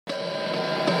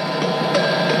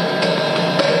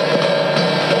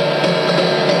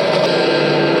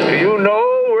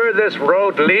this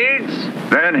road leads?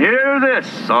 Then hear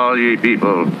this, all ye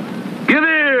people. Give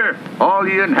ear, all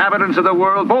ye inhabitants of the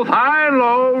world, both high and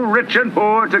low, rich and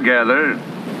poor together.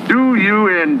 Do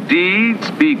you indeed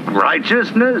speak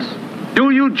righteousness?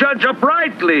 Do you judge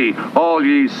uprightly, all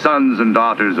ye sons and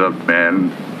daughters of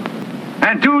men?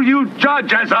 And do you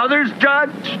judge as others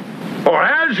judge? For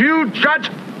as you judge,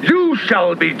 you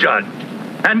shall be judged.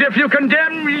 And if you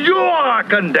condemn, you are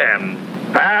condemned.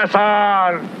 Pass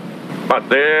on. But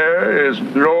there is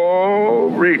no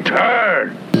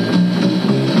return.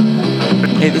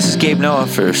 Hey, this is Gabe Noah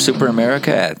for Super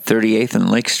America at 38th and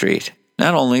Lake Street.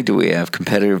 Not only do we have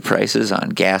competitive prices on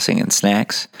gassing and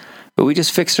snacks, but we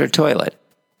just fixed our toilet.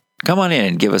 Come on in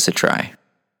and give us a try.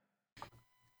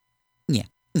 Yeah.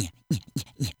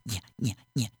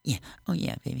 Oh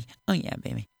yeah, baby. Oh yeah,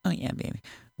 baby. Oh yeah, baby.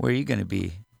 Where are you going to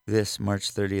be this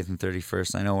March 30th and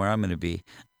 31st? I know where I'm going to be.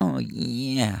 Oh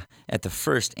yeah. At the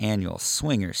first annual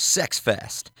Swingers Sex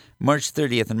Fest, March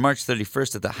 30th and March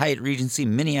 31st at the Hyatt Regency,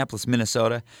 Minneapolis,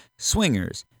 Minnesota.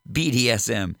 Swingers,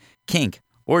 BDSM, kink,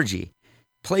 orgy,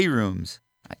 playrooms,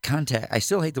 I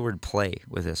still hate the word play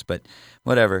with this, but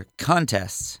whatever.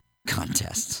 Contests.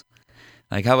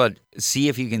 Like, how about see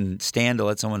if you can stand to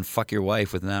let someone fuck your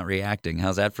wife with not reacting?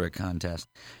 How's that for a contest?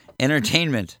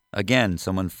 Entertainment. Again,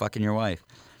 someone fucking your wife.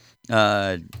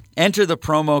 Enter the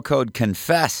promo code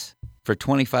CONFESS for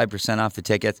 25% off the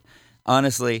tickets.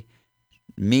 Honestly,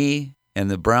 me and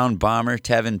the Brown Bomber,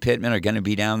 Tevin Pittman, are going to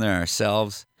be down there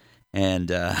ourselves.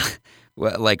 And,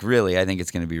 really, I think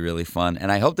it's going to be really fun.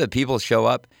 And I hope that people show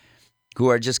up who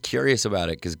are just curious about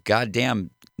it, because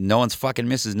goddamn, no one's fucking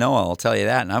Mrs. Noah, I'll tell you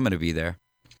that, and I'm going to be there.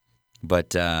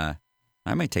 But I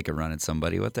might take a run at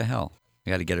somebody. What the hell? I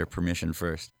got to get her permission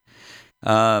first.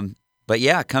 But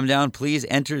yeah, come down, please.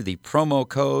 Enter the promo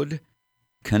code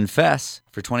CONFESS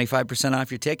for 25%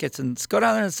 off your tickets, and let's go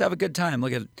down there and let's have a good time.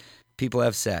 Look at people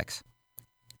have sex.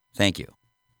 Thank you.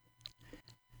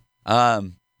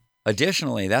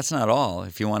 Additionally, that's not all.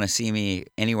 If you want to see me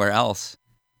anywhere else,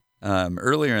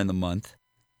 earlier in the month,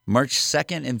 March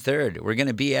 2nd and 3rd, we're going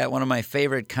to be at one of my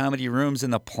favorite comedy rooms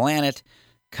in the planet,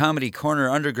 Comedy Corner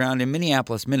Underground in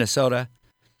Minneapolis, Minnesota.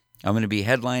 I'm going to be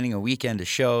headlining a weekend of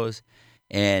shows,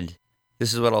 and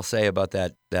this is what I'll say about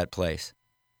that place.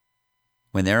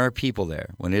 When there are people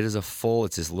there, when it is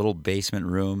it's this little basement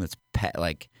room, it's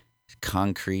like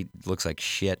concrete, looks like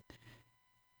shit.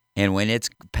 And when it's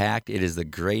packed, it is the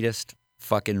greatest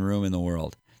fucking room in the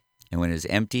world. And when it's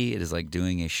empty, it is like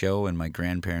doing a show in my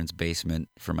grandparents' basement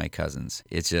for my cousins.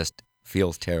 It just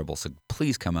feels terrible. So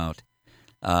please come out.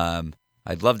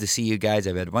 I'd love to see you guys.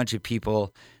 I've had a bunch of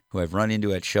people who I've run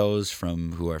into at shows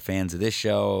who are fans of this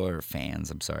show, or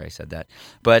fans, I'm sorry I said that,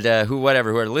 but who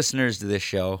are listeners to this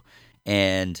show.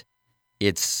 And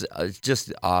it's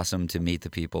just awesome to meet the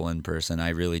people in person. I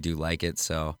really do like it.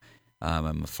 So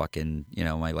I'm a fucking,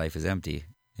 my life is empty,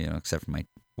 except for my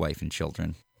wife and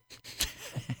children.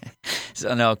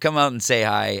 So no, come out and say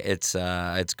hi.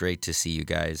 It's great to see you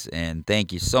guys, and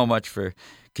thank you so much for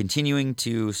continuing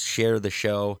to share the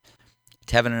show.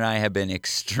 Tevin and I have been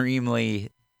extremely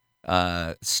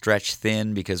stretched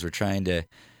thin because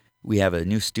we have a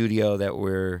new studio that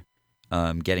we're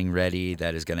getting ready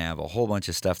that is going to have a whole bunch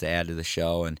of stuff to add to the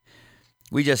show, and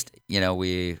we just,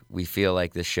 we feel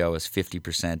like this show is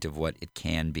 50% of what it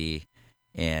can be,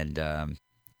 and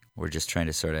we're just trying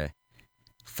to sort of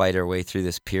fight our way through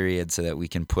this period so that we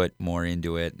can put more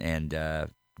into it and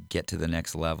get to the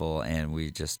next level. And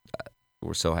we're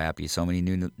so happy, so many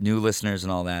new listeners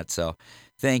and all that. So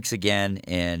thanks again,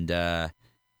 and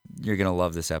you're gonna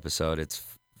love this episode. It's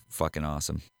fucking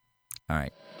awesome. All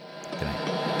right, good night.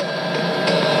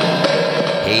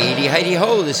 Hey, heidi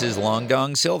ho, this is Long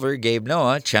Dong Silver, Gabe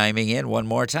Noah, chiming in one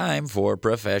more time for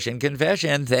Profession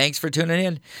Confession. Thanks for tuning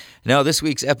in. Now, this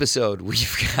week's episode,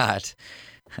 we've got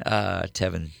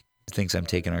Tevin thinks I'm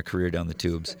taking our career down the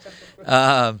tubes.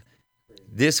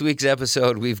 This week's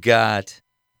episode, we've got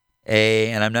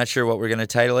and I'm not sure what we're going to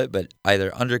title it, but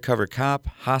either undercover cop,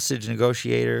 hostage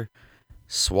negotiator,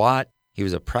 SWAT. He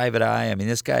was a private eye. I mean,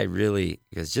 this guy really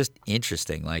is just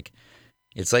interesting. Like,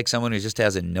 it's like someone who just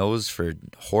has a nose for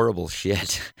horrible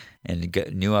shit and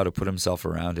knew how to put himself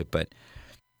around it. But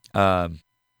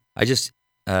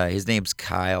his name's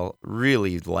Kyle.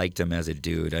 Really liked him as a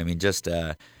dude. I mean, just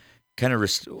kind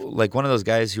of like one of those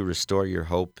guys who restore your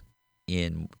hope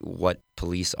in what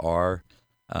police are.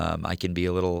 I can be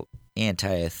a little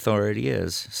anti-authority,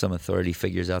 as some authority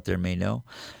figures out there may know.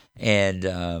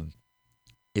 And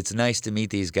it's nice to meet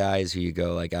these guys who you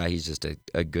go like, he's just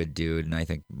a good dude. And I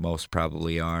think most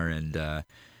probably are. And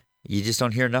you just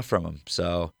don't hear enough from him.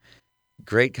 So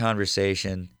great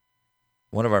conversation.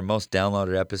 one of our most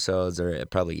downloaded episodes, or it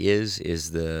probably is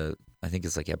I think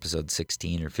it's like episode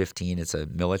 16 or 15. It's a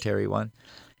military one.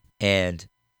 And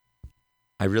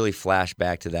I really flash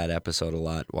back to that episode a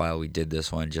lot while we did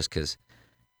this one, just because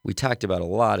we talked about a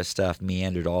lot of stuff,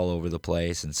 meandered all over the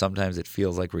place, and sometimes it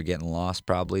feels like we're getting lost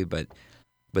probably, but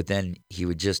then he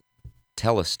would just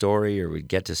tell a story or we'd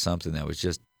get to something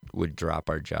that would drop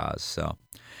our jaws. So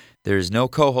there's no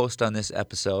co-host on this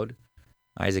episode.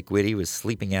 Isaac Whitty was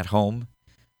sleeping at home.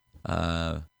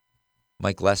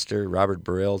 Mike Lester, Robert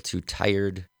Burrill, too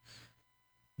tired.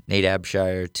 Nate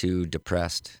Abshire, too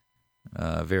depressed.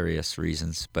 Various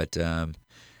reasons. But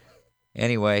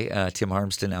anyway, Tim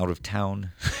Harmston out of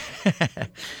town.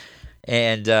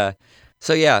 And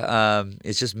so, yeah,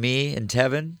 it's just me and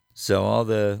Tevin. So all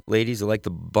the ladies that like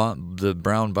the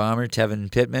brown bomber,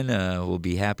 Tevin Pittman, will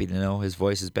be happy to know his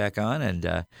voice is back on,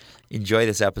 and enjoy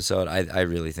this episode. I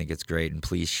really think it's great, and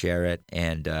please share it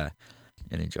and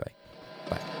enjoy.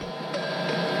 Bye.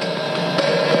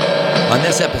 On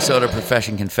this episode of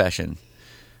Profession Confession,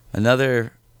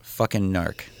 another fucking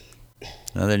narc.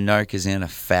 Another narc is in a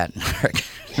fat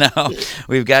narc. Now,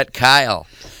 we've got Kyle.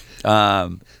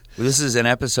 This is an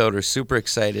episode we're super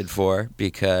excited for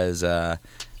because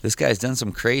this guy's done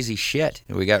some crazy shit.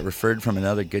 We got referred from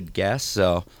another good guest,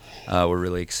 so we're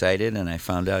really excited. And I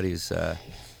found out he's,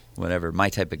 my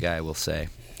type of guy, we'll say.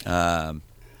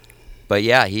 But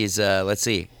yeah, he's, let's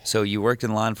see. So you worked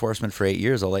in law enforcement for 8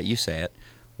 years. I'll let you say it.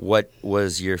 What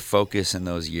was your focus in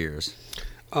those years?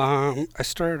 I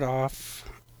started off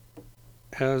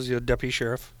as a deputy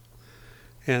sheriff,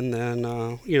 and then,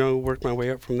 worked my way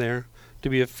up from there to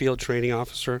be a field training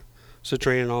officer. So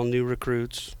training all new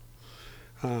recruits,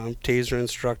 taser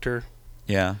instructor.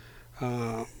 Yeah.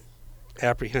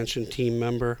 Apprehension team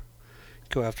member.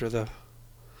 Go after the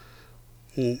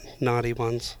naughty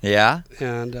ones. Yeah?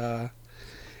 And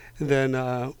then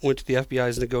went to the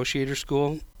FBI's negotiator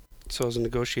school. So I was a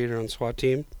negotiator on SWAT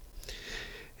team.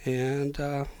 And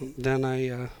then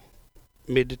I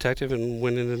made detective and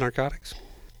went into narcotics.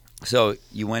 So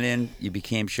you went in, you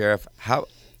became sheriff. How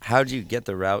did you get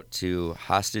the route to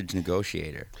hostage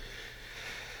negotiator?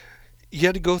 You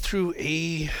had to go through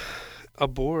a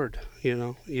board,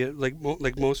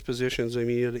 like most positions. I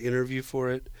mean, you had to interview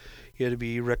for it. You had to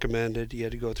be recommended. You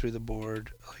had to go through the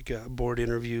board, board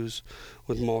interviews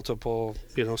with multiple,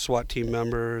 SWAT team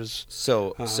members.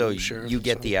 So sheriff, you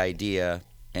get the idea,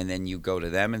 and then you go to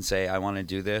them and say, I want to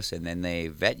do this, and then they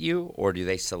vet you, or do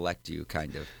they select you,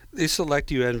 kind of? They select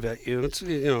you and vet you. It's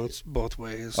it's both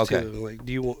ways. Okay. Too. Like,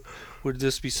 would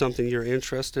this be something you're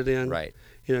interested in? Right.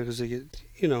 Because they get,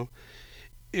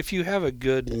 if you have a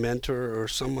good mentor or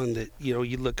someone that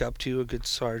you look up to, a good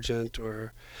sergeant,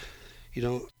 or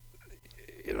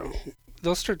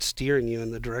they'll start steering you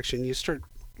in the direction. You start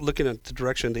looking at the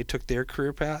direction they took their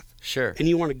career path. Sure. And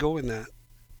you want to go in that.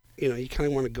 You kind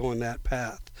of want to go in that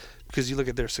path because you look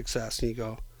at their success and you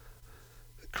go,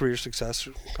 career success,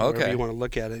 however you want to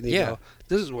look at it, and you go,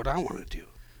 this is what I want to do.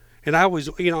 And I always,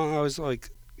 I was like,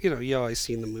 you always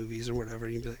seen the movies or whatever,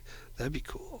 and you'd be like, that'd be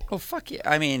cool. Oh, fuck yeah.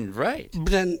 I mean, right.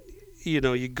 But then,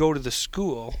 you go to the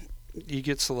school, you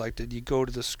get selected, you go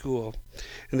to the school,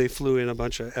 and they flew in a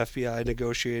bunch of FBI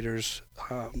negotiators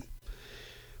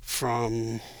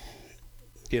from,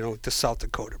 the South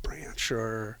Dakota branch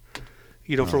or,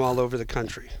 from all over the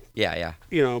country. Yeah.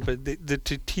 But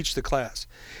to teach the class.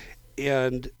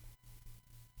 And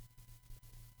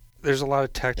there's a lot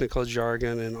of technical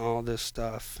jargon and all this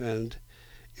stuff, and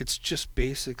it's just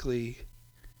basically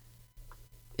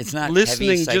it's not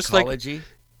listening, heavy psychology. Just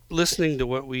like listening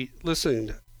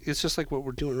to. It's just like what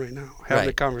we're doing right now, having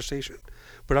a conversation.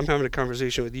 But I'm having a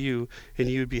conversation with you, and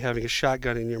you'd be having a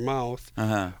shotgun in your mouth,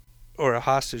 or a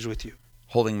hostage with you.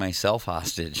 Holding myself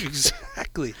hostage.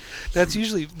 Exactly. That's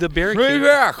usually the barricade.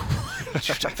 Back.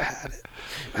 I've had it.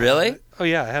 Really? Oh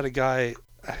yeah, I had a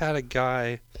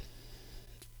guy.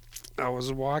 I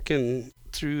was walking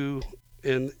through,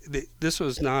 and this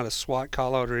was not a SWAT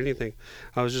call out or anything.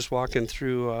 I was just walking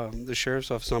through the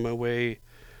sheriff's office on my way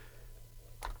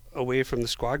away from the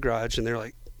squad garage, and they're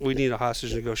like, "We need a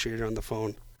hostage negotiator on the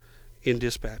phone." In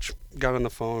dispatch, got on the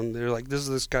phone. They're like, "This is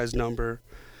this guy's number.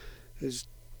 He's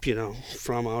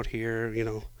from out here.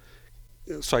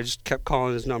 So I just kept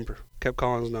calling his number. Guy's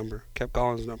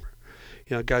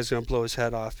gonna blow his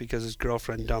head off because his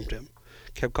girlfriend dumped him.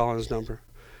 Kept calling his number.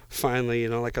 Finally,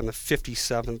 like on the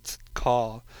 57th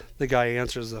call, the guy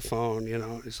answers the phone.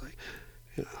 He's like,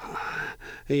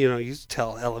 you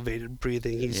tell elevated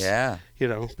breathing. He's, but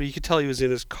you could tell he was in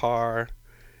his car.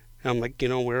 And I'm like,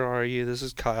 where are you? This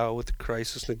is Kyle with the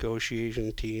crisis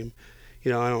negotiation team. I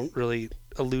don't really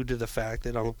allude to the fact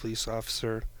that I'm a police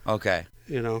officer. Okay.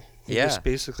 You know, Yeah. just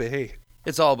basically, hey,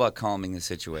 It's all about calming the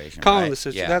situation. calm right? the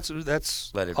situation. Yeah.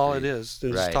 That's Let it all breathe. it is.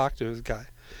 And Right. just talk to the guy,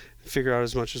 figure out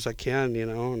as much as I can. You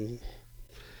know, and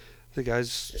the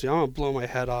guy's, I'm gonna blow my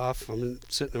head off. I'm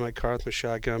sitting in my car with my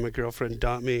shotgun. My girlfriend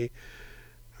dumped me.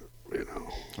 You know,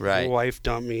 Right. my wife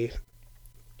dumped me.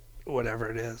 Whatever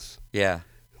it is. Yeah.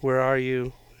 Where are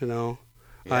you? You know,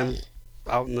 Yeah. I'm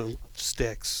out in the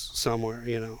sticks somewhere.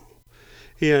 You know,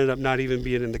 he ended up not even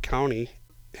being in the county,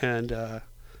 and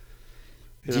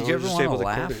Did you ever just wanna able to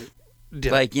laugh? coordinate.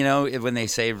 Yeah. Like, when they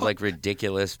say like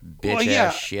ridiculous bitch Well, yeah.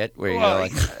 ass shit where you're Well,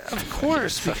 like, of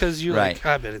course, because you Right. like,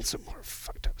 I've been in some more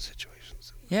fucked up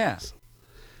situations. yeah.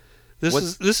 This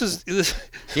What's- is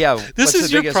Yeah. This what's is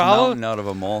the your biggest problem? mountain out of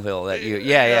a molehill that you,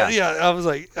 yeah. yeah. I was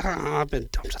like, I've been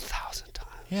dumped 1,000 times.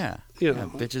 Yeah. You Yeah, know.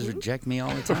 bitches reject me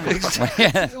all the time. Exactly.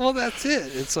 Yeah. Well, that's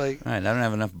it. It's like, Right, I don't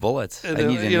have enough bullets. and, I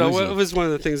need an you know, Uzi. it was one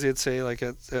of the things they'd say, like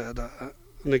at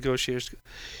negotiators,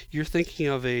 you're thinking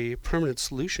of a permanent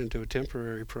solution to a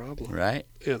temporary problem. Right,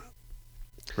 You know.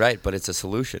 right, but it's a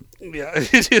solution. Yeah,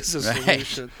 it is a Right.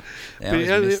 solution. I But always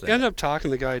you miss that. end up talking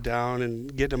the guy down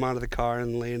and getting him out of the car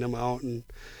and laying him out, and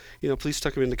police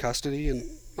took him into custody, and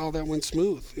all that went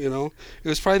smooth. You know, it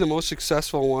was probably the most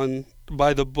successful one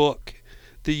by the book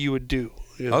that you would do.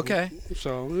 You know? Okay.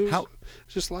 So it was How-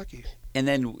 just lucky. And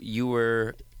then you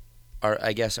were,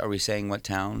 I guess, are we saying what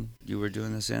town you were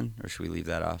doing this in, or should we leave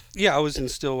that off? Yeah, I was in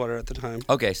Stillwater at the time.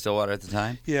 Okay, Stillwater at the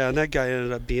time. Yeah, and that guy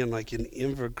ended up being like in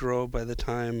Invergrove by the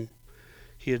time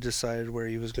he had decided where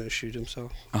he was going to shoot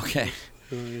himself. Okay.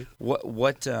 Uh,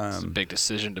 What? It's a big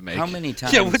decision to make. How many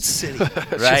times? yeah, what city? Right.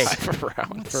 Drive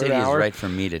around What for city an is hour. right for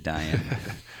me to die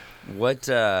in? What?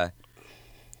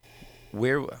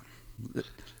 Where?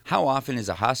 How often is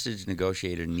a hostage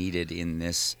negotiator needed in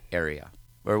this area,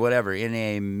 or whatever, in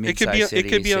a it mid-sized could be. city?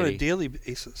 It could be on a city? daily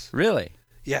basis. Really,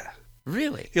 Yeah.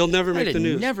 really. He'll never make I'd the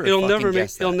news. never It'll fucking never make.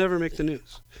 guessed that. It'll never make the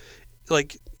news.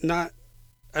 Like not.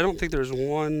 I don't think there's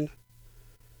one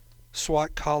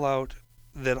SWAT call out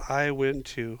that I went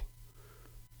to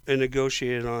and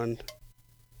negotiated on.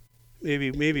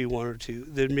 Maybe one or two.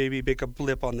 That maybe make a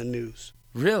blip on the news.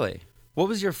 Really? What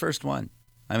was your first one?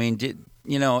 I mean,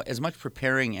 as much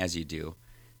preparing as you do,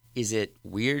 is it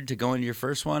weird to go into your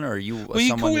first one, or are you Well, you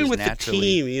someone go in who's with naturally? the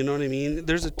team. You know what I mean?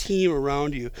 There's a team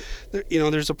around you.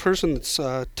 There's a person that's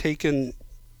taking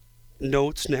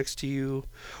notes next to you,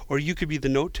 or you could be the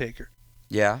note taker.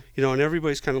 Yeah. And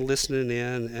everybody's kind of listening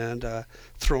in and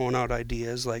throwing out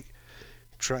ideas like,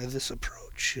 try this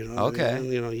approach. Okay.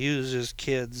 And, use as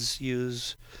kids,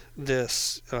 use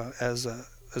this as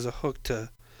a hook to,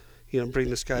 bring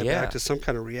this guy Yeah. back to some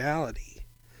kind of reality.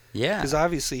 Yeah. Because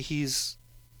obviously he's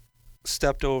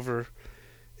stepped over,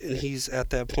 and he's at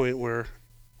that point where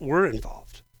we're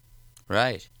involved,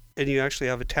 Right. and you actually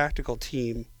have a tactical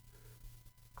team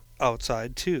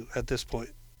outside too at this point.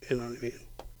 You know what I mean?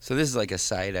 So this is like a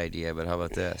side idea, but how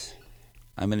about this?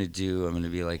 I'm gonna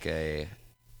be like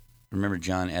remember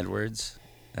John Edwards?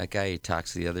 That guy, he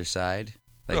talks to the other side.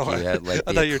 Like Oh, you had like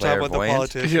I be thought a you were talking about the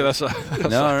clairvoyant. politician. Yeah, that's what,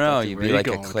 No, you'd where be you like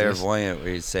a going with this? clairvoyant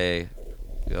where you'd say,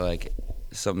 like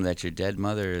something that your dead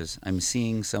mother is. I'm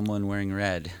seeing someone wearing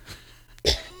red.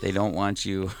 They don't want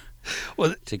you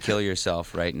Well, to kill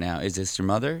yourself right now. Is this your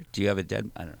mother? Do you have a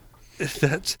dead? I don't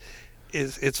know.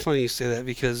 It's funny you say that,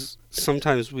 because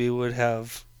sometimes we would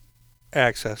have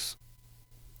access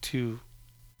to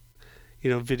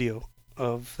video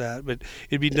of that, but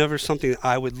it'd be never something that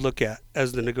I would look at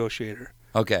as the negotiator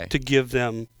Okay. to give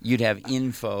them You'd have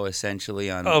info essentially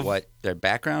on Of- what their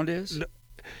background is.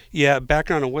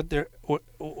 background on what they're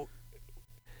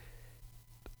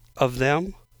of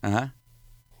them, Uh-huh.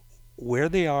 where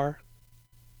they are,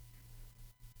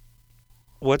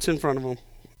 what's in front of them,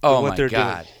 Oh what my they're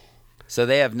God. doing. So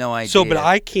they have no idea. So, but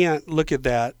I can't look at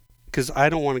that because I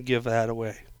don't want to give that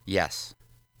away. Yes.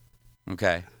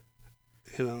 Okay.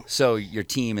 So your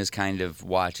team is kind of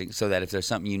watching, so that if there's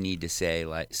something you need to say,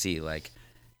 like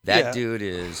that Yeah. dude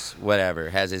is whatever,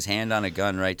 has his hand on a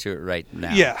gun right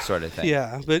now, Yeah, sort of thing.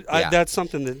 Yeah, but Yeah. that's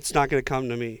something that's not going to come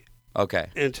to me Okay.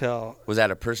 until. Was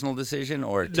that a personal decision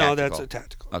or tactical? No, that's a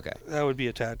tactical. Okay. That would be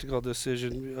a tactical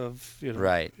decision of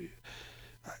Right.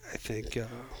 I think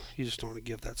you just don't want to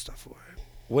give that stuff away.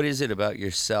 What is it about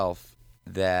yourself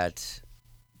that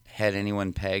had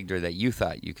anyone pegged, or that you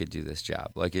thought you could do this job?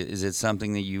 Like, is it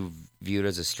something that you viewed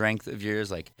as a strength of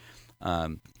yours? Like,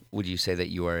 would you say that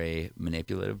you are a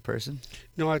manipulative person?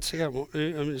 No, I'd say I'm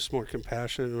just more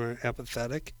compassionate or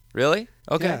empathetic. Really?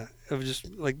 Okay. Yeah, of just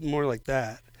more like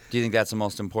that. Do you think that's the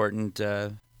most important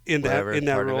In that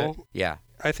part of it? role, Yeah.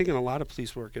 I think in a lot of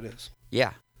police work it is.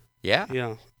 Yeah. Yeah?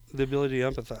 Yeah, the ability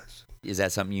to empathize. Is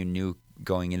that something you knew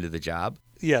going into the job?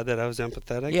 Yeah, that I was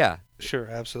empathetic. Yeah. Sure,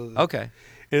 absolutely. Okay.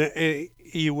 And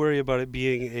you worry about it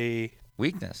being a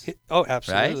Weakness. oh,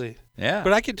 absolutely. Yeah.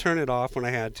 But I could turn it off when I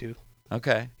had to.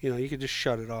 Okay. You know, you could just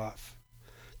shut it off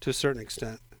to a certain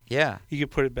extent. Yeah. You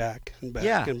could put it back and back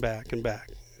Yeah. and back and back.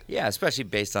 Yeah, especially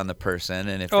based on the person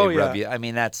and if Oh, they rub yeah. you. I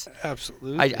mean, that's.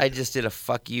 Absolutely. I just did a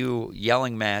fuck you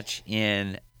yelling match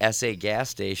in SA gas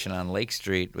station on Lake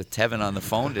Street with Tevin on the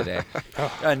phone today.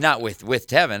 Not with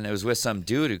Tevin. It was with some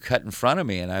dude who cut in front of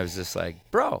me, and I was just like,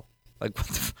 bro, like what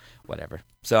the whatever.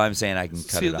 So I'm saying I can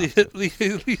cut See, it off. at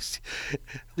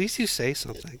least you say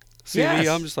something. See me, Yes.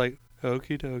 I'm just like,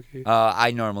 okie dokie.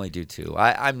 I normally do too.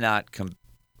 I'm not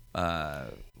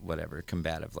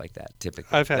combative like that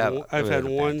typically. I've had That- one- it was a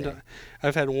bad day.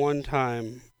 I've had one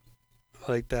time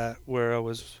like that where I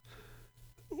was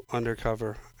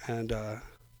undercover and a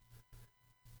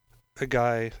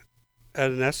guy at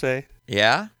an SA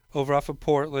Yeah. over off of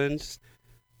Portland,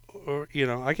 or you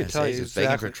know, I can tell you Just begging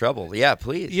for exactly. trouble. Yeah,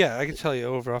 please. Yeah, I can tell you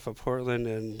over off of Portland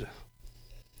and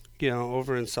you know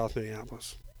over in South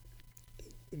Minneapolis.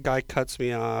 Guy cuts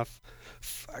me off.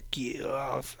 Fuck you!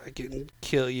 I'll fucking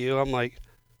kill you. I'm like,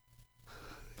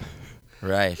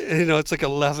 Right. you know, it's like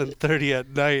 11:30 at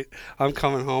night. I'm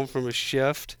coming home from a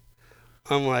shift.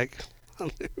 I'm like,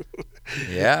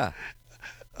 Yeah.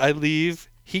 I leave.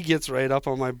 He gets right up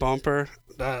on my bumper.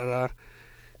 Da, da, da,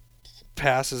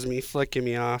 passes me, flicking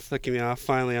me off.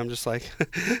 Finally, I'm just like,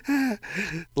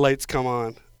 lights come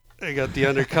on. I got the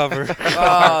undercover.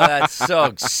 Oh, that's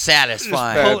so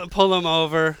satisfying. pull him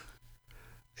over.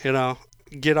 You know,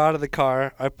 get out of the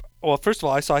car. Well, first of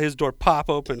all, I saw his door pop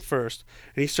open first,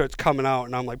 and he starts coming out,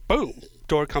 and I'm like, boom.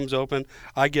 Door comes open.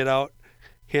 I get out.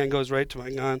 Hand goes right to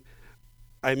my gun.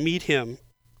 I meet him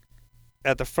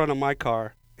at the front of my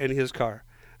car and his car.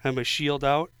 I have my shield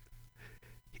out.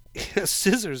 He has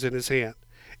scissors in his hand.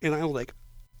 And I'm like,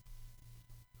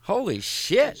 Holy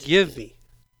shit. give me.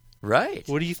 Right.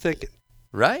 What are you thinking?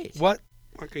 Right. What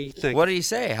are you thinking? What did he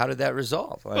say? How did that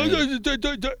resolve? I mean-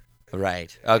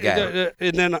 right. Okay.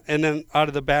 And then out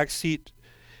of the back seat,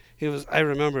 I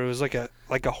remember it was like a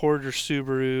hoarder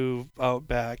Subaru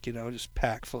Outback, you know, just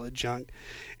packed full of junk.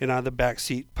 And out of the back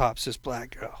seat pops this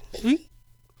black girl.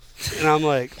 And I'm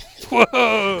like, whoa,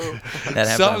 That happened on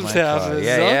something's my car. happening.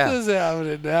 Yeah, Something's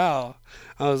happening now.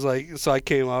 I was like, so I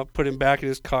came up, put him back in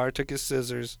his car, took his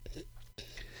scissors. I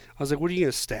was like, what, are you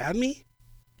going to stab me?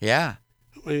 Yeah.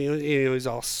 I mean, you know, he's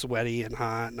all sweaty and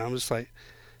hot. And I'm just like,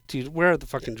 dude, where are the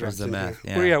fucking drugs? Where's the in meth?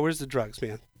 here? Yeah. Where's the drugs,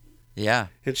 man? Yeah.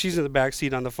 And she's in the back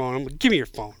seat on the phone. I'm like, give me your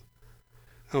phone.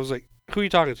 I was like, who are you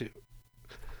talking to?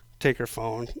 Take her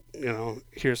phone. You know,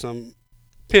 here's some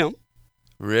pimp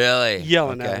Really?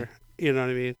 yelling Okay. at her. You know what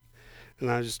I mean?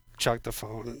 And I just chucked the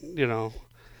phone and, you know,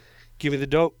 give me the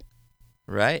dope.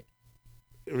 Right.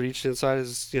 Reached inside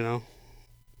his, you know,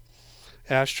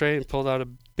 ashtray and pulled out a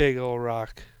big old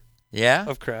rock Yeah.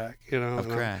 of crack, you know. Of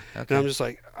and crack. And Okay. I'm just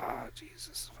like,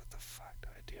 Jesus, what the fuck do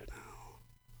I do now?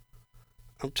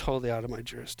 I'm totally out of my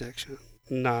jurisdiction.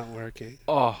 Not working.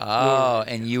 Oh,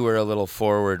 and you were a little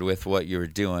forward with what you were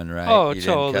doing, right? Oh, You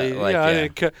didn't totally. cut- like, I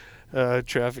didn't cut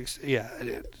traffic. Yeah, I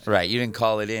did. Right. You didn't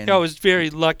call it in. I was very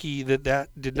lucky that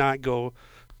did not go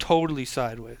totally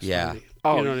sideways. for Yeah. me.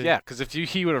 Oh, You know what I yeah, mean? because if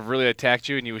he would have really attacked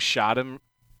you and you shot him,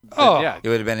 then Oh. yeah. It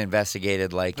would have been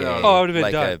investigated like a. Oh, I would have been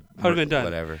like done. a I would have been done.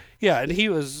 Whatever. Yeah, and he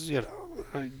was, you know,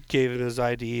 I gave him his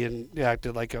ID and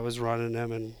acted like I was running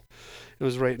him, and it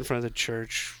was right in front of the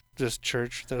church, this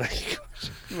church that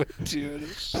I went to. And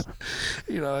it's just,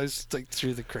 you know, I was like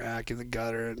through the crack in the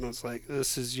gutter, and I was like,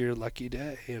 this is your lucky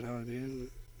day, you know what I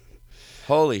mean?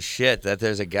 Holy shit! That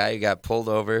there's a guy who got pulled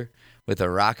over with a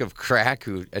rock of crack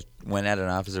who went at an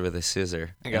officer with a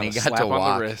scissor, And got he a got slap to on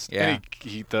walk. the wrist. Yeah.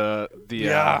 And the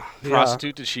Yeah,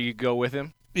 prostitute, did she go with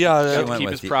him? Yeah, She that- went keep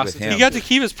with his the- prostitute. with he him. got to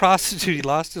keep his prostitute. He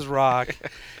lost his rock,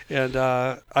 and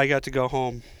I got to go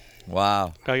home.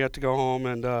 Wow. I got to go home,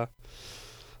 and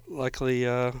luckily,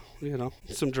 you know,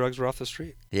 some drugs were off the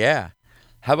street. Yeah.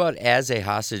 How about as a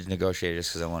hostage negotiator?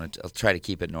 Just because I'll try to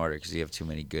keep it in order because you have too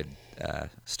many good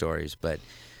stories. But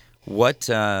what?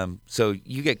 So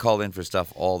you get called in for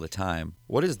stuff all the time.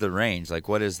 What is the range? Like,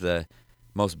 what is the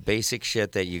most basic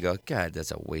shit that you go, God,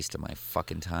 that's a waste of my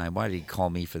fucking time. Why did he call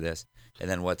me for this? And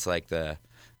then what's like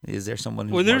is there someone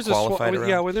who's When more there's a qualified SWAT, around?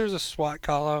 yeah, when there's a SWAT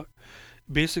call out,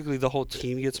 basically the whole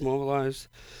team gets mobilized.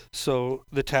 So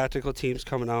the tactical team's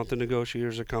coming out, the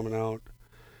negotiators are coming out.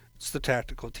 It's the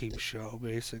tactical team show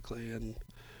basically, and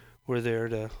we're there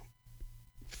to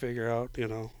figure out, you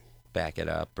know, Back it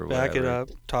up or back it whatever. up,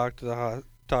 talk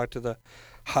to the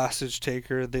hostage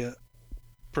taker, the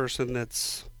person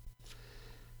that's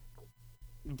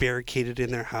barricaded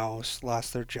in their house,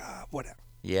 lost their job, whatever.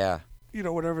 Yeah.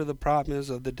 Whatever the problem is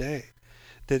of the day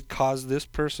that caused this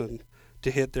person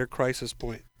to hit their crisis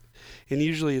point. And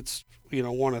usually it's,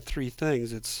 one of three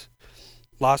things. It's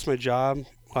lost my job,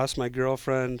 lost my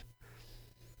girlfriend,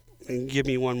 and give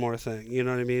me one more thing. You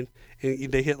know what I mean?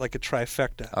 And they hit like a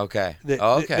trifecta. Okay.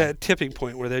 Okay. That tipping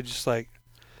point where they're just like,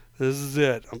 this is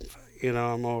it.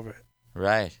 I'm over it.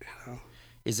 Right.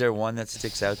 Is there one that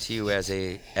sticks out to you as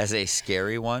a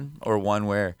scary one, or one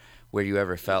where you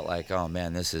ever felt like, oh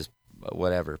man, this is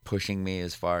whatever pushing me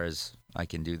as far as I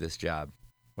can do this job,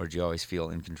 or did you always feel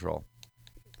in control?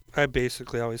 I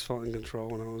basically always felt in control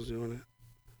when I was doing it.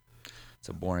 It's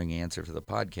a boring answer for the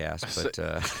podcast, but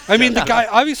I mean, the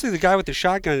guy with the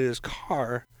shotgun in his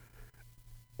car,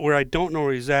 where I don't know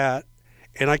where he's at,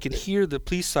 and I can hear the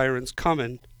police sirens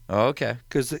coming. Oh, okay.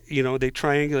 Because they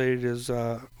triangulated his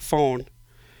phone,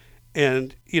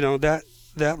 and that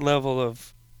level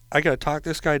of, I gotta talk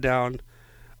this guy down,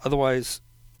 otherwise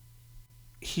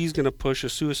he's gonna push a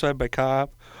suicide by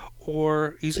cop,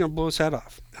 or he's gonna blow his head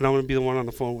off, and I'm gonna be the one on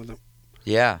the phone with him.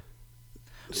 Yeah.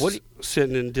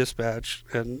 Sitting in dispatch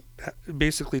and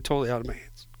basically totally out of my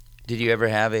hands. Did you ever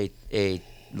have a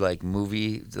like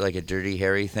movie, like a Dirty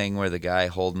Harry thing where the guy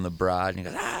holding the broad and he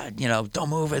goes, don't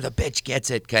move or the bitch gets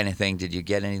it kind of thing? Did you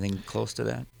get anything close to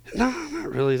that? No, not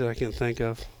really that I can think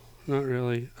of. Not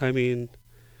really. I mean,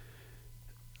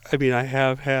 I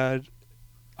have had,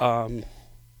 when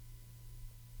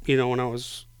I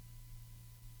was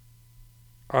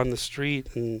on the street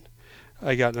and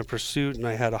I got in a pursuit and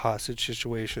I had a hostage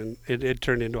situation. It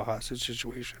turned into a hostage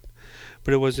situation.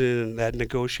 But it wasn't in that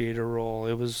negotiator role.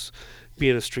 It was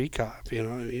being a street cop, you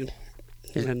know what I mean?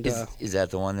 Is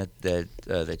that the one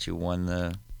that you won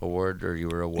the award, or you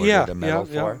were awarded a medal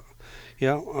for?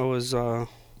 Yeah, I was...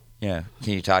 yeah.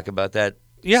 Can you talk about that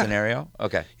scenario?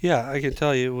 Okay. Yeah, I can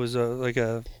tell you. It was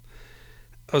I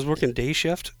was working day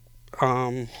shift.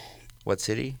 What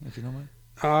city, if you don't mind?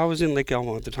 I was in Lake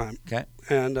Elmo at the time. Okay.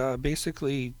 And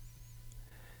basically,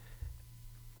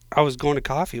 I was going to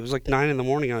coffee. It was like 9 a.m.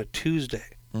 on a Tuesday.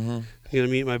 Mm-hmm. I'm going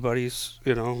to meet my buddies,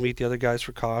 meet the other guys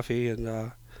for coffee.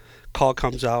 And call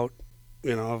comes out,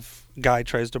 if guy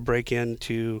tries to break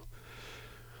into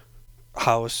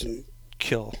house and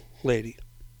kill lady.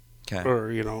 Okay. Or,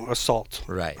 assault.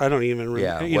 Right. I don't even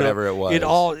remember. Yeah, whatever it was. It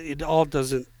all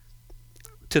doesn't,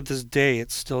 to this day, it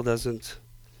still doesn't.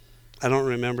 I don't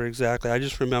remember exactly. I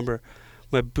just remember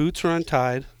my boots are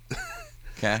untied.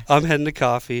 Okay. I'm heading to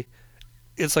coffee.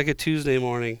 It's like a Tuesday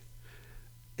morning.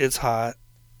 It's hot.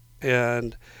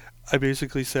 And I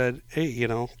basically said, hey,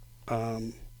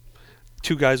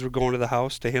 two guys were going to the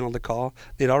house to handle the call.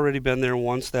 They'd already been there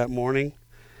once that morning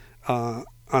on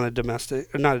a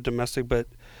domestic, not a domestic, but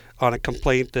on a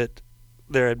complaint that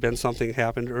there had been something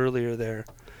happened earlier there,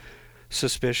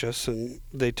 suspicious, and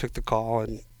they took the call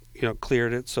and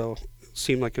cleared it, so it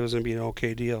seemed like it was going to be an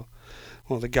okay deal.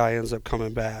 Well, the guy ends up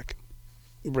coming back,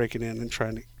 breaking in and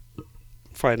trying to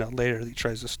find out later that he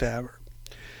tries to stab her.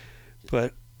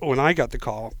 But when I got the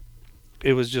call,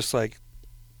 it was just like,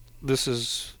 this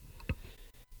is,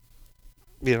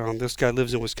 this guy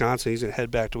lives in Wisconsin, he's going to head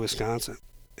back to Wisconsin.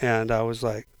 And I was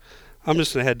like, I'm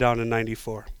just going to head down to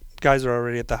 94. Guys are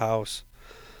already at the house.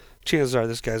 Chances are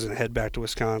this guy's going to head back to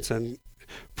Wisconsin.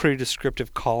 Pretty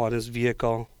descriptive call on his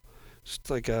vehicle.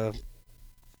 Just like a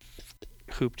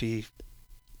hoopty.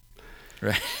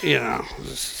 Right.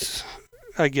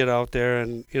 I get out there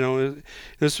and, it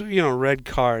was, red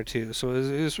car too. So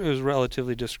it was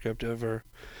relatively descriptive.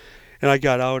 And I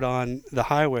got out on the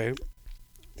highway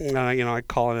and I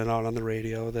calling it out on the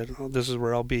radio that this is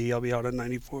where I'll be out at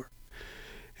 94.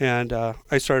 And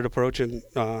I started approaching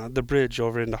the bridge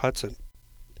over into Hudson.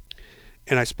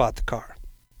 And I spot the car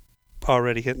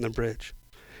already hitting the bridge.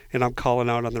 And I'm calling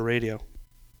out on the radio.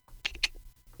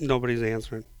 Nobody's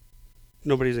answering.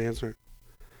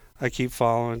 I keep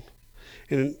following.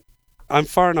 And I'm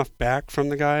far enough back from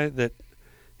the guy that,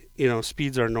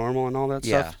 speeds are normal and all that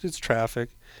stuff. It's traffic.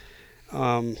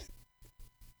 I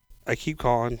keep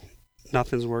calling.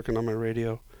 Nothing's working on my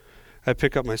radio. I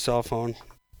pick up my cell phone,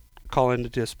 call into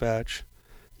dispatch,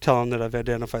 tell them that I've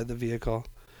identified the vehicle,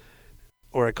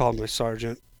 or I call my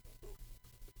sergeant,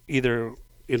 either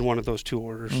in one of those two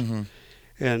orders. Mm-hmm.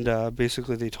 And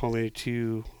basically they told me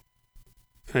and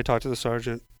I talked to the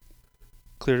sergeant,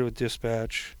 cleared it with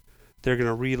dispatch. They're going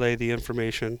to relay the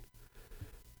information.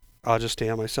 I'll just stay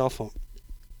on my cell phone.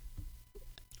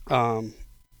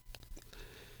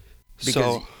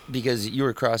 Because you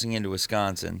were crossing into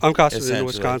Wisconsin. I'm crossing into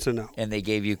Wisconsin now. And they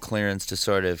gave you clearance to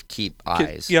sort of keep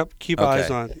eyes. Keep eyes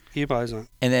on.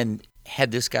 And then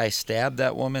had this guy stabbed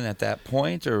that woman at that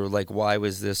point, or like why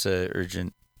was this a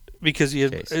urgent? Because he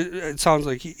had, Case. it sounds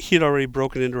like he'd already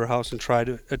broken into her house and tried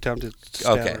to attempted to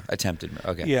stab her. Attempted.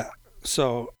 Okay. Yeah.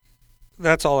 So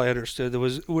that's all I understood. There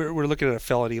was we're looking at a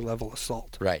felony level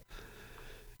assault Right.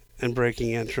 and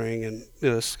breaking, entering, and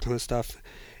this kind of stuff.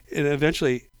 And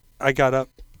eventually, I got up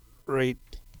right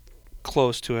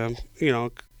close to him.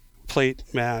 Plate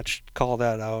matched, call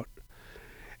that out,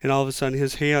 and all of a sudden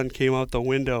his hand came out the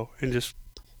window and just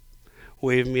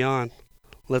waved me on.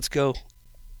 Let's go.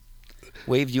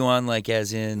 Waved you on like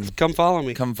as in Come follow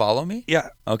me. come follow me? Yeah.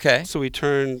 Okay. So we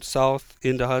turned south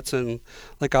into Hudson,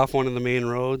 like off one of the main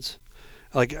roads.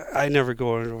 Like I never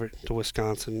go over to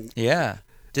Wisconsin. Yeah.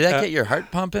 Did that get your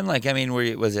heart pumping? Like, I mean,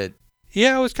 was it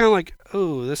Yeah, it was kind of like,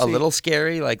 oh, this a ain't... little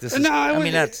scary? Like this is, No, I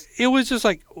mean, that's, it was just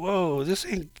like, whoa, this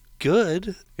ain't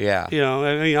good. yeah.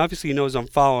 I mean, obviously he knows I'm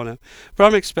following him, but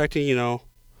I'm expecting,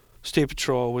 State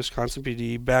Patrol, Wisconsin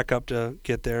PD, back up to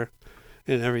get there,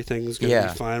 and everything's gonna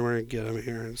be fine. We're gonna get him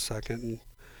here in a second, and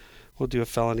we'll do a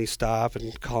felony stop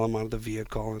and call him out of the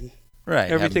vehicle and Right.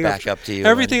 everything Have 'em back up to you.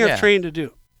 everything and, I've trained to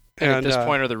do. And at this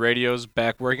point, are the radios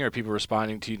back working? Or are people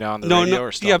responding to you now on the radio? No,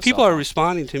 Or still yeah, on people cell are phone?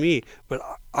 responding to me, but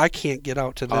I can't get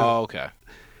out to them. Oh, okay.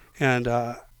 And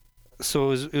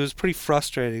so it was pretty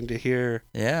frustrating to hear,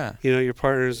 Yeah. your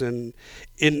partners, and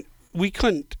we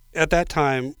couldn't at that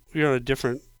time. We were on a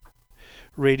different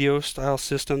radio style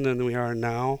system than we are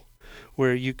now,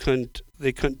 where they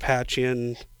couldn't patch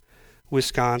in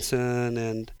Wisconsin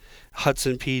and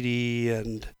Hudson PD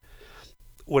and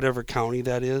whatever county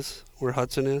that is where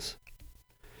Hudson is,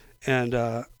 and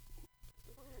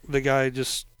the guy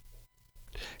just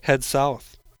head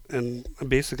south, and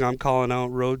basically I'm calling out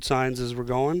road signs as we're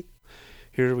going.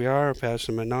 Here we are,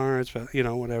 passing Menards,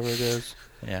 whatever it is.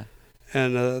 Yeah.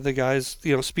 And the guys,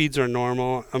 speeds are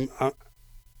normal.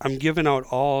 I'm giving out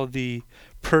all the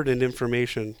pertinent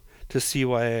information to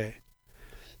CYA,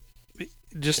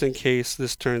 just in case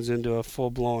this turns into a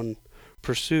full-blown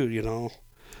pursuit.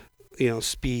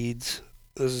 Speeds.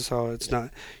 This is how it's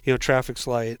not. Traffic's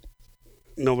light.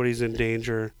 Nobody's in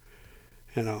danger.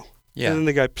 Yeah. And then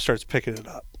the guy starts picking it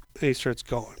up, and he starts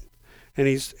going, and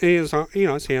his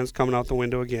hands coming out the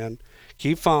window again.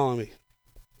 Keep following me.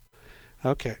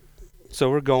 Okay, so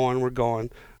we're going.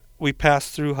 We pass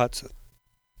through Hudson.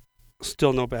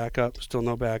 Still no backup.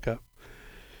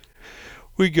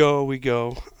 We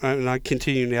go, and I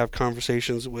continue to have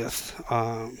conversations with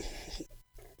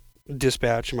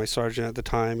dispatch and my sergeant at the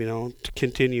time, to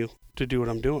continue to do what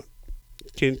I'm doing,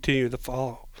 continue the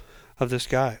follow of this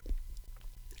guy.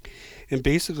 And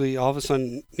basically, all of a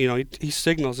sudden, he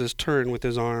signals his turn with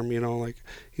his arm, like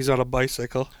he's on a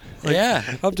bicycle. Like,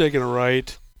 Yeah. I'm taking a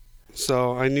right.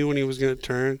 So I knew when he was going to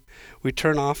turn. We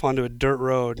turn off onto a dirt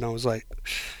road, and I was like,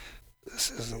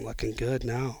 this isn't looking good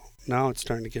now. Now it's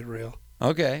starting to get real.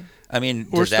 Okay. I mean,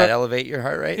 does that elevate your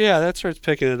heart rate? Yeah, that starts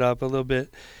picking it up a little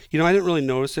bit. I didn't really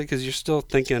notice it because you're still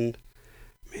thinking,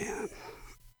 man,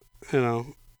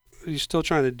 you're still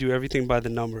trying to do everything by the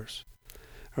numbers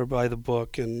or by the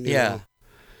book. And, Yeah.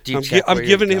 Do you I'm, check I'm where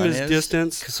your giving him gun his is?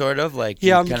 distance. Sort of like.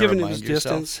 Yeah, you I'm kinda giving him remind his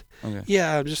yourself? distance. Okay.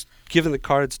 Yeah, I'm just giving the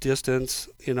cards distance,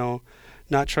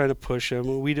 not trying to push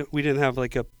him. We didn't have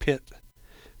like a pit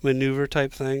maneuver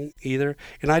type thing either.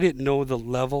 And I didn't know the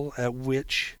level at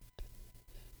which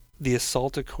the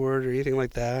assault occurred or anything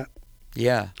like that.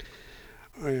 Yeah.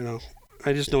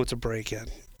 I just know it's a break-in.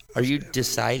 Are you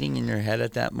deciding in your head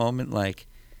at that moment, like,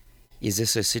 is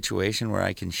this a situation where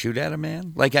I can shoot at a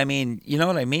man? Like, I mean, you know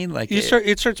what I mean? Like,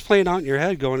 it starts playing out in your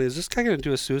head going, is this guy going to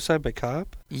do a suicide by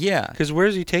cop? Yeah. Because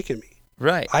where's he taking me?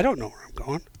 Right. I don't know where I'm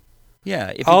going.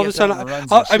 Yeah. If All he of a gets sudden, out and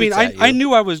runs and shoots at I you-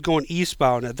 knew I was going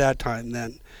eastbound at that time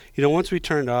then. Once we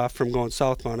turned off from going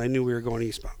southbound, I knew we were going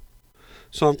eastbound.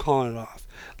 So I'm calling it off.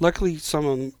 Luckily, some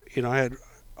of them, I had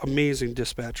amazing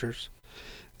dispatchers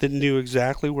that knew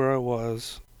exactly where I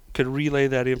was, could relay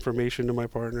that information to my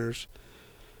partners.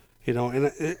 And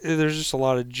there's just a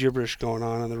lot of gibberish going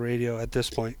on the radio at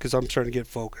this point because I'm starting to get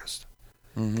focused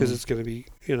because it's going to be,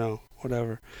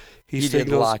 whatever. You did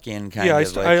lock in kind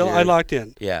of. of. Yeah, I locked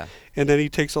in. Yeah. And then he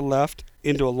takes a left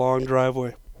into a long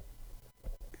driveway,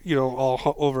 all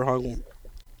overhung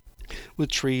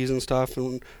with trees and stuff,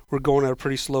 and we're going at a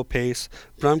pretty slow pace.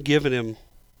 But I'm giving him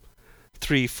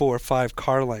 3, 4, 5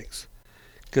 car lengths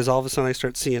because all of a sudden I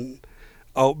start seeing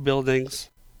outbuildings,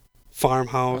 I was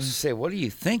farmhouse, gonna say, what are you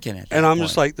thinking at that and I'm point?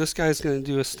 just like, this guy's going to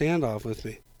do a standoff with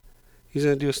me. He's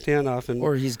going to do a standoff, and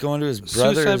Or he's going to his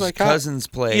Suicide brother's by cop. cousin's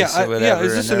place or whatever,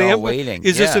 is this and an they're all ambush? waiting.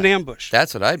 Is this Yeah. an ambush?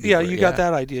 That's what I'd be. Yeah, worried- you got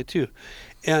that idea too.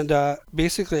 And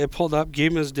basically, I pulled up,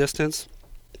 gave him his distance,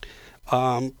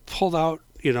 pulled out,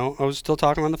 You know, I was still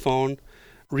talking on the phone,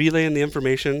 relaying the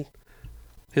information.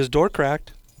 His door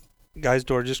cracked. Guy's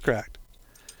door just cracked.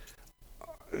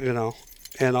 You know,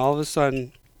 and all of a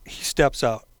sudden he steps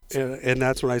out, and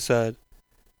that's when I said,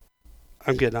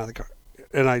 "I'm getting out of the car."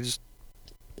 And I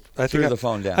Threw the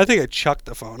phone down. I think I chucked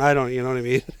the phone. I don't, you know what I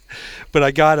mean? But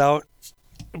I got out,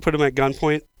 put him at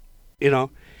gunpoint. You know,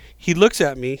 he looks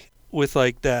at me with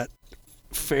like that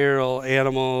feral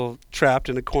animal trapped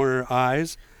in a corner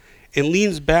eyes, and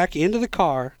leans back into the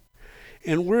car,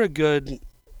 and we're a good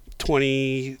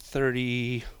 20,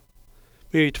 30,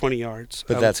 maybe 20 yards.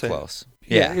 But I that's would say. close.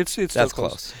 Yeah, Yeah, it's still that's close.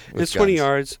 close. with It's 20 guns.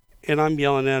 yards, and I'm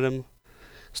yelling at him,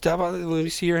 "Step out! Let me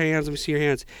see your hands! Let me see your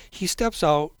hands!" He steps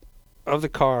out of the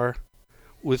car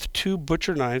with 2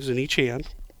 butcher knives in each hand,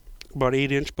 about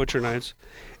 8-inch butcher knives,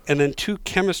 and then 2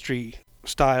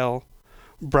 chemistry-style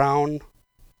brown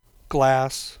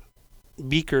glass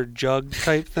beaker jug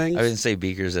type things. I didn't say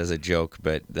beakers as a joke,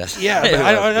 but that's Yeah, but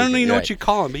I don't even know what you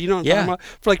call them, but you know what I'm Yeah. talking about?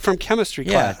 Like from chemistry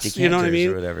yeah, class. You know what I decanters mean?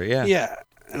 or whatever. Yeah. Yeah.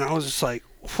 And I was just like,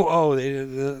 whoa.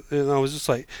 And I was just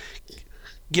like,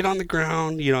 get on the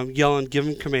ground, you know, yelling,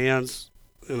 giving commands,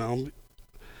 you know,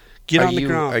 get on the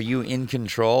ground. Are you in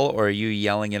control, or are you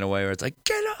yelling in a way where it's like,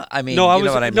 get up? I mean, No, I you was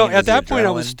know what I mean? no. Is At the that point,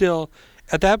 I was adrenaline- still.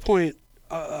 At that point,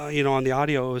 you know, on the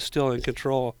audio, I was still in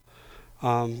control,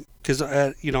 because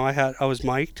I was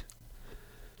mic'd.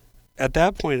 At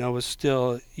that point, I was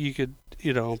still. You could,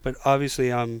 you know, but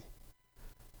obviously I'm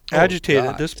agitated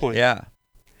God. at this point. Yeah.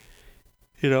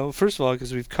 You know, first of all,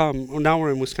 because now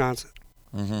we're in Wisconsin.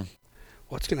 Mm-hmm.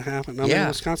 What's going to happen? I'm in Yeah.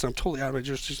 Wisconsin. I'm totally out of my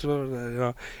jurisdiction. You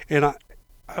know, and I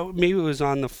maybe it was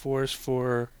on the force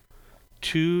for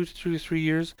 2 to 3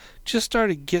 years. Just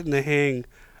started getting the hang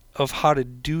of how to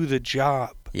do the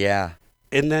job, Yeah.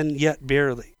 and then yet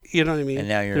barely. You know what I mean? And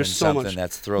now you're There's in so something much.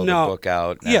 that's throw No. the book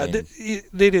out. I Yeah, mean,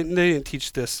 they didn't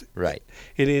teach this right.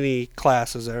 in any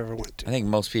classes I ever went to. I think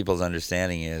most people's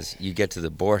understanding is you get to the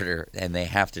border and they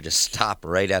have to just stop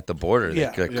right at the border.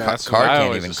 Yeah. The Yeah, car that's what I can't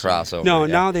always even assume. cross over. No,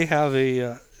 yeah. now they have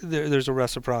there's a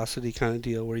reciprocity kind of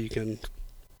deal where you can,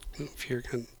 if you're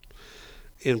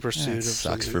in pursuit That of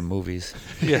sucks for something. movies.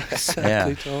 Yeah, exactly.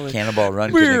 Yeah. Totally. Cannonball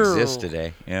Run couldn't exist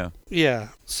today. Yeah. Yeah.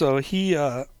 So he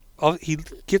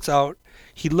gets out.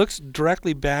 He looks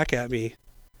directly back at me,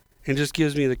 and just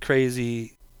gives me the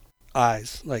crazy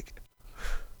eyes, like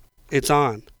it's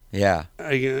on. Yeah.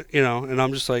 You know, and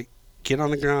I'm just like, get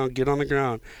on the ground, get on the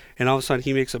ground. And all of a sudden,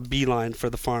 he makes a beeline for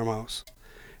the farmhouse,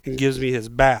 and gives me his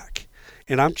back.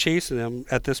 And I'm chasing him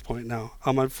at this point now.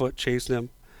 I'm on foot chasing him.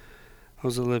 I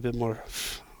was a little bit more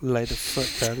light of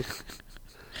foot then.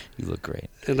 You look great.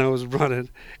 And I was running,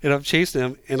 and I'm chasing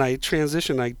him, and I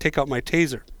transition. I take out my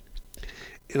taser,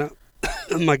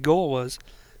 and my goal was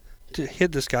to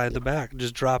hit this guy in the back,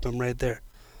 just drop him right there.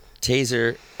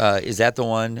 Taser, is that the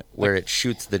one where it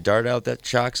shoots the dart out that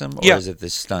shocks him? Or Yeah. is it the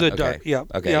stun? The okay. dart, yeah,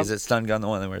 Okay, yeah. is it stun gun the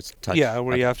one where it's touch? Yeah,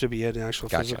 where you Okay. have to be in actual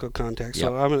Gotcha. physical contact. Yep.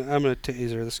 So I'm gonna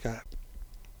taser this guy.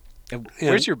 And Yeah.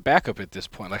 where's your backup at this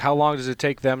point? Like, how long does it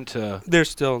take them to? There's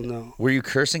still no. Were you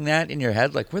cursing that in your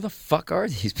head? Like, where the fuck are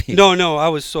these people? No, I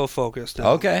was so focused.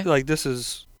 Now. Okay. Like this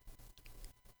is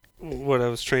what I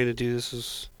was trained to do.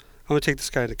 I'm gonna take this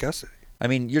guy into custody. I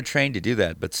mean, you're trained to do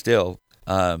that, but still,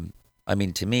 I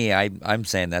mean, to me, I'm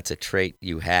saying that's a trait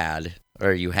you had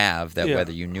or you have that Yeah.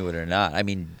 whether you knew it or not. I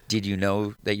mean, did you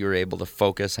know that you were able to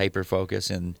focus, hyper focus,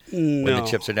 and when No. the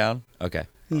chips are down? Okay,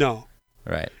 No.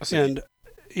 right. And,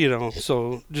 you know,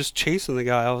 so just chasing the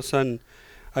guy, all of a sudden,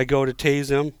 I go to tase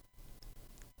him.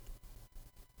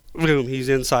 Boom, he's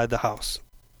inside the house.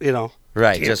 You know.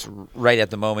 Right, Damn. just right at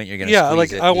the moment you're gonna. Yeah, squeeze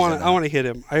like it, I he's want in to. the- I want to hit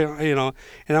him. You know,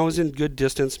 and I was in good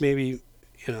distance, maybe,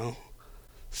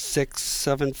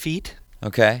 6-7 feet.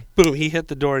 Okay. Boom, he hit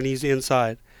the door and he's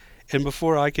inside. And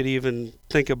before I could even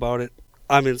think about it,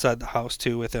 I'm inside the house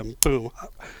too with him. Boom.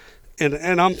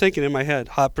 And I'm thinking in my head,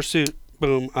 hot pursuit.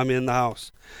 Boom, I'm in the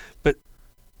house. But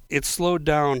it slowed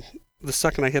down the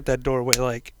second I hit that doorway.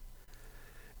 Like,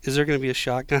 is there going to be a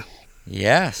shotgun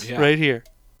Yes. Yeah. right here,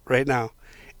 right now?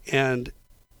 And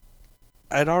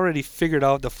I'd already figured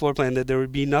out the floor plan that there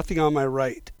would be nothing on my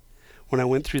right when I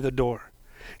went through the door.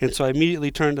 And so I immediately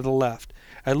turned to the left.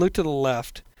 I looked to the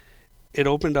left. It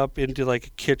opened up into like a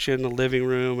kitchen, a living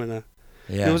room, and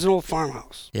Yeah. it was an old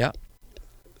farmhouse. Yeah.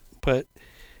 But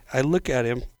I look at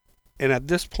him, and at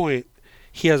this point,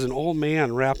 he has an old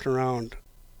man wrapped around,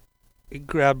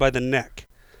 grabbed by the neck.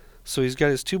 So he's got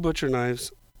his 2 butcher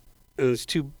knives and his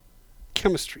 2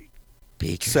 chemistry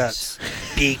Beakers. sets.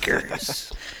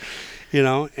 Beakers.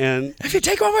 And If you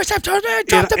take one more step toward me,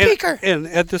 drop the beaker. And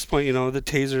at this point, the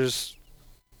taser's,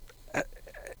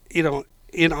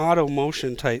 in auto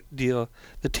motion type deal.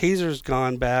 The taser's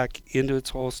gone back into its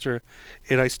holster,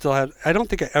 and I still had. I don't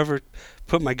think I ever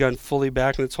put my gun fully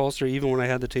back in its holster, even when I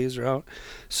had the taser out.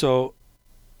 So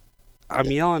I'm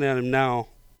yelling at him now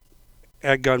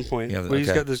at gunpoint. Yeah, Where he's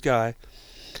okay. got this guy,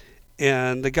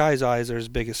 and the guy's eyes are as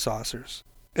big as saucers,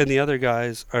 and the other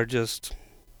guys are just.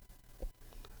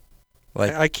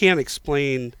 Like, I can't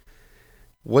explain.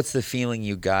 what's the feeling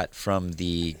you got from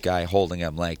the guy holding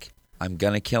him? Like, I'm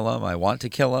going to kill him, I want to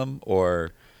kill him,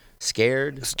 or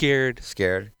scared? Scared.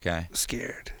 Scared, okay.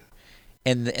 Scared.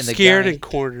 And the Scared guy, and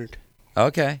cornered.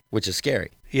 okay, which is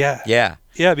scary. Yeah. Yeah,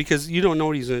 Yeah, because you don't know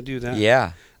what he's going to do then.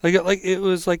 yeah. Like it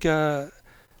was like I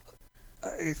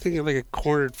think of like a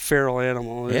cornered feral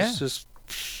animal. It's Yeah. just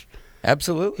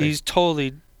Absolutely. he's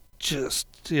totally just,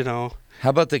 How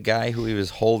about the guy who he was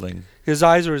holding? his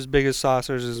eyes were as big as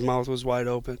saucers, his mouth was wide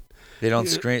open. They don't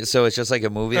Yeah. scream, so it's just like a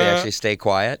movie. They actually stay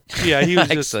quiet. Yeah, he was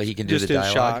Like, just so he can do just the in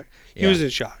dialogue. shock. He Yeah. was in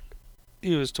shock.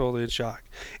 He was totally in shock.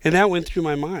 And that went through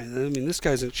my mind. I mean, this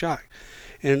guy's in shock.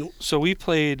 And so we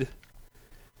played,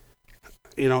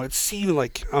 it seemed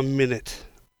like a minute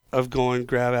of going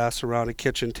grab ass around a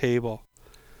kitchen table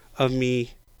of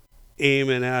me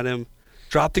aiming at him,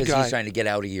 drop the Because guy. he's trying to get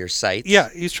out of your sights. Yeah,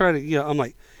 he's trying to. Yeah, I'm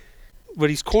like, but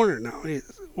he's cornered now.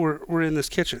 We're in this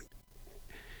kitchen.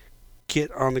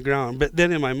 Get on the ground. But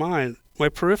then in my mind, my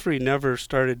periphery never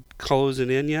started closing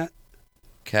in yet,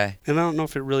 Okay. and I don't know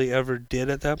if it really ever did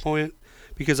at that point,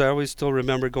 because I always still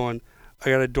remember going. I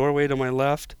got a doorway to my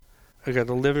left. I got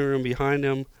the living room behind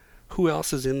him. Who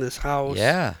else is in this house?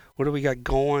 Yeah. What do we got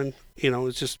going?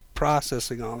 It's just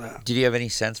processing all that. Did you have any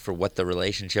sense for what the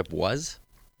relationship was?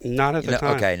 Not at the No,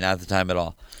 time. okay, not at the time at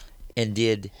all. And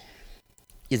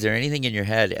is there anything in your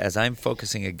head, as I'm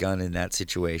focusing a gun in that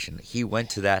situation, he went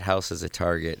to that house as a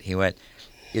target.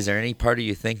 Is there any part of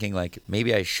you thinking, like,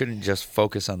 maybe I shouldn't just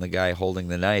focus on the guy holding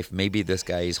the knife. Maybe this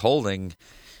guy he's holding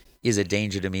is a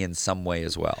danger to me in some way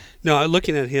as well. No,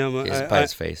 looking at him, By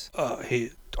his face. he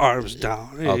arms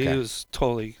down. He Okay. was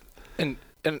totally.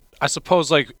 And I suppose,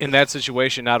 like, in that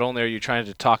situation, not only are you trying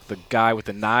to talk the guy with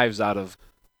the knives out of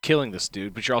killing this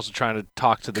dude, but you're also trying to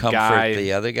talk to the Comfort guy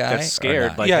the other guy? that's or scared.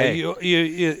 not? Like, yeah,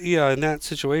 hey, yeah. In that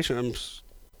situation,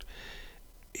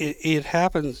 it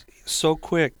happens so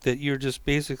quick that you're just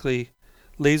basically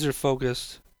laser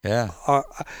focused. Yeah.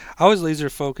 I was laser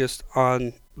focused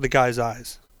on the guy's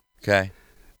eyes Okay.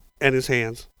 and his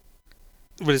hands,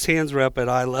 but his hands were up at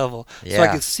eye level, so I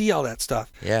Yeah. could see all that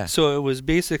stuff. Yeah. So it was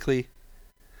basically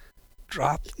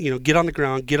drop, get on the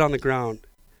ground, get on the ground.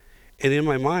 And in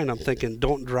my mind, I'm thinking,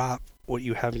 don't drop what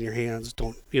you have in your hands.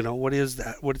 Don't, what is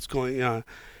that? What is going on?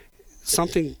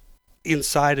 Something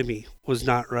inside of me was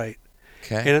not right.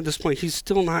 Okay. And at this point, he's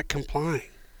still not complying,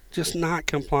 just not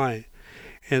complying.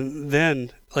 And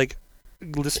then, like,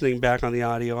 listening back on the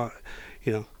audio,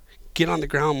 get on the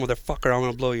ground, motherfucker, I'm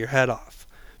going to blow your head off.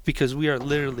 Because we are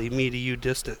literally me to you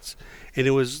distance. And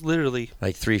it was literally,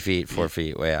 Like 3 feet, 4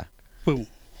 feet. Well, yeah. boom.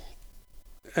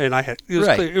 And it was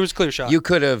Right. clear. It was a clear shot. You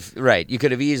could have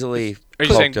easily are you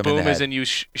poked saying him in boom the as head. in you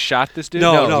shot this dude?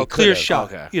 No, no, he clear could've.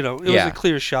 shot. Okay. It was Yeah. a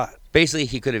clear shot. Basically,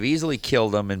 he could have easily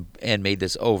killed him and made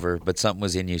this over, but something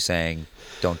was in you saying,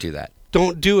 don't do that.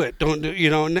 Don't do it. Don't do.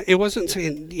 And it wasn't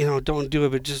saying don't do it,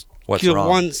 but just What's give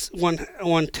wrong?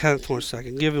 one tenth more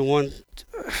second. Give it one.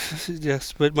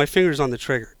 Yes, but my finger's on the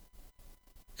trigger.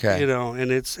 Okay.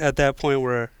 And it's at that point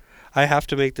where I have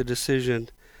to make the decision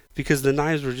because the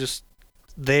knives were just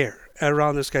there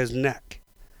around this guy's neck.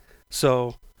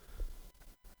 So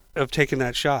of taking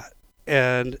that shot,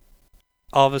 and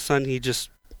all of a sudden he just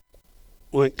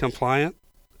went compliant,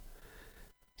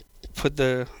 put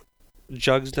the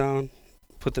jugs down,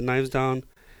 put the knives down,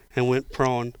 and went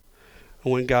prone. I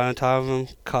went and got on top of him,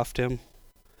 cuffed him,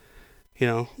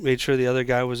 made sure the other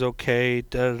guy was okay,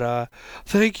 da-da-da.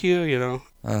 Thank you,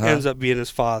 Uh-huh. Ends up being his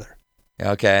father,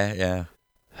 Okay, yeah.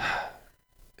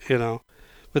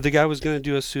 But the guy was going to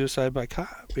do a suicide by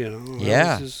cop,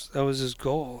 Yeah. That was his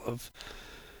goal of,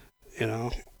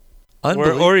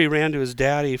 Unbelievable. or he ran to his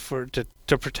daddy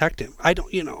to protect him. I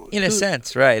don't, In a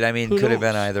sense, right. I mean, who could have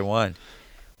been knows? either one.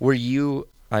 Were you,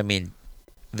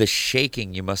 the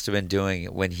shaking you must have been doing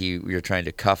when you're trying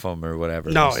to cuff him or whatever.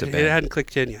 No, must have it been. hadn't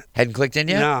clicked in yet. Hadn't clicked in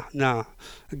yet? No.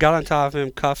 I got on top of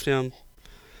him, cuffed him,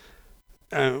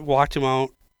 walked him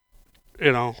out. He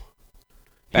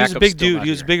was a Backup's big still dude. not He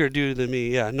was a here. bigger dude than me.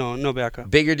 Yeah, no backup.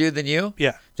 Bigger dude than you?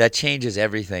 Yeah. That changes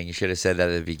everything. You should have said that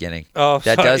at the beginning. Oh,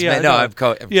 That sorry. does Yeah, mean, no, no. I'm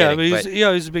Yeah, kidding. but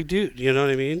he's a big dude. You know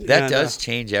what I mean? That And, does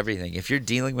change everything. If you're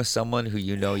dealing with someone who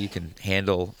you can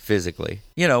handle physically,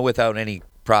 without any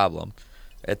problem,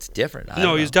 it's different. I No,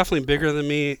 don't he's know. definitely bigger than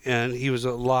me, and he was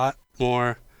a lot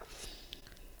more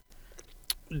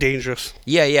dangerous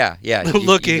Yeah. You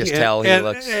looking. just tell he and,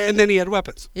 looks. and then he had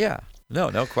weapons. Yeah.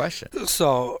 No question.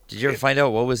 So Did you ever find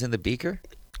out what was in the beaker?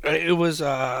 it was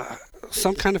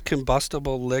some kind of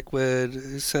combustible liquid.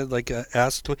 He said like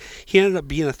acetone. He ended up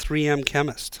being a 3M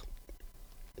chemist.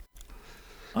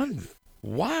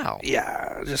 Wow.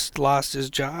 Yeah, just lost his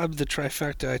job. The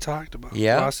trifecta I talked about.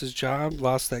 Yeah. Lost his job,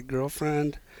 lost that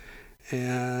girlfriend,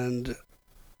 and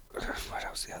what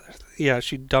else? The other thing? Yeah,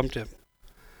 she dumped him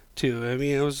too. I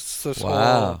mean, it was this whole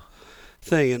Wow.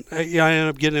 thing, and I ended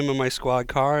up getting him in my squad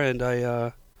car, and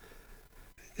and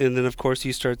then of course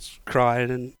he starts crying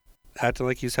and acting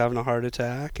like he's having a heart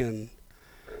attack, and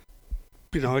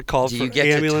I called Do for you get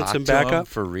ambulance to talk and to him backup.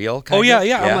 for real? Oh kind yeah, of?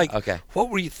 yeah. I'm like, okay. what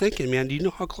were you thinking, man? Do you know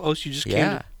how close you just came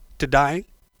Yeah. to dying?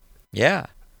 Yeah.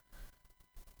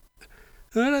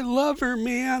 And I love her,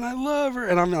 man. I love her.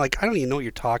 And I'm like, I don't even know what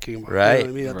you're talking about. Right. You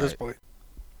know what I mean, at this Right. point.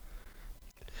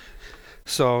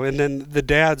 So, and then the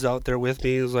dad's out there with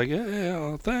me. He's like,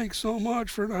 yeah, thanks so much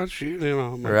for not shooting.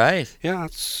 I'm like, Right. yeah,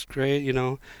 it's great,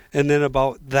 And then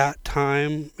about that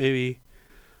time, maybe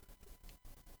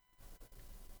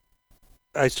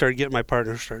I started getting my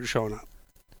partner started showing up.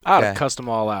 I'd Okay. have cussed them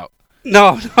all out.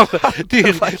 No,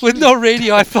 dude, with no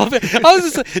radio, I felt it. I was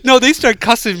just like, no, they started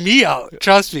cussing me out.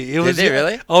 Trust me. It was they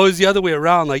really? Oh, it was the other way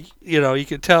around. Like, you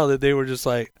could tell that they were just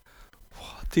like,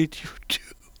 what did you do?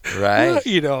 Right.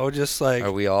 Just like.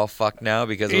 Are we all fucked now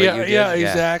because of what you did? Yeah,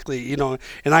 exactly.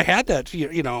 And I had that fear,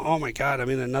 oh my God, I'm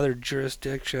in another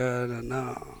jurisdiction. And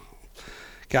no.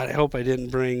 God, I hope I didn't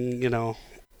bring,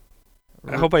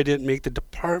 I hope I didn't make the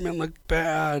department look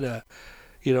bad.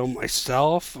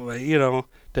 Myself,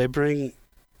 did I bring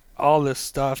all this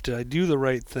stuff? Did I do the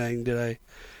right thing? Did I,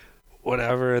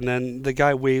 whatever? And then the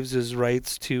guy waives his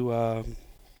rights to,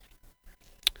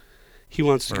 he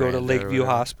wants to go to Miranda or Lakeview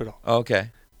whatever. Hospital Okay.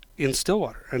 in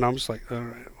Stillwater. And I'm just like, all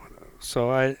right, whatever. So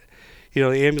I, the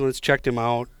ambulance checked him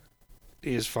out.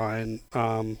 He's fine.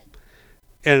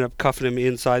 Ended up cuffing him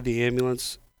inside the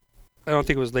ambulance. I don't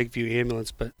think it was Lakeview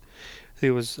Ambulance, but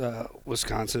it was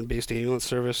Wisconsin-based ambulance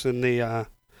service, and they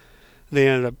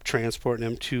ended up transporting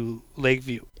him to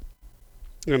Lakeview,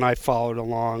 and I followed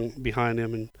along behind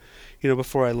him. And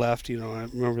before I left, I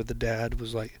remember the dad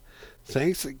was like,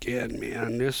 "Thanks again,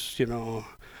 man. This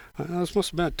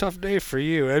must have been a tough day for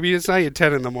you. I mean, it's not even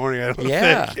 10 in the morning. I don't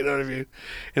Yeah. think. You know what I mean?"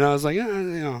 And I was like,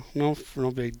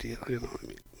 no big deal. You know what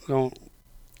I mean?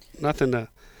 Nothing to.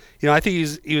 I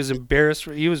think he was embarrassed.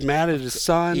 He was mad at his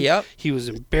son. Yep. He was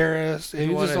embarrassed. It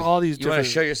was just wanna- all these You want different.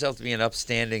 to show yourself to be an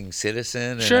upstanding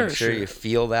citizen, and Sure, I'm sure sure. you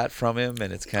feel that from him,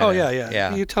 and it's kind of. Oh yeah. Yeah.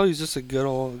 You can tell he's just a good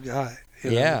old guy.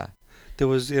 Yeah. That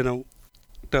was in a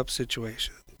up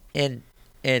situation. And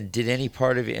did any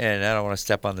part of you, and I don't want to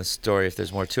step on this story if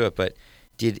there's more to it, but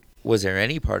was there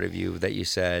any part of you that you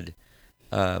said,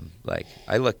 like,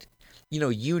 I looked,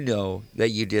 that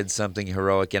you did something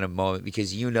heroic in a moment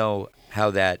because how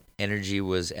that energy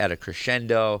was at a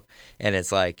crescendo, and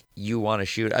it's like you want to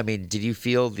shoot. I mean, did you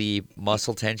feel the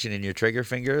muscle tension in your trigger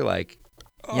finger, like?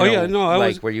 Oh yeah, no, I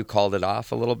was. where you called it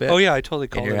off a little bit. Oh yeah, I totally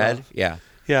called in your it head. off. Yeah.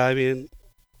 Yeah, I mean,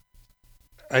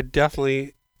 I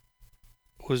definitely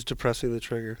was depressing the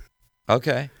trigger.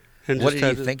 Okay. And What just did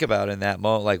had you think about in that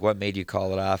moment? Like, what made you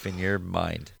call it off in your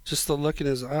mind? just the look in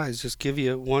his eyes, just give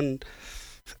you one.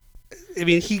 I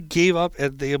mean, he gave up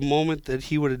at the moment that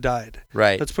he would have died.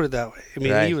 Right. Let's put it that way. I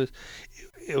mean, Right.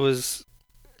 It was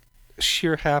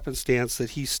sheer happenstance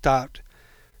that he stopped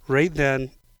right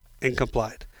then and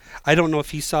complied. I don't know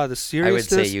if he saw the I would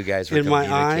seriousness say you guys were in my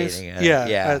eyes. communicating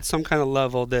it. At some kind of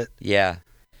level that Yeah.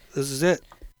 this is it.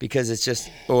 Because it's just,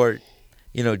 or,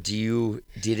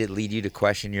 did it lead you to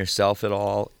question yourself at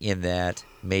all in that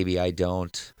maybe I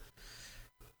don't,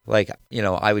 like,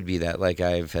 I would be that, like,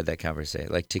 I've had that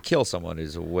conversation, like, to kill someone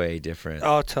is a way different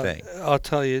thing. I'll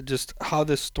tell you just how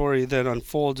this story then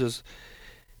unfolds is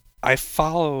I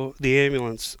follow the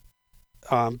ambulance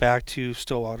back to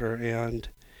Stillwater, and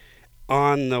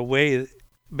on the way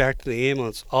back to the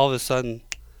ambulance, all of a sudden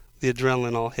the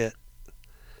adrenaline all hit.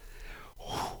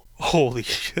 Holy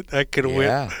shit, that could have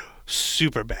went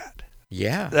super bad.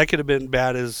 Yeah. That could have been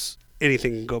bad as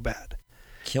anything can go bad.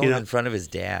 Kill him in front of his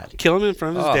dad. Kill him in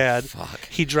front of his dad. Fuck.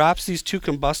 He drops these two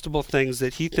combustible things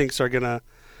that he thinks are going to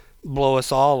blow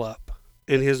us all up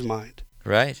in his mind.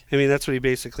 Right. I mean, that's what he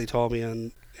basically told me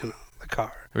in the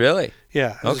car. Really?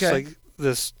 Yeah. It's just Okay. like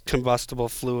this combustible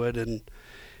fluid and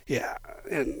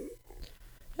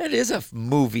That is a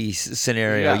movie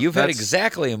scenario. Yeah, You've had that's-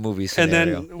 exactly a movie and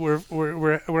scenario. then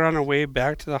we're on our way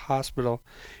back to the hospital,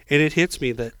 and it hits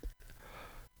me that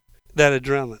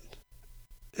adrenaline,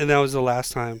 and that was the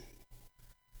last time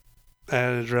I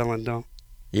had an adrenaline dump.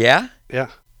 Yeah? Yeah.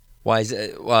 Why is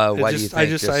it? Why do you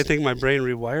think? I think my brain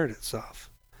rewired itself.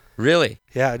 Really?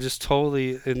 Yeah, just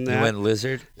totally in that. You went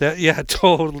lizard? Yeah,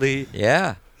 totally.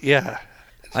 Yeah. Yeah.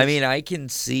 I mean, I can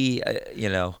see,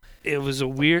 It was a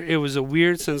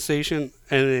weird sensation,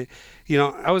 and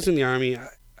I was in the Army.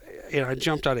 I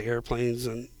jumped out of airplanes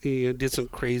and did some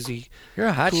crazy. You're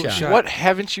a hot cool shot. shot. What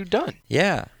haven't you done?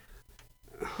 Yeah.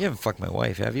 You haven't fucked my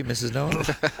wife, have you, Mrs. Noah?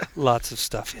 Lots of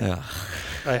stuff. Yeah. Yeah.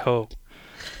 I hope.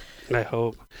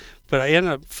 But I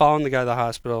ended up following the guy to the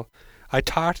hospital. I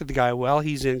talked to the guy while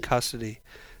he's in custody,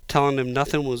 telling him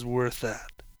nothing was worth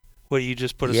that. What you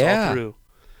just put us all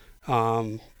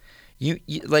through.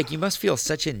 You must feel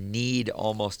such a need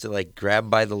almost to like grab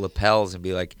by the lapels and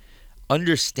be like,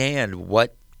 understand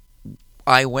what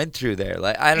I went through there.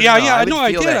 Like I don't know. I know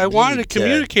I feel did. that I wanted to need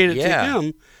communicate it to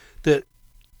him that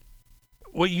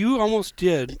what you almost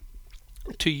did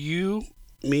to you,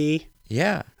 me,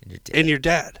 Yeah. and your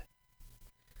dad.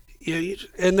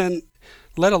 And then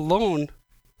let alone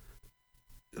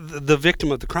the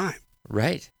victim of the crime.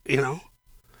 Right.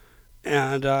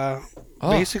 And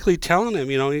basically telling him,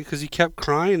 because he kept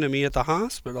crying to me at the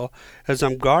hospital as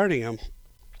I'm guarding him.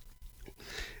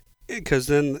 Because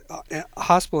then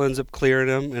hospital ends up clearing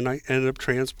him, and I ended up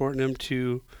transporting him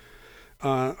to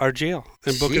our jail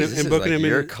and booking Jeez, him. This is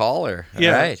your caller.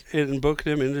 Yeah, Right. and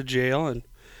booking him into jail, and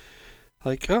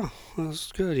like, oh,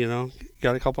 that's good.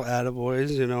 Got a couple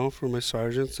attaboys, for my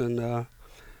sergeants, and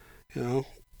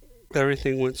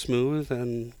everything went smooth,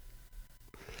 and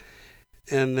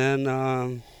then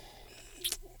I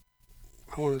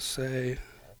want to say.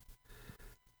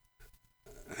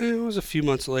 It was a few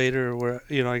months later where,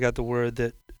 I got the word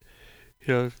that,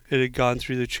 it had gone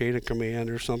through the chain of command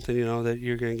or something, that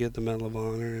you're going to get the Medal of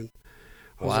Honor. And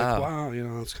I was like, wow,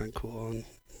 that's kind of cool.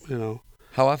 And,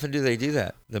 How often do they do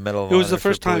that? The Medal of It was Honor the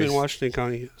first for time in police? Washington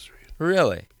County history.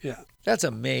 Really? Yeah. That's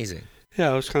amazing.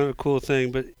 Yeah, it was kind of a cool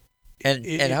thing. But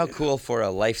And how cool for a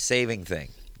life-saving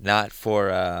thing, not for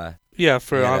yeah,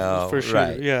 for sure.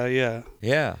 right. Yeah.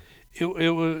 Yeah. It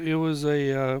was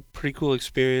a pretty cool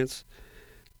experience.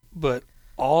 But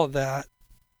all of that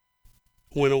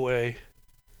went away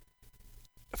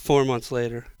 4 months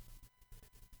later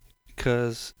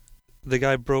because the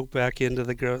guy broke back into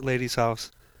the lady's house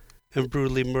and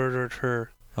brutally murdered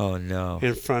her. Oh no!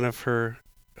 In front of her.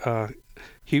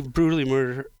 He brutally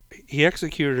murdered her. He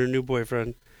executed her new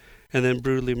boyfriend and then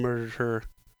brutally murdered her.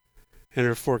 And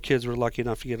her 4 kids were lucky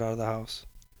enough to get out of the house.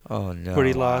 Oh no! But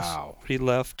he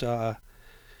left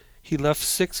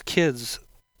 6 kids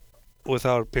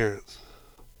without parents.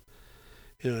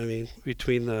 You know what I mean?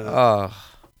 Between the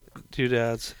 2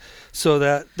 dads. So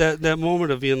that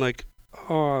moment of being like,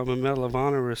 oh, I'm a Medal of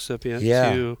Honor recipient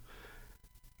to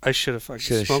I should have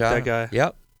fucking smoked that guy.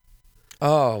 Yep.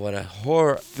 Oh, what a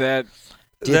horror. That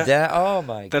oh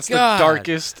my god. That's the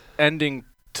darkest ending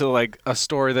to like a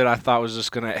story that I thought was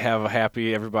just gonna have a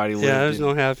happy everybody lived. Yeah, there's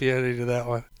no happy ending to that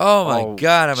one. Oh my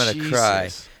god, I'm gonna Jesus.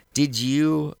 cry. Did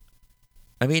you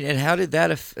and how did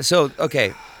that so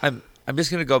okay, I'm just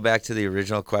going to go back to the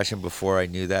original question before I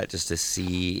knew that, just to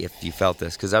see if you felt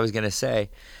this, because I was going to say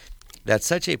that's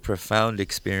such a profound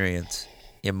experience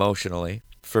emotionally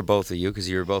for both of you, because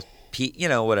you were both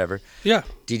whatever. Yeah.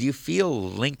 Did you feel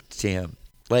linked to him?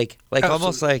 Like Absolutely.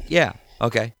 Almost like, yeah,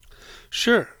 okay.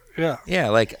 Sure. Yeah. Yeah,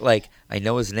 like I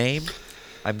know his name.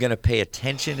 I'm going to pay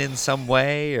attention in some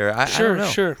way, or I don't know.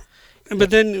 Sure. But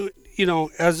then,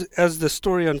 as the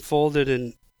story unfolded,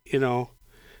 and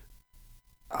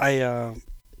I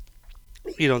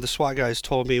the SWAT guys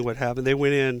told me what happened. They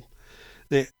went in.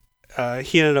 He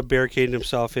ended up barricading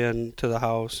himself into the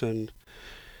house, and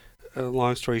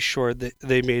long story short,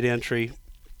 they made entry.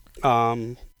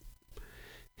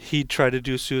 He tried to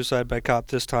do suicide by cop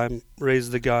this time.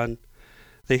 Raised the gun.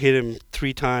 They hit him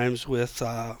 3 times with,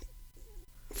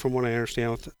 from what I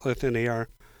understand, with an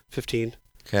AR-15.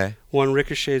 Okay. 1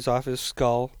 ricochets off his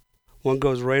skull. 1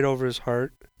 goes right over his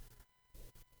heart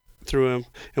through him,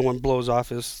 and 1 blows off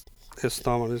his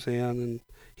thumb on his hand, and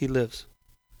he lives.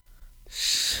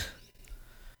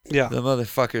 Yeah. The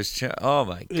motherfucker's oh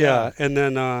my god. Yeah, and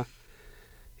then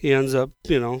he ends up,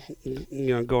 going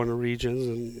to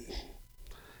Regions,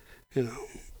 and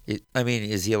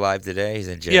is he alive today? He's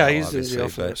in jail. Yeah, he's obviously, in jail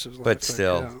for the rest of his life. But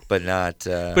still, yeah. but not.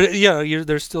 But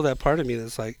there's still that part of me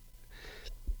that's like,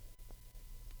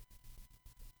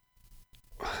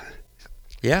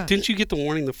 yeah. Didn't you get the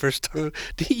warning the first time?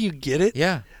 Didn't you get it?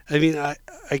 Yeah. I mean, I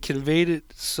conveyed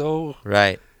it so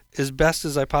right as best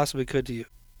as I possibly could to you.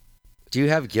 Do you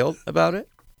have guilt about it?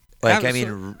 Like,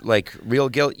 Absolutely. like real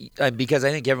guilt? Because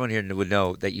I think everyone here would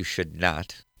know that you should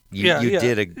not. You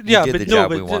did but the no, job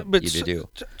but, we want but you to do.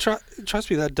 Trust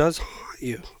me, that does haunt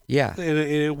you, Yeah. and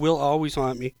it will always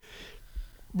haunt me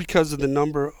because of the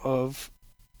number of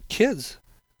kids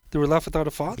that were left without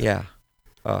a father. Yeah.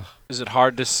 Oh, Is it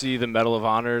hard to see the Medal of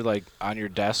Honor like on your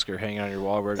desk or hanging on your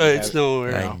wall? Where It's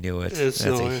nowhere. I knew it. It's That's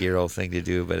nowhere. a hero thing to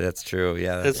do, but that's true.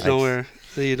 Yeah. It's nowhere.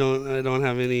 I don't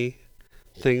have any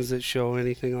things that show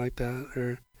anything like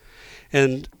that.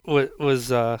 And what was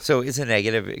So it's a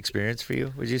negative experience for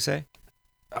you, would you say?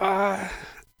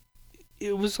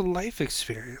 it was a life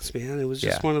experience, man. It was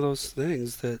just Yeah. one of those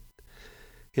things that,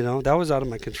 that was out of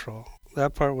my control.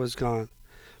 That part was gone.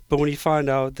 But when you find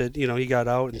out that, he got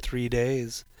out in 3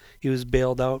 days, he was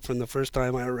bailed out from the first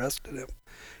time I arrested him.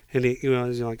 And he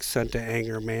was like sent to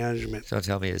anger management. Don't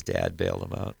tell me his dad bailed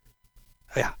him out.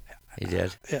 Yeah. He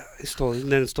did? Yeah, he stole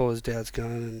his dad's gun.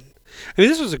 And I mean,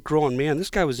 this was a grown man. This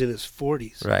guy was in his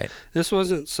 40s. Right. This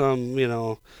wasn't some,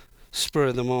 spur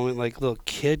of the moment, like little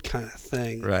kid kind of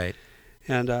thing. Right.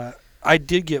 And I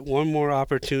did get one more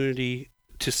opportunity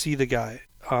to see the guy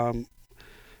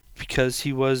because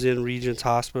he was in Regent's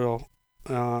Hospital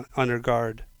under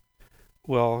guard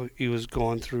while he was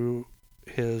going through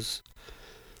his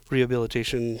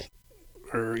rehabilitation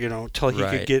or, till he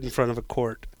Right. could get in front of a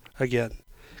court again.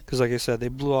 Because, like I said, they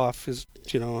blew off his,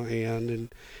 hand,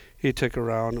 and he took a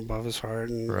round above his heart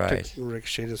and Right.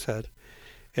 ricocheted his head.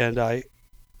 And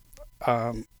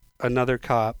another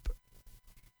cop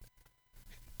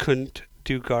couldn't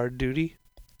do guard duty,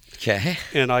 Okay.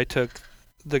 and I took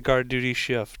the guard duty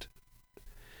shift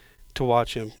to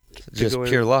watch him. Just go in-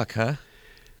 pure luck, huh?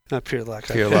 Not pure luck.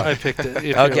 Pure luck. I picked it.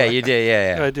 Yeah, pure Okay, luck. you did.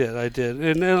 Yeah. I did.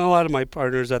 And a lot of my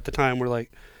partners at the time were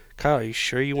like, Kyle, are you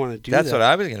sure you want to do That's that? what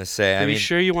I was going to say. Are you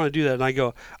sure you want to do that? And I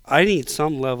go, I need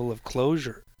some level of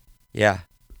closure yeah.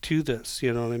 to this.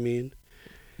 You know what I mean?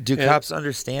 Do Yeah. cops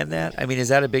understand that? I mean, is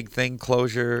that a big thing,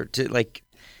 closure?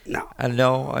 No. I don't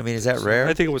know. I mean, is that rare?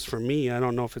 I think it was for me. I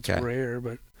don't know if it's Okay. rare,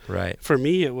 but Right. for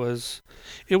me it wasn't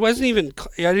even,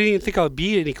 I didn't even think I would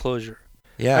be any closure.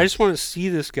 Yeah. I just want to see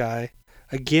this guy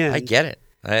again. I get it.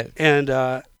 And,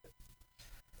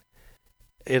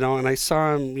 and I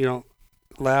saw him,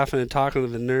 laughing and talking to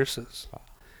the nurses.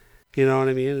 You know what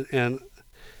I mean? And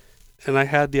I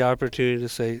had the opportunity to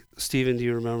say, Steven, do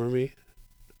you remember me?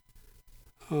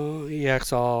 Oh, he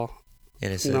acts all,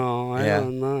 Innocent. no, I Yeah.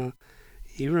 don't know.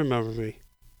 You remember me.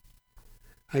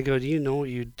 I go, do you know what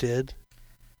you did?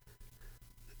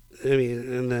 I mean,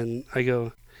 and then I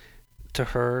go to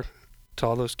her, to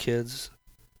all those kids,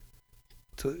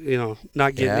 to,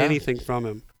 not getting Yeah. anything from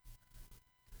him.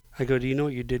 I go, do you know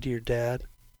what you did to your dad?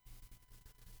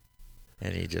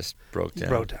 And he just broke down.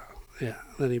 Broke down. Yeah,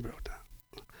 then he broke down.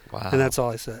 Wow. And that's all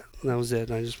I said. And that was it.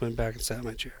 And I just went back and sat in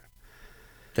my chair.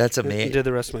 That's And amazing. did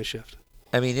the rest of my shift.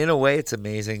 I mean, in a way, it's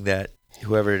amazing that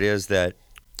whoever it is that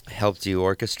helped you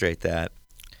orchestrate that,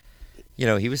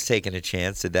 he was taking a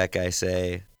chance. Did that guy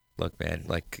say, look, man,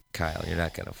 like, Kyle, you're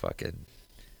not going to fucking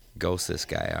ghost this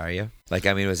guy, are you? Like,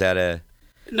 I mean, was that a...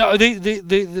 No, they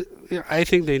I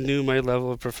think they knew my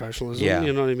level of professionalism. Yeah.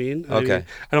 You know what I mean? Okay.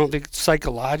 I don't think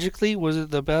psychologically was it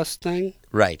the best thing.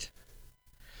 Right.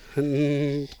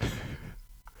 Mm,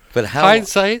 But how...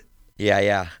 hindsight.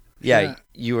 Yeah. Yeah.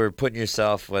 You were putting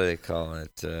yourself, what do they call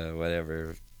it?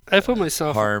 Whatever. I put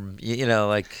myself. Harm,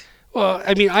 like... Well,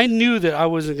 I mean, I knew that I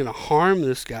wasn't going to harm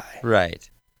this guy, Right.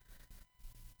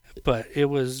 but it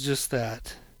was just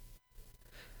that.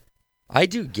 I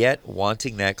do get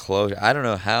wanting that closure. I don't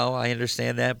know how I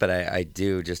understand that, but I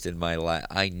do just in my life.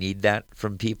 I need that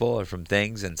from people or from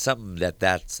things, and something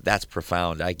that's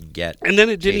profound. I can get. And then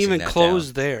it didn't chasing even that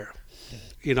close there.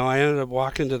 I ended up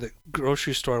walking to the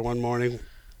grocery store one morning,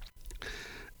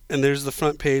 and there's the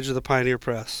front page of the Pioneer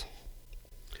Press.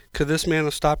 Could this man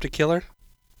have stopped a killer?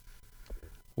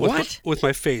 What? With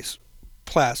my face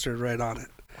plastered right on it,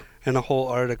 and a whole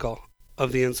article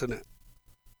of the incident.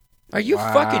 Are you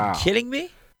Wow. fucking kidding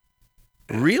me?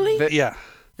 Really? Yeah.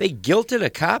 They guilted a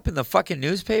cop in the fucking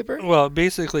newspaper? Well,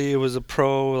 basically, it was a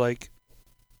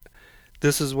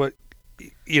this is what,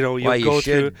 you'll Why you go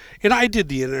through. should. And I did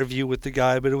the interview with the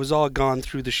guy, but it was all gone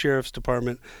through the sheriff's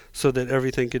department so that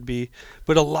everything could be.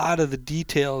 But a lot of the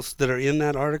details that are in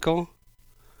that article,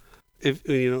 if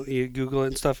you Google it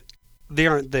and stuff, they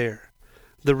aren't there.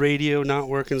 The radio not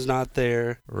working's not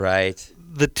there. Right.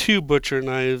 The 2 butcher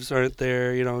knives aren't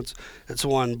there. It's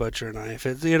 1 butcher knife.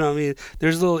 It's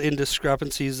there's little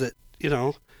indiscrepancies that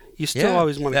you still Yeah,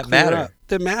 always want to that clear matter. up.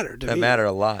 That matter to That me. matter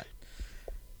a lot.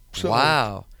 So-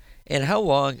 Wow. And how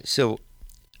long? So,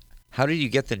 how did you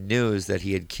get the news that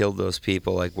he had killed those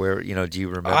people? Like, where? Do you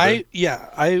remember? I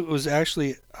was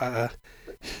actually I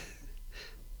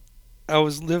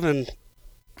was living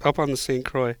up on the St.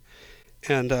 Croix,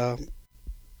 and a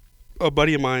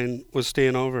buddy of mine was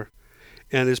staying over,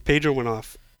 and his pager went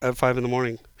off at 5 in the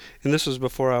morning, and this was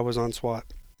before I was on SWAT,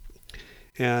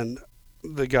 and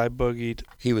the guy boogied.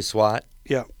 He was SWAT.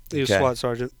 Yeah, he was Okay. SWAT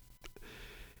sergeant,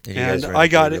 And, you guys and were in a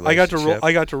good I relationship?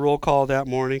 got to roll call that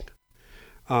morning,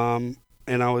 and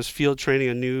I was field training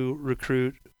a new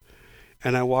recruit,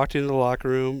 and I walked into the locker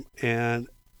room, and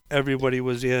everybody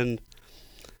was in,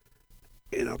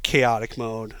 chaotic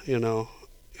mode, in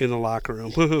the locker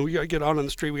room. We gotta get out on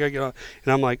the street. We gotta get out,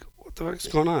 and I'm like, what the fuck's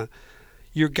going on?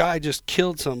 Your guy just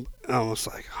killed some. And I was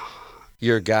like,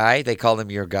 Your guy? They called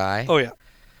him your guy? oh yeah,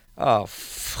 Oh,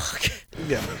 fuck.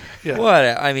 yeah, yeah. What?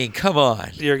 I mean, come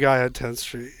on. Your guy on 10th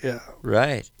Street. Yeah,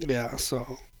 Right. yeah.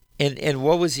 So And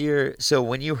what was so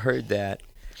when you heard that,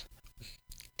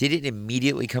 did it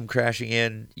immediately come crashing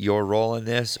in, your role in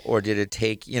this, or did it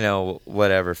take,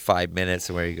 5 minutes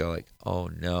where you go like, oh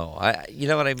no, you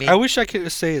know what I mean? I wish I could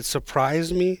say it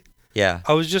surprised me. Yeah.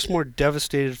 I was just more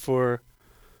devastated for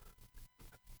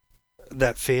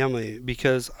that family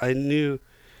because I knew,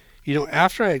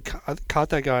 after I had caught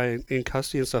that guy in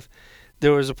custody and stuff,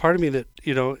 there was a part of me that,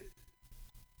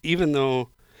 even though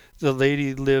the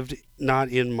lady lived not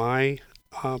in my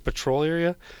patrol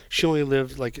area, she only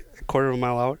lived like a quarter of a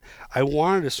mile out. I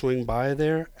wanted to swing by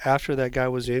there after that guy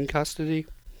was in custody.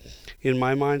 In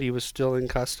my mind, he was still in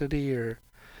custody,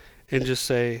 and just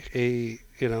say, hey,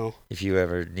 If you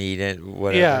ever need it,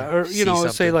 whatever. yeah, or see say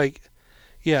something. like,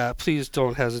 yeah, please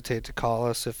don't hesitate to call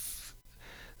us if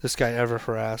this guy ever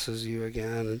harasses you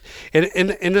again.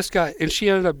 And this guy, and she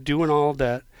ended up doing all of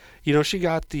that. She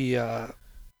got the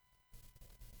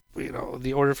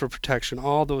the order for protection,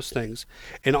 all those things,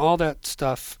 and all that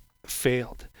stuff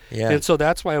failed. Yeah. And so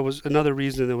that's why it was another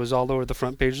reason it was all over the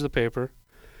front page of the paper.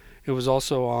 It was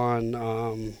also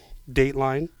on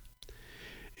Dateline.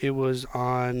 It was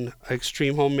on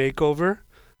Extreme Home Makeover.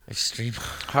 Extreme.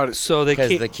 How did? So they Because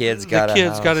can't, the kids got a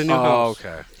kids got a house. new Oh, house.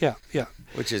 okay. Yeah, yeah.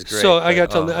 Which is great. So I got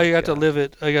but- to oh my I got to God. live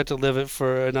it. I got to live it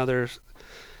for another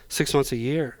 6 months a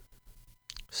year.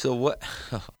 So what?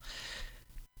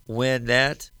 When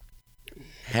that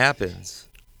happens,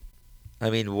 I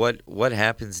mean, what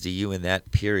happens to you in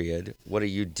that period? What are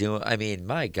you doing? I mean,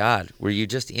 my God, were you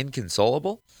just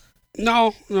inconsolable?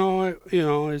 No,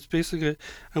 it's basically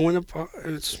I went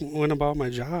about my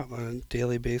job on a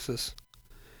daily basis.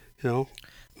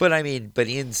 But I mean,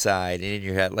 inside and in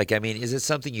your head, like, I mean, is it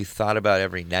something you thought about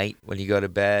every night when you go to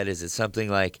bed? Is it something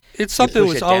like It's something you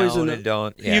push was it always down in the. and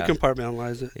don't? Yeah. You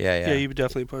compartmentalize it. Yeah, yeah. Yeah, you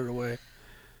definitely put it away.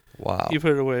 Wow. You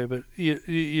put it away, but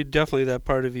you definitely that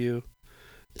part of you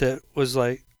that was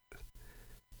like,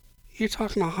 you're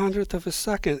talking 100th of a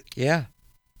second, Yeah.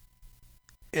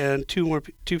 and two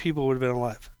people would have been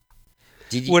alive.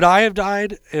 Did you? Would I have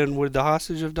died, and would the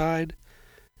hostage have died?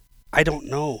 I don't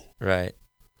know, Right.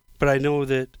 but I know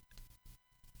that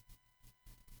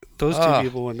those two Ah.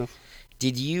 people wouldn't have.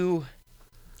 Did you?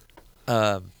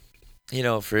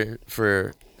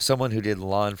 For someone who did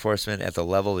law enforcement at the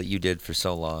level that you did for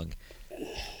so long,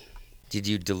 did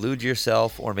you delude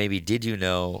yourself, or maybe did you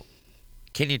know?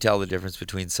 Can you tell the difference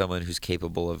between someone who's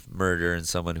capable of murder and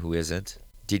someone who isn't?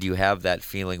 Did you have that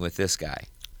feeling with this guy,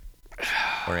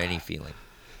 or any feeling?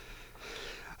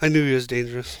 I knew he was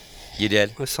dangerous. You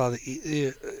did. I saw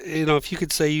if you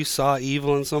could say you saw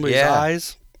evil in somebody's Yeah.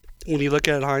 eyes, when you look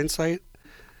at it in hindsight,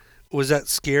 was that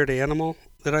scared animal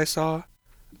that I saw,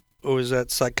 or was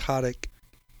that psychotic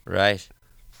Right.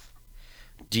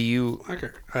 Do you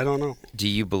fucker? I don't know.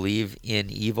 believe in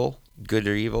evil, good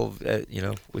or evil?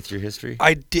 With your history.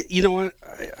 I did. You know what?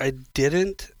 I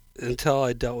didn't until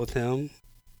I dealt with him.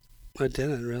 I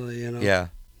didn't really, Yeah.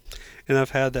 And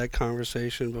I've had that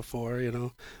conversation before,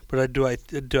 But do I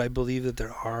believe that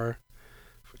there are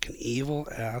freaking evil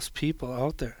ass people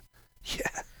out there?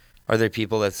 Yeah. Are there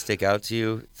people that stick out to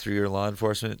you through your law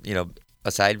enforcement?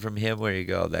 Aside from him, where you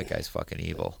go, that guy's fucking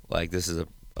evil. Like, this is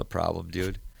a problem,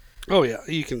 dude. Oh yeah,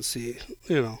 you can see.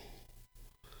 Yeah,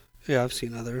 I've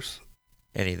seen others.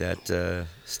 Any that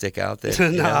stick out that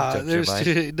Nah, jumped your there's mind?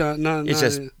 It's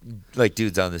just like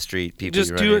dudes on the street, people just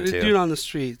you run dude into. on the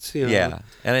streets. Yeah,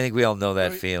 and I think we all know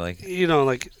that feeling. Yeah,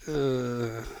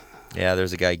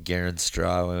 there's a guy, Garen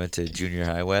Straw, I went to junior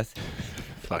high with.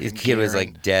 His kid was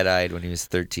like dead-eyed when he was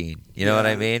 13. You know what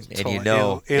I mean? And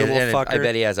animal and I fucker.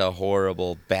 bet he has a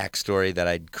horrible backstory that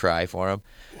I'd cry for him.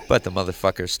 But the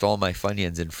motherfucker stole my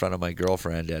Funyuns in front of my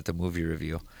girlfriend at the movie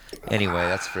review. Anyway,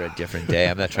 that's for a different day.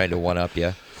 I'm not trying to one-up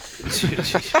you.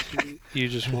 You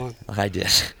just won. I did.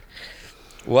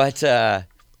 What?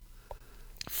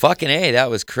 Fucking A, that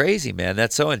was crazy, man.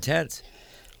 That's so intense.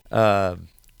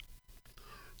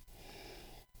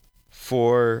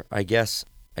 for, I guess,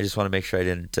 I just want to make sure I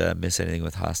didn't miss anything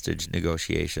with hostage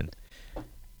negotiation.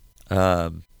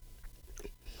 I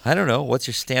don't know. What's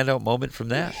your standout moment from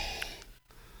that?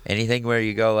 Anything where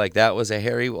you go like, that was a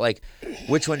hairy, like,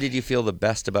 which one did you feel the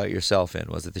best about yourself in?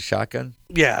 Was it the shotgun?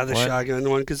 Yeah, the What? shotgun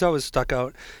one, because I was stuck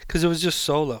out, because it was just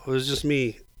solo. It was just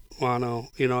me, mono.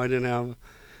 You know, I didn't have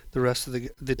the rest of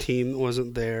the team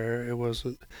wasn't there. It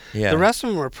wasn't. Yeah. The rest of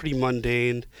them were pretty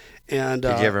mundane. And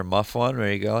Did you ever muff one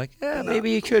where you go like,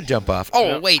 maybe you could jump off?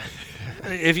 Oh, wait.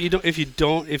 if you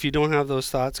don't have those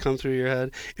thoughts come through your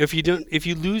head, if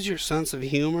you lose your sense of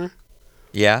humor,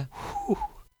 Yeah.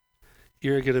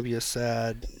 you're gonna be a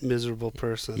sad, miserable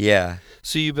person. Yeah.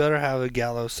 So you better have a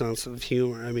gallows sense of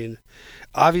humor. I mean,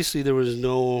 obviously there's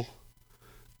no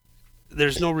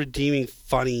redeeming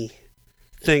funny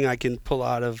thing I can pull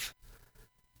out of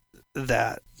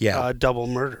that Yeah. double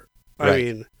murder. I Right.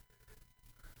 mean,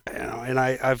 and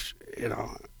I've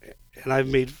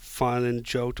made fun and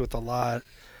joked with a lot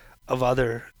of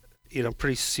other,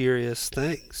 pretty serious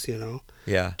things,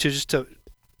 Yeah. to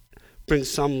bring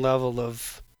some level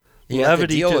of You have to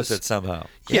levity deal to with it somehow.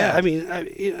 Yeah, I mean,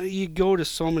 you go to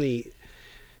so many,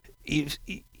 you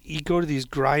go to these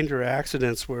grinder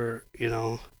accidents where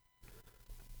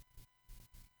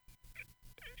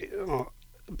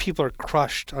people are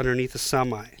crushed underneath a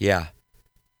semi, Yeah.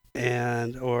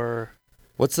 or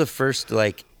What's the first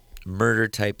like murder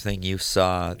type thing you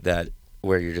saw that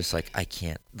where you're just like, I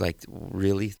can't, like,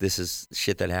 really, this is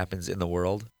shit that happens in the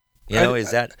world?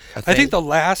 Is that a thing? I think the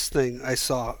last thing I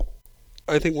saw,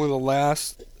 I think one of the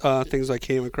last things I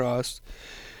came across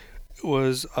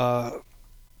was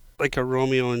like a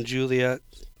Romeo and Juliet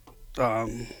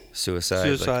suicide.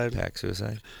 suicide. Like pack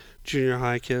suicide. Junior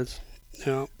high kids.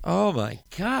 Oh my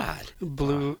God.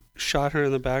 Shot her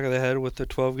in the back of the head with the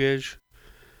 12 gauge,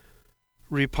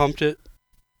 repumped it,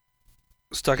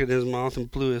 stuck it in his mouth, and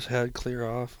blew his head clear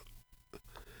off.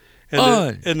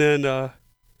 And then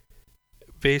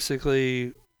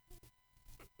basically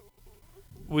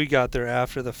we got there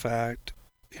after the fact,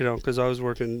 because I was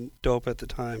working dope at the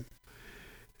time,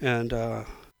 and I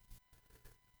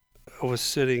was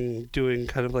sitting doing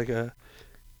kind of like a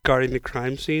guarding the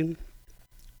crime scene,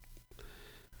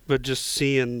 but just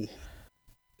seeing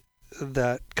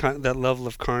that level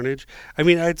of carnage. I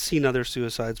mean, I'd seen other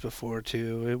suicides before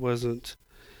too. It wasn't,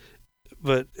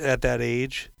 but at that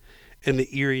age, and the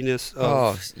eeriness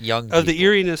of young people. the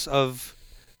eeriness of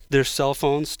their cell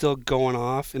phones still going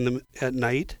off at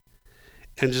night,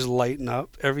 and just lighting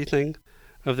up everything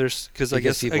of their, because I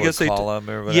guess they call them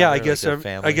or whatever. yeah, like their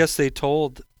family, I guess they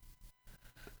told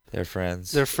their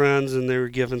friends. their friends, and they were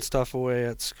giving stuff away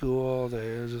at school.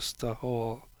 They were just the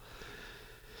whole.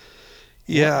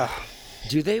 Yeah.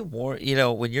 Do they warn,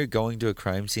 when you're going to a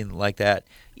crime scene like that,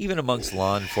 even amongst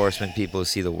law enforcement people who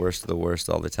see the worst of the worst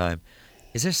all the time,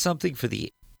 is there something for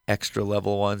the extra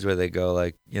level ones where they go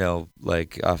like,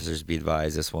 like officers be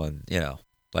advised, this one,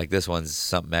 like this one's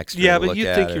something extra Yeah, to but look you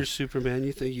at, think or- you're Superman.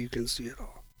 You think you can see it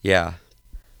all. Yeah.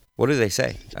 What do they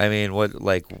say? I mean, what's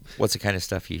the kind of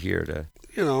stuff you hear to...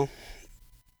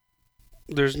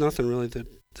 There's nothing really that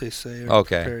they say or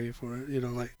Okay. prepare you for it.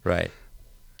 Like, Right.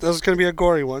 this is going to be a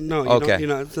gory one. No, Okay.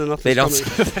 nothing's They don't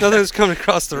nothing's coming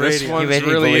across the This radio. one- You made me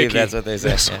really believe icky. that's what they say.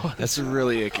 This Yeah. one- That's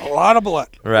really icky. A lot of blood.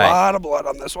 Right. A lot of blood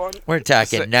on this one. We're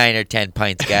talking 9 or 10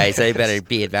 pints, guys. So you better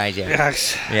be advised. Yeah.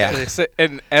 Yeah. So-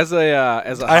 and as a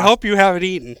I hope you haven't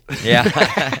eaten.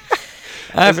 Yeah.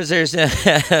 Officers,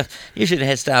 you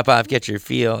should stop off, get your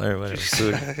feel or whatever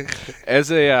food. as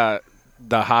the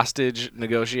hostage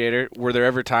negotiator, were there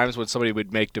ever times when somebody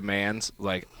would make demands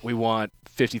like, we want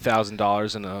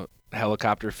 $50,000 in a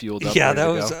helicopter fueled up? Yeah, ready that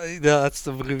to was go? that's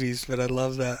the movies, but I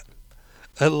love that.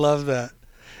 I love that.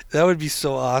 That would be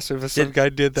so awesome if some guy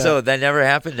did that. So that never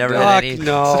happened? Never Fuck, had any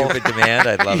no. stupid demand?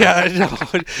 I'd love yeah, it. I know.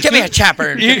 Give me a chopper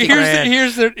and 50 grand.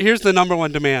 Here's the number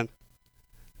one demand.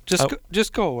 Oh.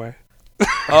 Just go away.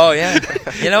 Oh, yeah.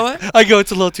 You know what? I go. It's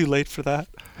a little too late for that.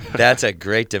 That's a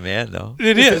great demand, though.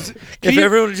 It is. If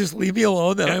everyone would just leave me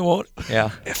alone, then I won't. Yeah.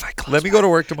 If I close Let me go to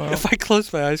work tomorrow. If I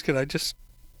close my eyes, can I just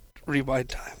rewind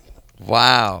time?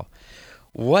 Wow.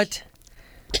 What?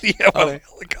 Yeah, on a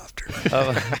helicopter.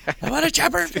 I want a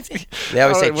chopper. 50. They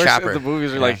always say Where's- chopper. The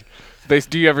movies are Yeah. like,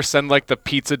 do you ever send like the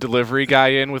pizza delivery guy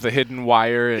in with a hidden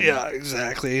wire? And Yeah,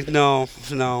 exactly. No.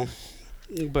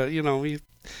 But you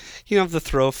have the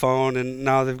throw phone, and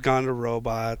now they've gone to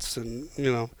robots, and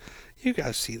you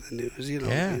guys see the news.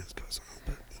 Yeah. It goes on.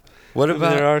 But What I mean,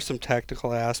 about... there are some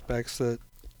technical aspects that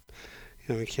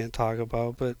we can't talk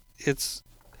about, but it's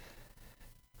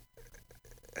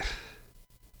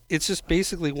just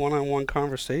basically one-on-one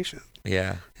conversation.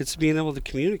 Yeah. It's being able to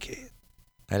communicate.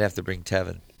 I'd have to bring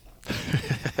Tevin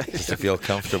just to feel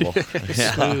comfortable.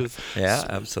 Smooth. Yeah,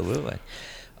 absolutely.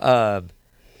 How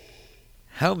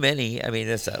many? I mean,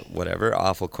 that's a whatever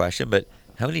awful question, but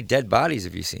how many dead bodies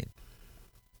have you seen?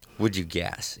 Would you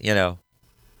guess?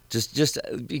 Just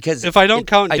because If I don't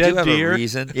count I dead do have deer. a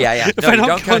reason. Yeah. If No, I you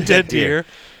don't count dead deer,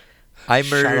 I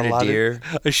shot murdered a a lot of- deer.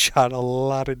 I shot a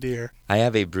lot of deer. I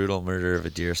have a brutal murder of a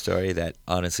deer story that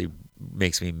honestly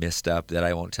makes me messed up that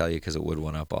I won't tell you because it would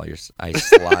one up all your. I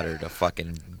slaughtered a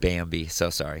fucking Bambi. So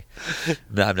sorry.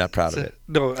 No, I'm not proud of it.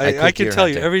 No, I I quit can deer tell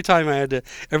you hunting. every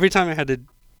time I had to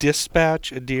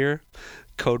dispatch a deer,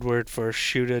 code word for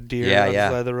shoot a deer Yeah, on yeah.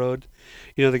 the side of the road.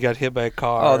 They got hit by a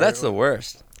car. Oh, that's the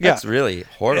worst. Yeah. That's really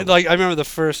horrible. And, like, I remember the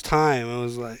first time it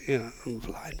was like,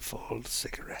 blindfold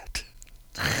cigarette.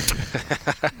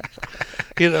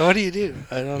 What do you do?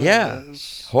 I don't know. Yeah.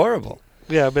 It's- Horrible.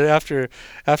 Yeah, but after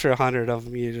 100 of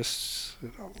them, you just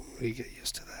you get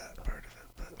used to that part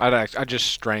of it. I'd just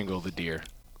strangle the deer.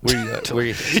 Were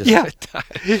you just, Yeah.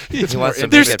 He wants to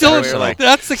They're make it still. personal.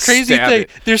 That's the crazy Stab thing. it.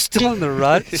 They're still in the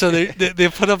rut, so they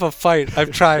put up a fight.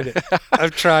 I've tried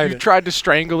it. You tried to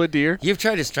strangle a deer? You've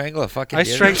tried to strangle a fucking I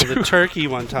deer? strangled a turkey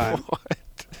one time.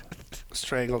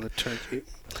 Strangled a turkey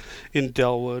in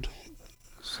Delwood.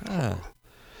 Huh.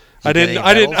 I Did you didn't. get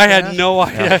I any didn't. medals I for had that? no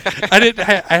idea. I didn't.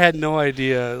 I had no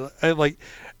idea.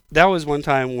 That was one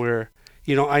time where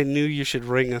I knew you should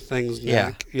wring a thing's Yeah.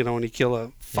 neck. When you kill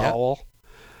a fowl.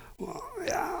 Well,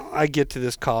 yeah, I get to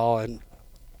this call and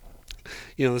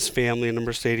this family in a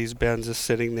Mercedes Benz is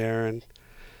sitting there and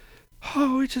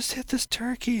we just hit this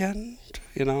turkey and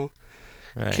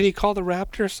Right. can you call the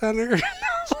Raptor Center?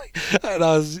 And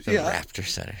I was The Raptor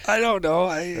Center. I don't know.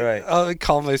 Right. I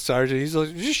called my sergeant. He's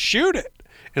like, just shoot it.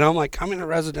 And I'm like, I'm in a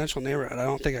residential neighborhood. I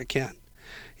don't think I can.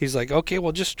 He's like, okay,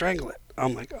 well, just strangle it.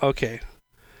 I'm like, okay.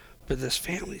 But this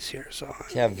family's here, so.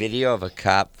 Yeah, video of a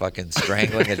cop fucking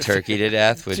strangling a turkey to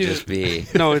death would Dude. just be.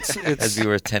 No, it's That'd be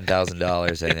worth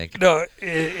 $10,000, I think. no,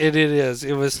 it is.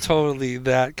 It was totally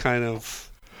that kind of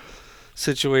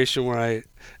situation where I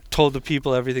told the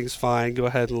people everything's fine, go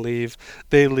ahead and leave.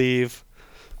 They leave.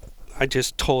 I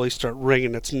just totally start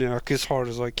wringing its neck as hard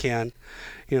as I can,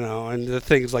 and the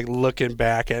thing's like looking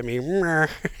back at me,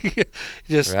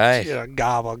 just Right.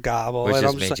 gobble gobble, Which and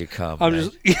just I'm made just, you come. I'm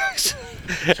right? just,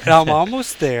 and I'm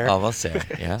almost there. Almost there,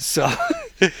 yeah. So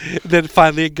then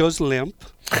finally it goes limp.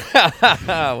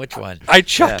 Which one? I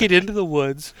chuck Yeah. it into the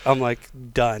woods. I'm like,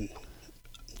 done.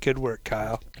 Good work,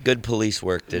 Kyle. Good police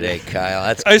work today, Kyle.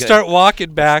 That's I good. start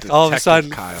walking back. All of a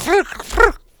sudden, Detective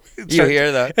Kyle. You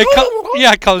hear the.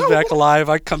 it comes back alive.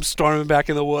 I come storming back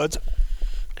in the woods,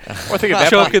 Well, I think at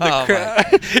that point, choking the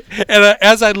crap. And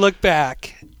as I look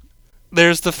back,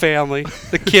 there's the family,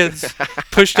 the kids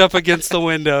pushed up against the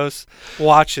windows,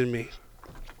 watching me.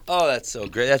 Oh, that's so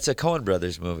great. That's a Coen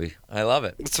Brothers movie. I love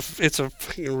it. It's a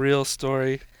fucking real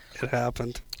story. It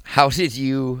happened. How did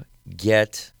you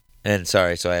get? And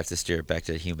sorry, so I have to steer it back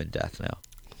to human death now,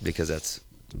 because that's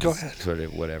Go ahead. sort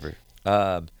of whatever.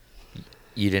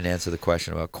 You didn't answer the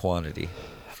question about quantity.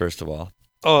 First of all,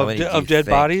 Oh, How of, many de- do of you dead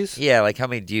think? bodies? Yeah, like how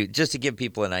many do you? Just to give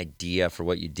people an idea for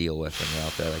what you deal with when you're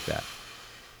out there like that.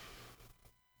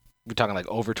 we're talking like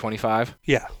over 25.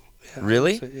 Yeah.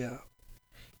 Really? So, yeah.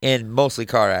 And mostly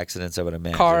car accidents, I would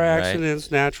imagine. Car right? accidents,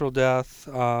 natural death.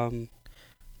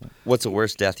 What's the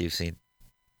worst death you've seen?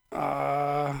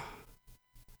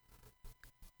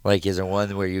 Like, is there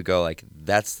one where you go like,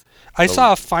 that's I Oh.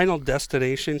 saw a Final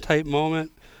Destination type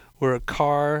moment where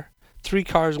three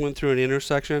cars went through an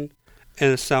intersection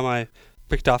and a semi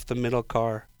picked off the middle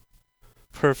car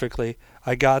perfectly.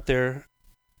 I got there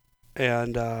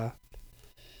and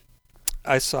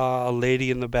I saw a lady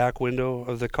in the back window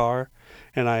of the car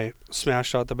and I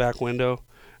smashed out the back window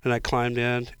and I climbed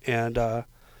in and,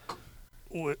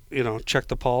 checked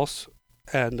the pulse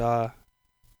and I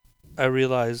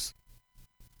realized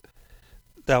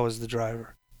that was the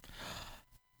driver.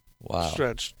 wow.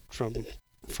 Stretched from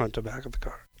front to back of the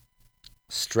car.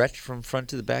 Stretched from front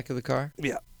to the back of the car?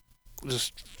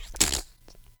 Just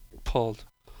pulled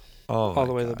Oh, all my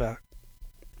the way to the God. back.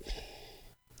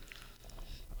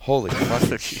 Holy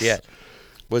fucking shit!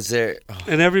 Was there? oh.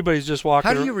 And everybody's just walking.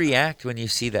 How do you react when you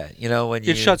see that? When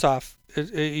you It shuts off.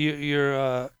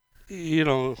 You're in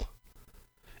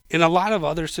a lot of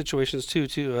other situations too.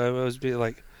 I always be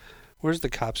like, "Where's the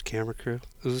cops' camera crew?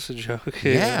 Is this a joke?"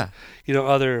 Yeah.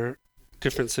 Other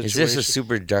different Is situations. this a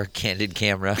super dark candid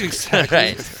camera? exactly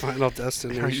Right. Final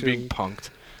Destination? Are you being punked?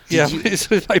 Yeah, you-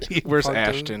 it might be Where's punked.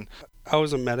 Ashton? I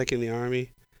was a medic in the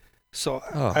Army, so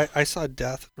Oh. I saw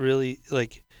death really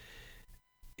like.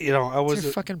 I What's was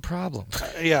your fucking problem?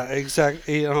 yeah,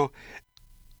 exactly.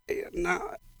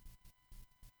 Not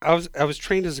I was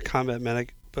trained as a combat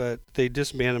medic, but they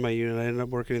disbanded my unit. I ended up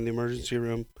working in the emergency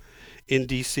room in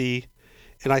D.C.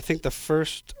 And I think the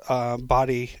first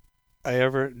body I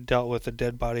ever dealt with, a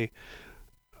dead body,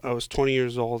 I was 20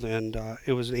 years old, and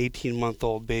it was an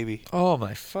 18-month-old baby Oh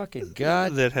my fucking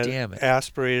god! that had damn it!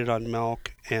 aspirated on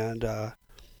milk, and the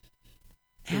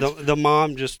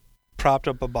mom just propped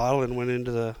up a bottle and went into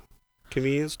the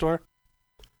convenience store.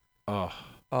 Oh.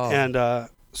 Oh, And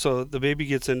so the baby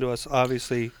gets into us,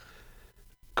 obviously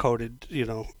coded,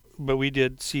 but we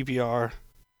did CPR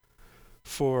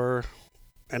for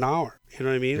an hour. You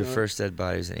know what I mean? your first dead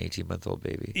body was an 18-month-old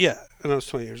baby. Yeah, and I was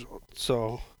 20 years old.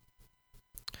 So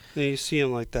then you see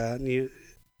him like that, and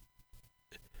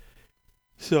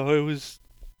so it was,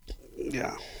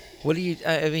 yeah. What do you?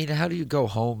 I mean, how do you go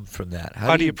home from that?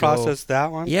 How do you go- process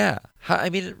that one? Yeah, I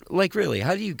mean, like really,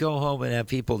 how do you go home and have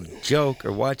people joke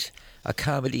or watch a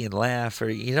comedy and laugh, or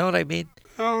you know what I mean?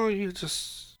 Oh, you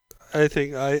just. I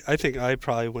think I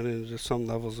probably went into some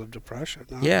levels of depression.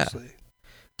 Yeah. Honestly.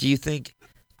 Do you think?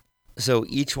 So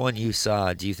each one you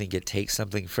saw, do you think it takes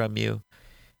something from you?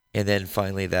 And then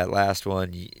finally, that last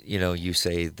one, you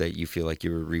say that you feel like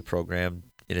you were reprogrammed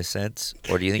in a sense,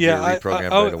 or do you think you were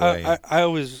reprogrammed right away? I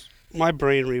was. My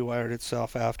brain rewired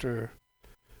itself after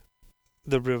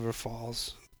the River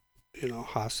Falls,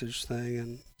 hostage thing,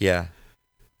 and Yeah.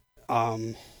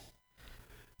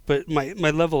 but my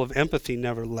level of empathy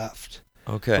never left.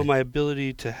 Okay. But my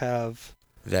ability to have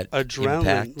That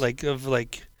adrenaline, impact.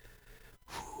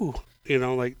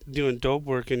 like doing dope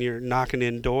work, and you're knocking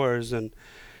in doors and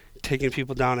taking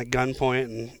people down at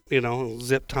gunpoint, and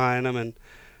zip tying them, and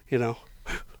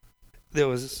there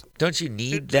was. Don't you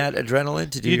need that adrenaline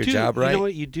to do you your do. job right? You know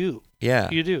what you do. Yeah.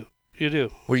 You do.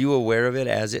 Were you aware of it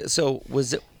as it? So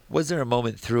was there a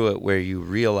moment through it where you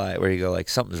realize, where you go like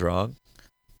something's wrong?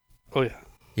 Oh yeah.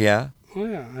 Yeah. Oh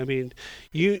yeah. I mean,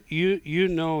 you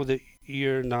know that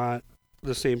you're not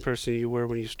the same person you were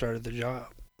when you started the job.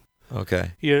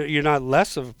 Okay. You're not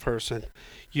less of a person.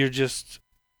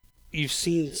 You've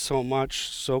seen so much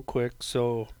so quick,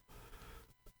 so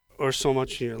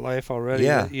much in your life already.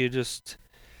 Yeah. That you just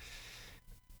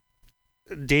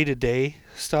day-to-day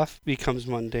stuff becomes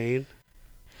mundane.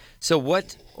 So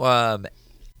what,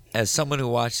 as someone who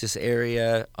watched this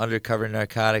area, undercover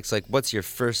narcotics, like what's your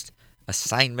first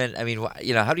assignment? I mean,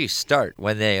 how do you start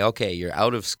when you're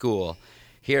out of school?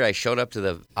 Here, I showed up to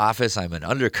the office. I'm an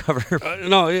undercover.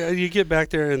 No, you get back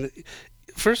there, and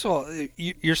first of all,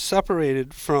 you're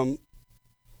separated from,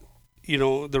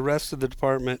 the rest of the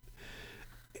department,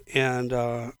 and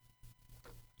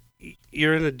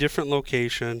you're in a different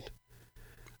location.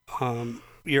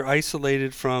 You're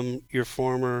isolated from your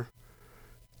former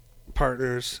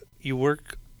partners. You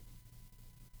work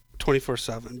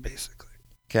 24/7, basically.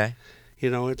 Okay.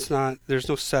 It's not. There's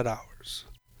no set hours,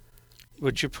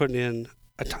 but you're putting in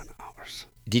a ton of hours.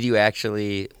 Did you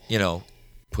actually,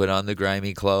 put on the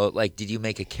grimy clothes? Like, did you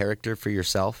make a character for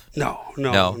yourself? No.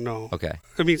 Okay.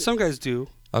 I mean, some guys do.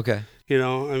 Okay.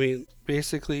 I mean,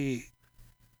 basically,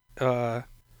 I'd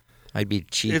be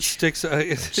Cheech. it sticks.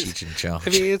 Cheech and Chong. I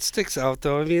mean, it sticks out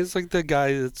though. I mean, it's like the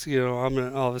guy that's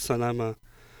all of a sudden I'm a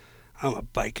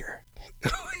biker.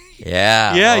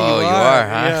 Yeah. Yeah, oh, you are,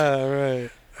 huh? Yeah, right.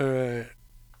 All right.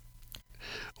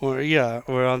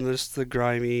 We're on the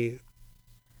grimy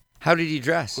How did you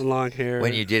dress long hair.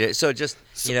 when you did it? So just,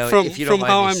 from, if you don't from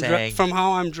how mind me I'm saying. from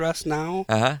how I'm dressed now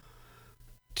Uh-huh.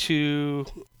 to,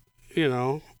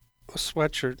 a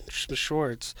sweatshirt,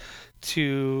 shorts,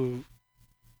 to,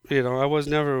 I was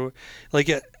never like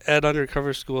at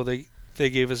undercover school. They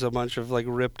gave us a bunch of like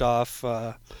ripped off,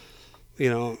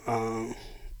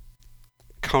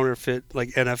 counterfeit like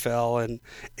NFL and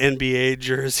NBA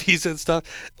jerseys and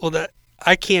stuff. Well, that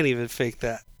I can't even fake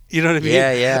that. You know what I mean?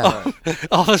 Yeah.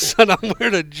 All of a sudden, I'm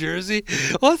wearing a jersey.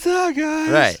 What's up,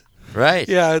 guys? Right.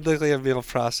 Yeah, I'd look like a male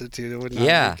prostitute. It would not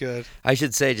Yeah. be good. I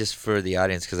should say, just for the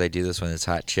audience, because I do this when it's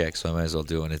hot chick, so I might as well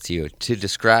do it when it's you. To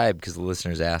describe, because the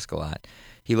listeners ask a lot,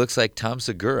 he looks like Tom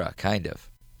Segura, kind of.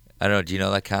 I don't know. Do you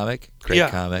know that comic? Great Yeah,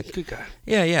 comic. good guy.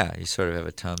 Yeah. You sort of have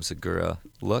a Tom Segura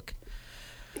look.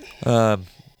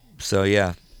 So,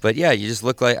 yeah. But, yeah, you just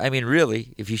look like, I mean,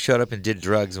 really, if you showed up and did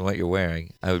drugs and what you're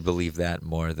wearing, I would believe that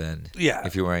more than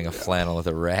if you're wearing a flannel with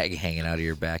a rag hanging out of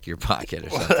your back of your pocket or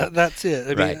something. Well, that's it.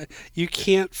 I mean, Right. you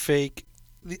can't fake.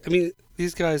 I mean,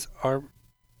 these guys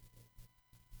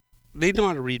they know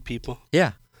how to read people.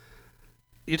 Yeah.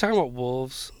 You're talking about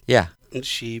wolves Yeah. and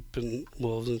sheep and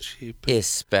wolves and sheep.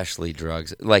 Especially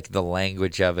drugs. Like the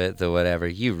language of it, the whatever.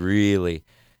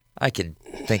 I can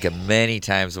think of many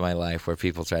times in my life where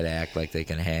people try to act like they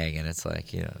can hang, and it's like,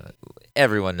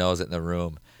 everyone knows it in the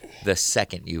room. the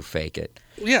second you fake it.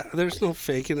 Yeah, there's no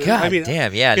faking it. God I mean,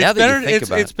 damn, yeah. it's Now that better, you think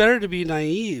about it's it, better to be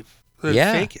naive than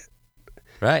Yeah. fake it.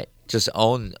 right? Just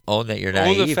own that you're Own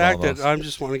naive. the fact almost. that I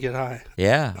just want to get high.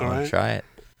 Yeah, I All want to right. try it.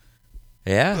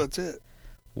 Yeah. That's it.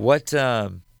 What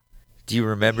do you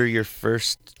remember your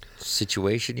first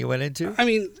situation you went into? I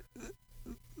mean,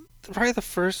 probably the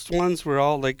first ones were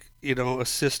all like,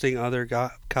 assisting other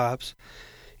cops.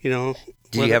 Do you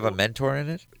whether- have a mentor in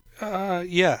it?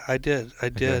 Yeah, I did. I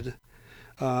did.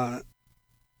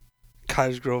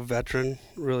 Cottage Grove veteran,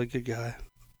 really good guy.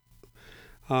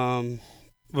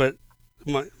 But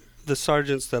the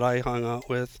sergeants that I hung out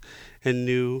with and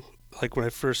knew, like when I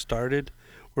first started,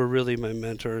 were really my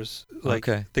mentors. Like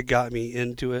Okay. that got me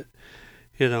into it,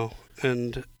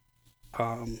 and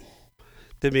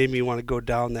that made me want to go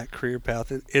down that career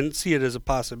path and see it as a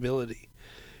possibility.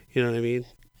 You know what I mean?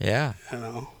 Yeah.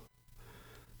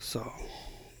 So,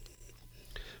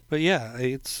 but yeah,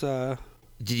 it's Did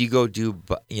you go do you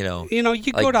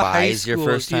like go to high buys your school.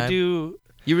 first time?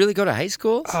 You really go to high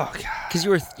school? Oh god. Because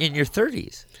you were in your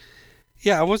 30s.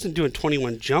 Yeah, I wasn't doing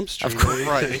 21 Jump Street. course.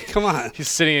 Right. Come on. He's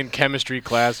sitting in chemistry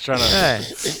class trying to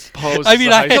Right. pose. I as mean,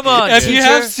 a high come school on, kid. if you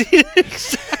have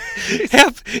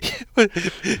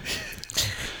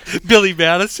seen Billy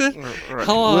Madison. Right.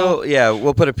 Hello.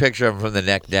 We'll put a picture of him from the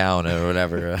neck down or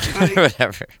whatever.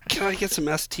 Whatever. Can I get some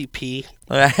STP?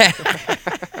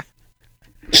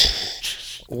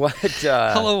 What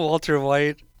Hello, Walter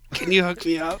White. Can you hook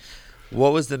me up?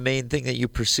 What was the main thing that you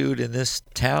pursued in this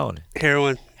town?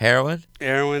 Heroin, Heroin?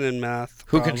 and meth.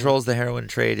 Who probably. controls the heroin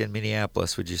trade in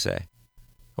Minneapolis, would you say?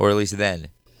 Or at least then?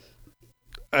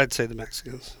 I'd say the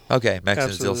Mexicans. Okay,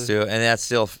 Mexicans still Absolutely. and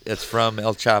it's from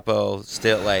El Chapo,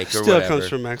 still like or Still whatever. comes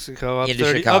from Mexico. Up Into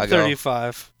 30, Chicago. up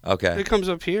 35. Okay. It comes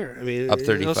up here. I mean, Up They'll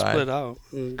 35. split out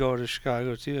and go to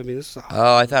Chicago too. I mean, this is a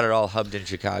Oh, I thought it all hubbed in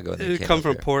Chicago. And then It came come up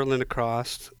from here. Portland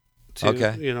across. To,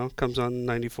 Okay. Comes on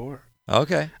 94.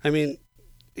 Okay. I mean,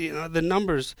 the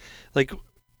numbers, like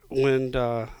when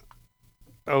I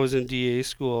was in DA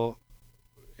school,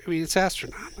 I mean, it's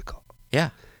astronomical.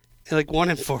 Yeah. Like 1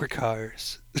 in 4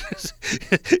 cars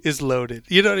is loaded.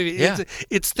 You know what I mean? Yeah.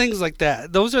 It's things like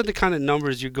that. Those are the kind of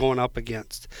numbers you're going up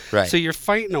against. Right. So you're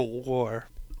fighting a war,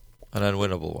 An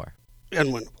unwinnable war.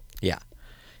 unwinnable. Yeah.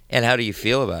 And how do you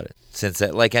feel about it? Since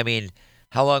that,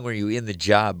 how long were you in the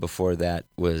job before that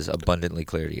was abundantly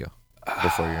clear to you?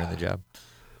 Before you're in the job?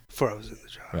 Before I was in the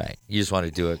job. Right. You just want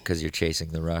to do it because you're chasing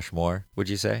the rush more, would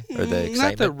you say? Or the Not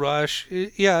excitement? the rush.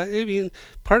 Yeah, I mean,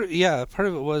 part of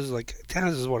it was like, damn,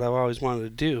 this is what I've always wanted to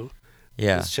do.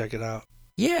 Yeah. Let's check it out.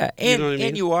 Yeah. You And, know what I mean?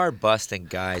 and you are busting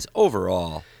guys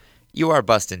overall. You are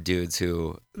busting dudes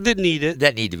who That need it.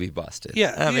 that need to be busted.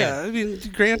 Yeah, I mean, yeah. I mean,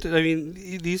 granted. I mean,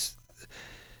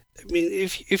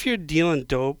 if you're dealing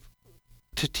dope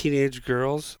to teenage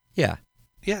girls, Yeah.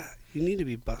 yeah, you need to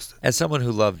be busted. As someone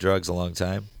who loved drugs a long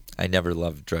time, I never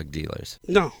loved drug dealers.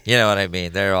 No, You know what I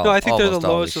mean? They're all no. I think they're the almost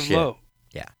always lowest of shit. low.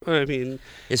 Yeah. I mean,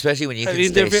 Especially when you can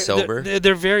they're stay sober.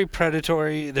 They're very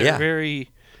predatory. They're Yeah. very.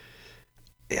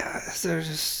 Yeah, they're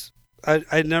just.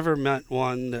 I never met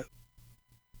one that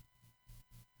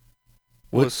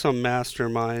What- was some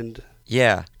mastermind.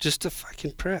 Yeah. Just a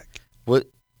fucking prick. What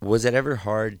was it ever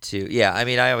hard to? Yeah, I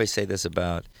mean, I always say this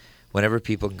about whenever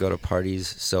people can go to parties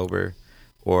sober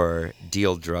or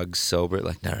deal drugs sober.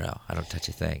 Like, no, I don't touch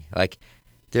a thing. Like,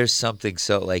 there's something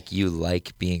so like you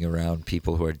like being around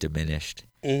people who are diminished,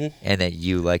 Mm-hmm. and that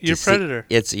you like You're to a predator.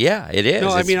 See, it's it is. No,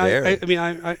 I It's mean, very,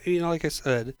 I like I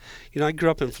said, I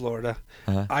grew up in Florida.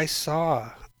 Uh-huh. I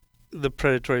saw the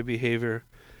predatory behavior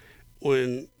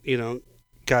when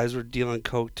guys were dealing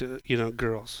coke to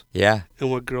girls, yeah, and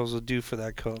what girls would do for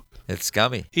that coke. it's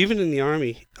scummy. Even in the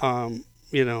army,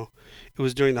 it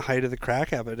was during the height of the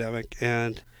crack epidemic,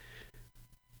 and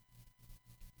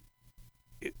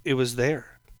it was there.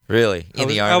 Really, in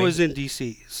the army. I was in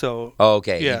D.C., so Oh,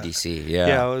 okay, Yeah. EDC. yeah,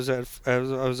 Yeah, I was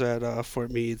at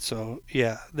Fort Meade, so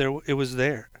yeah, it was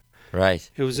there. right.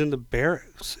 It was in the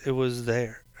barracks. It was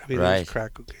there. I mean, there Right. was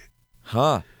crack cocaine.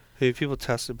 Huh. I mean, people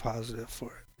tested positive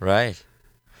for it. Right.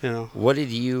 What Do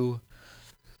you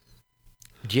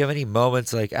have any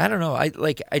moments like I don't know, I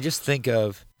just think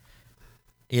of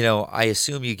I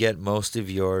assume you get most of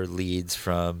your leads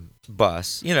from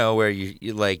bus, where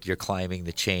you're climbing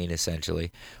the chain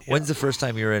essentially. Yeah. When's the first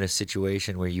time you were in a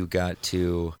situation where you got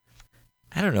to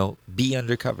I don't know, be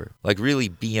undercover? Like really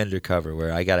be undercover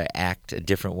where I got to act a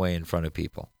different way in front of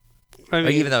people. I Like,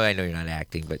 mean, even though I know you're not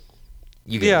acting, but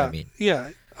you get what I mean.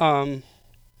 yeah.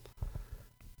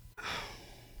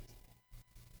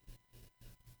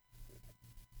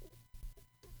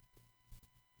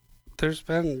 There's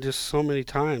been just so many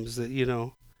times that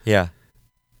Yeah.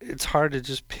 it's hard to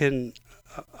just pin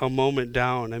a moment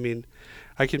down. I mean,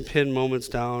 I can pin moments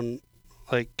down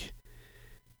like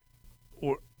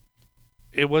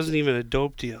it wasn't even a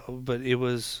dope deal, but it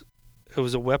was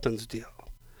a weapons deal.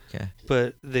 Okay.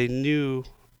 But they knew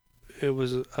it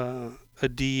was a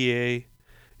DEA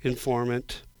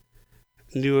informant,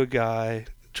 knew a guy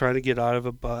trying to get out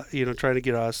of trying to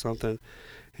get out of something.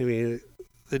 I mean,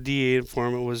 the DEA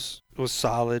informant was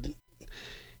solid.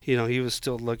 He was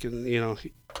still looking.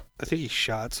 I think he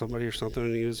shot somebody or something,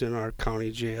 and he was in our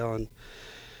county jail and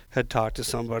had talked to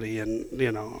somebody, and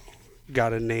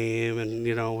got a name, and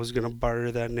was going to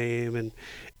barter that name, and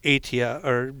ATF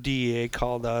or DEA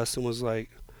called us and was like,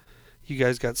 "You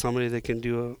guys got somebody that can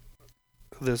do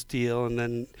this deal," and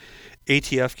then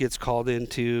ATF gets called in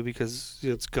too because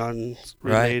it's guns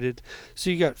related. Right. So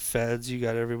you got feds, you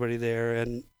got everybody there,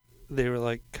 and they were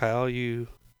like, "Kyle, you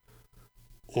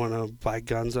want to buy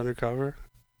guns undercover?"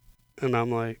 And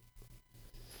I'm like,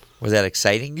 was that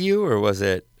exciting to you, or was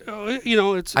it?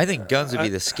 It's. I think guns would be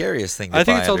the scariest thing to I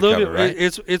think buy it's a undercover, little bit. Right?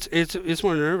 It's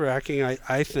more nerve wracking.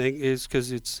 I think is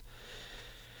because it's.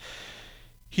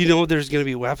 There's going to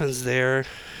be weapons there.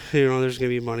 There's going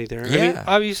to be money there. Yeah. I mean,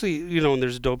 obviously, when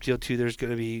there's a dope deal too, there's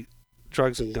going to be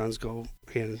drugs and guns go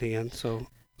hand in hand. So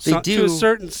they do to a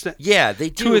certain extent. Yeah, they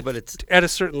do, but it's at a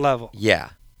certain level. Yeah.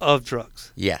 Of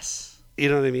drugs. Yes. You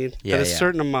know what I mean? Yeah, at a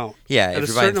certain amount. Yeah, if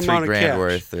you're buying $3,000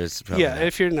 worth, there's probably not.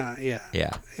 If you're not, yeah.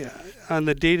 On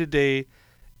the day-to-day,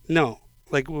 no.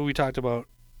 Like what we talked about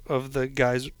of the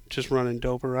guys just running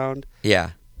dope around.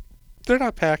 Yeah. They're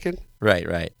not packing.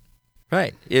 Right.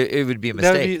 It would be a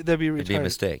mistake. That'd be retarded. It'd be a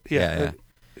mistake. Yeah.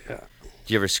 Do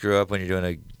you ever screw up when you're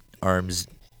doing a arms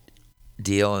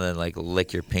deal and then like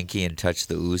lick your pinky and touch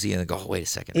the Uzi and then go, oh, wait a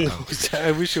second. No,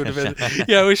 I wish it would have been.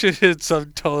 Yeah, we should have did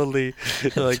some totally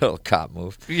like total cop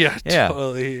move. Yeah.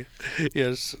 Totally.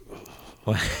 Yes.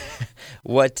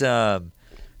 What? So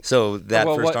that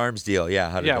first arms deal,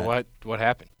 yeah. How did that? What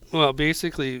happened? Well,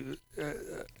 basically,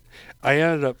 I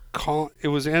ended up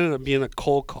being a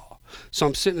cold call. So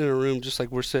I'm sitting in a room just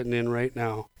like we're sitting in right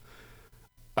now.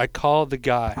 I called the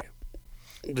guy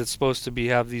that's supposed to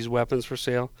have these weapons for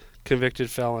sale. Convicted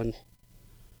felon,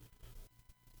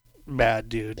 bad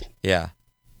dude. Yeah.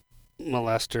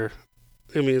 Molester.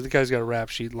 I mean, the guy's got a rap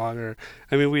sheet longer.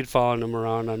 I mean, we'd followed him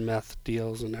around on meth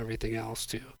deals and everything else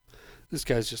too. This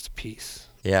guy's just a piece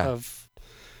of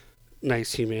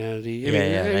nice humanity.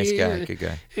 Nice guy, good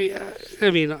guy. Yeah, I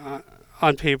mean,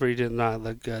 on paper he did not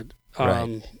look good.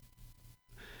 Right.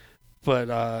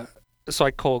 But so I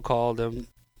cold called him.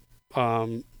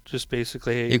 Just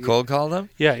basically, hey, you cold called him?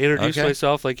 Yeah, introduced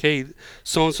myself like, hey,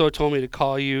 so and so told me to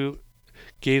call you.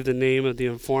 Gave the name of the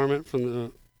informant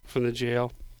from the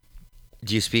jail.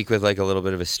 Do you speak with like a little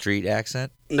bit of a street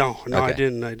accent? No, okay. I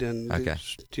didn't. Okay.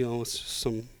 Dealing with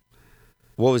some.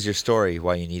 What was your story?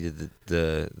 Why you needed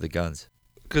the guns?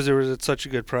 Because it was at such a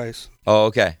good price. Oh,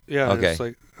 okay. Yeah. Okay. It's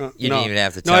like, you didn't even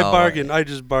have to tell. No, I bargained. I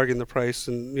just bargained the price,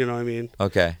 and you know what I mean.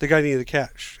 Okay. The guy needed the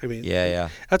cash. I mean. Yeah.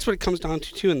 That's what it comes down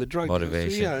to too in the drug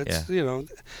motivation. It's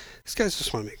these guys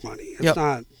just want to make money. It's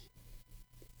not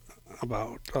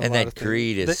about. And that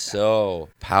greed is so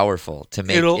powerful to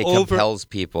make. It compels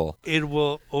people. It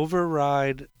will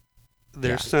override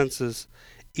their senses,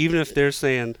 even if they're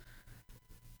saying,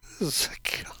 "This is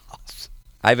like."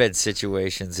 I've had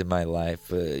situations in my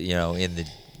life, in the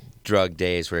drug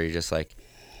days where you're just like,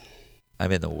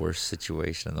 I'm in the worst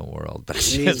situation in the world, but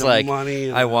it's just like money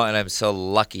and I'm so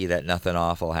lucky that nothing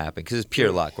awful happened because it's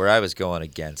pure luck. Where I was going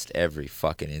against every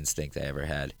fucking instinct I ever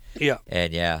had. Yeah.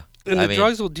 And the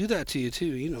drugs will do that to you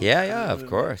too. Yeah, of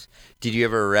course. Did you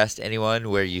ever arrest anyone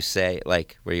where you say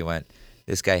where you went?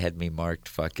 This guy had me marked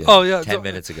fucking 10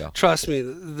 minutes ago. Trust me,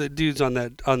 the dudes on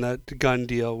that gun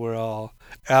deal were all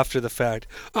after the fact.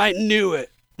 I knew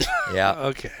it. Yeah.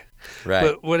 Okay. Right.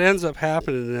 But what ends up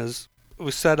happening is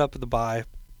we set up the buy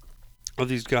of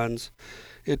these guns.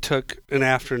 It took an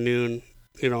afternoon,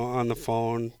 on the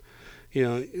phone.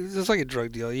 It's just like a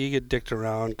drug deal. You get dicked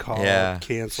around, call,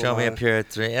 cancel. Show me up here at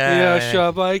 3. Show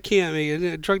up. I can't make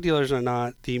it. Drug dealers are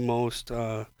not the most.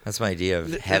 That's my idea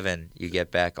of heaven. You get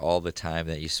back all the time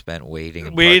that you spent waiting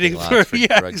in parking lots for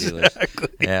drug dealers.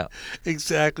 Yeah,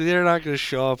 exactly. They're not going to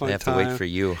show up on time. They have to wait for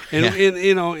you. And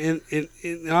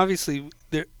obviously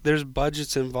there's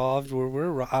budgets involved where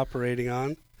we're operating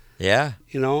on. Yeah.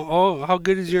 How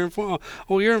good is your informant?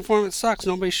 Oh, your informant sucks.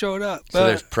 Nobody showed up. So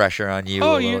there's pressure on you a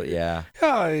little, yeah.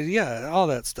 Yeah, all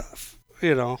that stuff,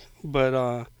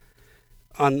 But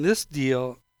on this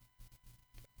deal,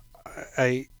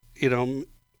 everything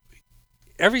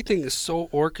is so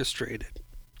orchestrated,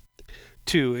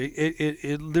 too.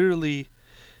 It literally,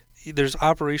 there's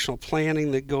operational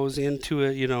planning that goes into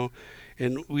it,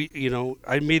 and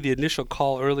I made the initial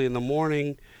call early in the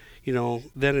morning,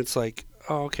 then it's like,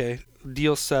 oh, okay,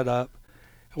 deal set up.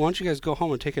 Why don't you guys go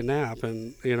home and take a nap,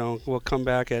 and we'll come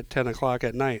back at 10 o'clock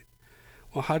at night.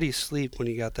 Well, how do you sleep when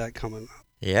you got that coming up?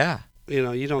 Yeah. You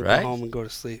don't Right. go home and go to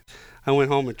sleep. I went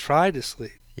home and tried to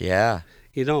sleep. Yeah.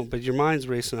 You don't, but your mind's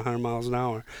racing 100 miles an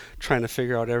hour, trying to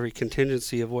figure out every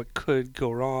contingency of what could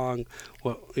go wrong.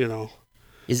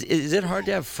 Is it hard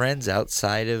to have friends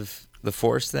outside of the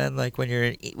force then? Like when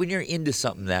you're into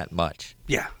something that much?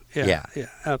 Yeah,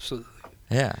 absolutely.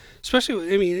 Yeah.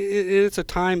 Especially, I mean, it's a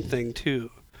time thing too.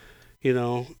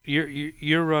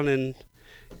 You're running.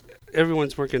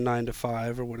 Everyone's working 9 to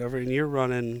 5 or whatever, and you're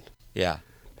running. Yeah.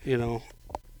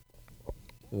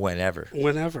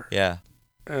 Whenever. Yeah.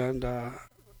 And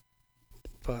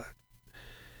but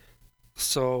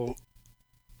so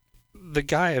the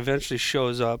guy eventually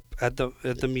shows up at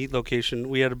the meet location.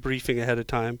 We had a briefing ahead of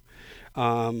time,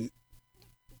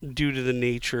 due to the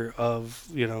nature of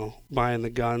buying the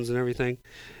guns and everything.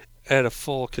 I had a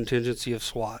full contingency of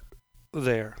SWAT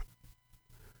there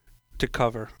to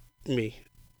cover me.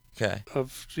 Okay.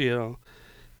 Of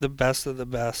the best of the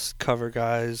best cover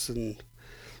guys and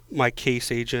my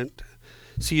case agent.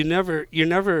 So you're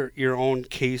never your own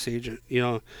case agent.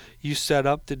 You set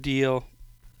up the deal,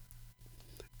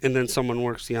 and then someone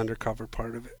works the undercover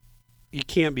part of it. You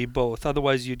can't be both.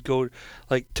 Otherwise, you'd go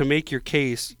to make your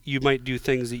case. You might do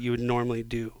things that you would normally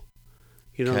do.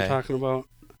 You know what I'm Okay. talking about?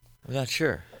 I'm not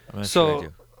sure. I'm not So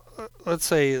sure I do. let's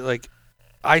say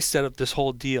I set up this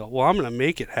whole deal. Well, I'm going to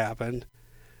make it happen.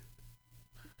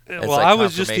 It's Well, like I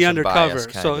was just the confirmation undercover. bias,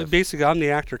 kind So of. basically, I'm the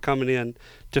actor coming in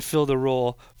to fill the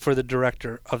role for the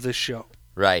director of this show.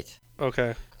 Right.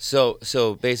 Okay. So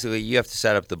basically, you have to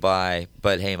set up the buy,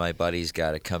 but hey, my buddy's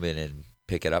got to come in and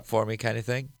pick it up for me, kind of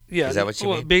thing. Yeah. Is that what you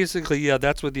mean? Basically, yeah.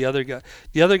 That's what the other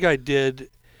guy did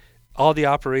all the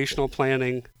operational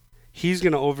planning. He's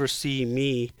going to oversee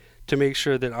me to make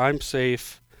sure that I'm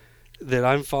safe, that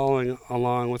I'm following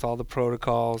along with all the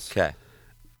protocols, Okay.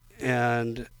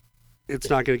 and it's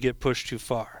not going to get pushed too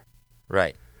far.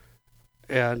 Right.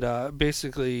 And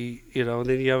basically,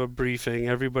 then you have a briefing.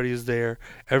 Everybody's there.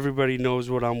 Everybody knows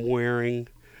what I'm wearing.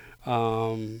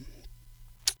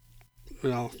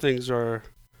 Things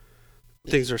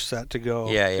are set to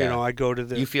go. Yeah. I go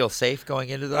to You feel safe going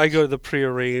into those? I go to the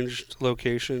prearranged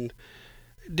location.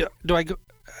 Do I go?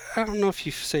 I don't know if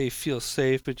you say feel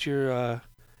safe, but you're.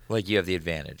 Like you have the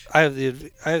advantage. I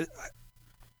have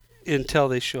until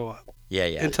they show up. Yeah.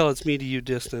 Until it's me to you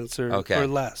distance or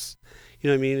less. You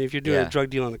know what I mean? If you're doing Yeah. a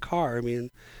drug deal in a car, I mean,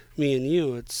 me and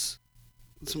you, it's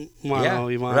mile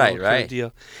right. kind of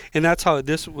deal. And that's how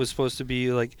this was supposed to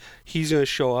be. Like, he's going to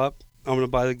show up. I'm going to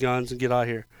buy the guns and get out of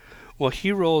here. Well,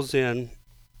 he rolls in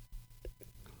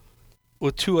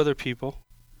with 2 other people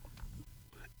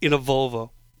in a Volvo.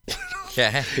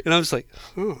 Okay. And I was like,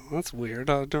 oh, that's weird.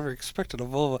 I never expected a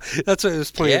Volvo. That's what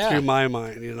was playing Yeah. through my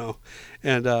mind,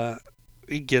 And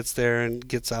he gets there and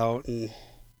gets out, and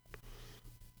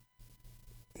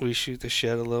we shoot the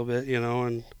shit a little bit,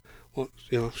 and,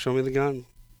 show me the gun.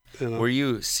 Were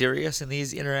you serious in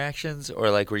these interactions, or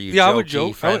like were you I jokey, would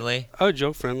joke. friendly? I would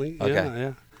joke friendly.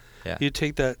 Okay. Yeah. You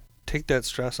take that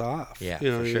stress off. Yeah, you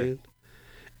know for what sure. I mean?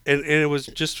 And it was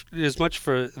just as much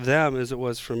for them as it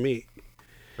was for me.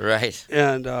 Right.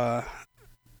 And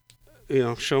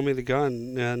show me the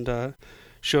gun, and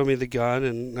show me the gun,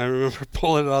 and I remember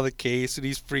pulling it out of the case, and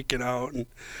he's freaking out, and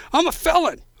I'm a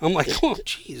felon. I'm like, oh,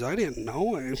 jeez, I didn't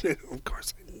know. Of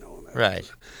course I didn't know that.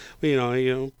 Right.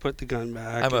 You put the gun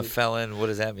back. I'm a and felon. What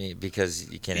does that mean?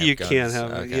 Because you can't have you guns. can't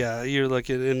have Okay. yeah. You're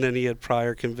looking, and then he had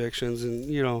prior convictions, and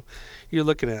you're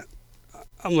looking at.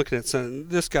 I'm looking at something.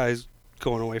 This guy's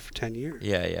going away for 10 years.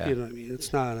 Yeah. You know what I mean?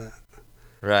 It's not a.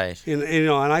 Right. And and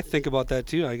I think about that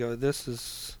too. I go,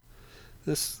 this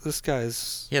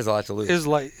guy's. He has a lot to lose.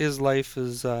 His life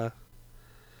is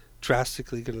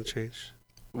drastically going to change.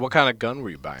 What kind of gun were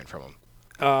you buying from him?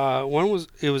 One was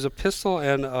a pistol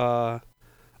and a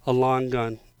long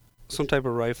gun, some type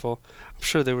of rifle. I'm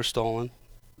sure they were stolen.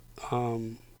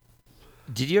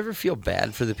 Did you ever feel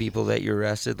bad for the people that you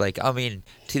arrested? Like, I mean,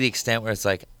 to the extent where it's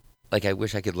like I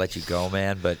wish I could let you go,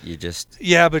 man, but you just.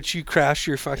 Yeah, but you crash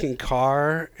your fucking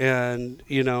car, and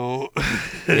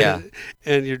Yeah.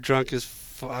 and you're drunk as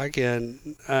fuck,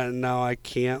 and now I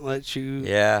can't let you.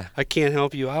 Yeah. I can't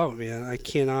help you out, man. I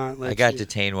cannot let. I got you.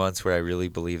 detained once where I really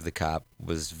believe the cop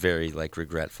was very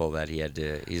regretful that he had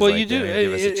to. He's Well, like, you do, "They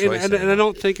didn't give us a choice and I anymore."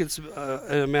 don't think it's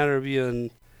a matter of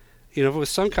being. If it was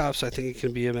some cops, I think it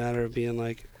can be a matter of being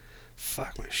like,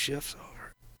 "Fuck, my shift's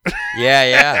over."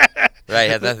 Yeah. Right,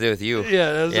 had nothing to do with you.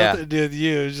 Yeah, that has Yeah. nothing to do with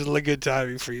you. It's just like good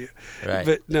timing for you. Right.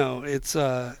 But no, it's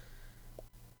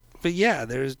but yeah,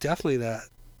 there's definitely that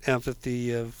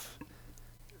empathy of,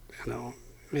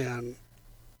 man.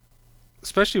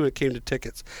 Especially when it came to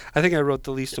tickets. I think I wrote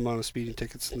the least amount of speeding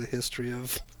tickets in the history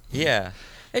of. Yeah.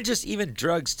 And just even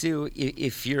drugs, too.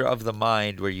 If you're of the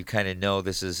mind where you kind of know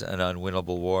this is an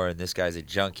unwinnable war and this guy's a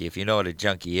junkie, if you know what a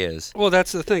junkie is, Well,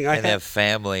 that's the thing. and they have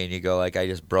family, and you go, like, I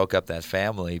just broke up that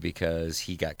family because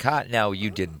he got caught. Now, you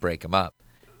didn't break him up.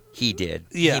 He did.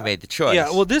 Yeah. He made the choice.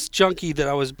 Yeah, well, this junkie that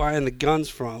I was buying the guns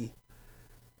from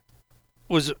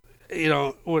was,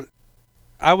 what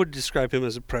I would describe him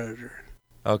as a predator.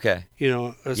 Okay.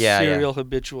 A serial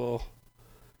habitual.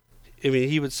 I mean,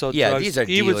 he would sell Yeah, drugs. these are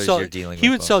he would dealers sell, you're dealing He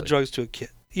with would sell mostly. drugs to a kid.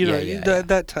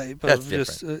 That type That's of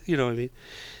just, you know what I mean?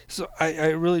 So I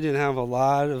really didn't have a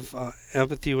lot of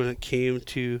empathy when it came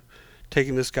to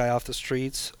taking this guy off the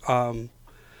streets.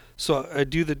 So I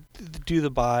do the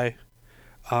buy.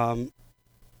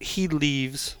 He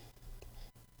leaves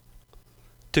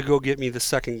to go get me the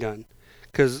second gun,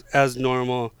 because as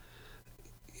normal,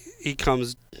 he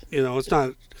comes. It's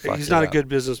not. Fucks He's it not a up. good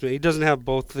businessman. He doesn't have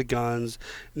both the guns.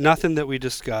 Nothing that we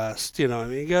discussed. I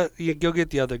mean, you go get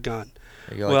the other gun.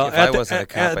 You go, like, if I wasn't a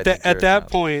cop, I'd think at you're a that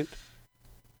cop. point,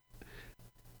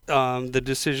 the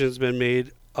decision's been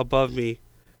made above me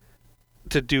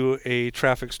to do a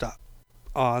traffic stop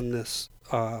on this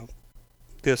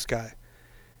guy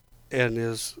and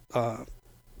his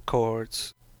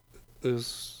cohorts.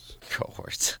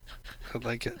 Cohorts. I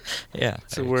like it. Yeah.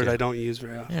 It's a word I don't use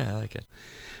very often. Yeah, I like it.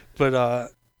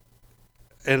 But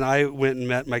and I went and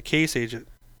met my case agent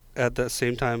at that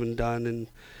same time and done, and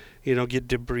get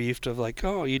debriefed of like,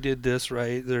 oh, you did this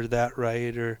right or that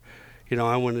right, or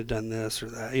I wouldn't have done this or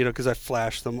that, because I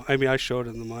flashed them. I mean, I showed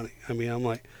him the money. I mean, I'm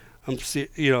like,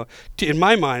 in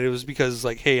my mind it was because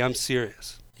like, hey, I'm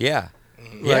serious. Yeah.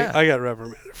 Right? Yeah. I got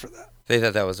reprimanded for that. They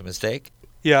thought that was a mistake?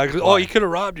 Yeah. Oh, Why? you could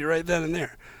have robbed you right then and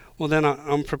there. Well, then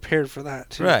I'm prepared for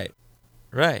that too. Right.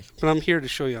 Right. But I'm here to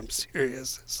show you I'm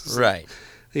serious. This is, Right.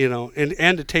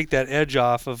 And to take that edge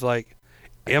off of like,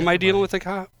 am I dealing with a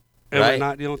cop? Am I Right.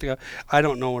 not dealing with a cop? I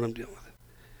don't know what I'm dealing with.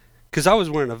 Because I was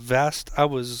wearing a vest. I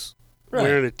was Right.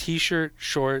 wearing a T-shirt,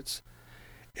 shorts,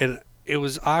 and it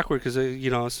was awkward because I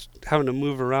was having to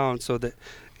move around so that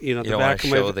the You don't back want of to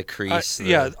my show the crease.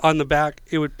 yeah, on the back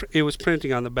it was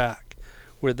printing on the back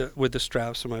where the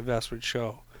straps of my vest would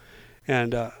show,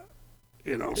 and so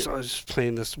I was just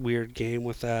playing this weird game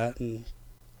with that, and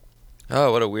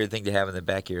Oh, what a weird thing to have in the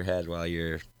back of your head while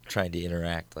you're trying to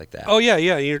interact like that. oh yeah,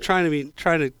 you're trying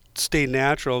to stay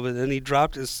natural, but then he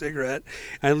dropped his cigarette.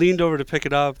 I leaned over to pick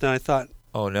it up, then I thought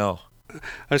Oh, no.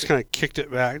 I just kind of kicked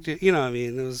it back. What I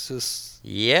mean? It was just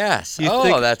Yes. You Oh,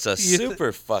 think- that's a you thi-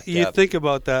 super fucked you up. think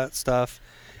about that stuff,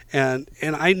 and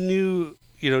I knew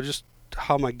just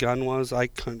how my gun was. I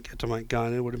couldn't get to my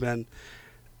gun. It would have been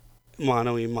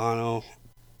mano a mano,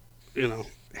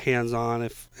 hands on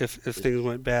if things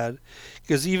went bad,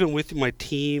 because even with my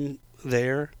team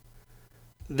there,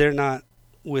 they're not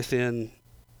within.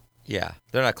 Yeah.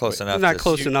 They're not close enough. Not to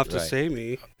close s- enough to right. save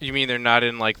me. You mean they're not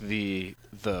in like the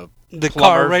The plumber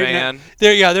car right van now.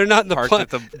 They're not in the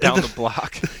parked at down the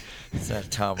block? Is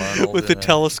that Tom Arnold? with the in a-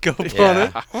 telescope on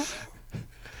Yeah. it.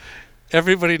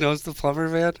 Everybody knows the plumber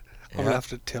van. I'm Yeah. gonna have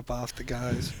to tip off the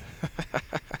guys.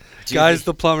 Do you Guys, think-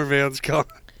 the plumber van's coming.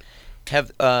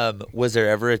 was there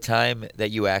ever a time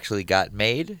that you actually got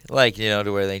made? Like, to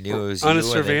where they knew it was On you a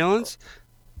and surveillance?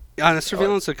 On a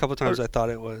surveillance, a couple times I thought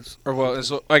it was. Or well,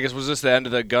 so I guess was this the end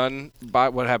of the gun?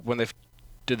 What happened when they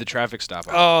did the traffic stop?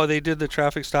 Oh, they did the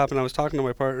traffic stop, and I was talking to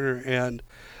my partner, and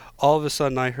all of a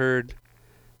sudden I heard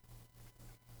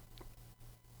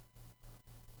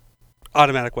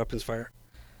automatic weapons fire.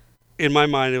 In my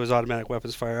mind, it was automatic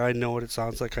weapons fire. I know what it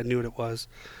sounds like. I knew what it was.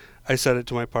 I said it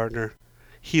to my partner.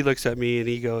 He looks at me and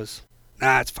he goes,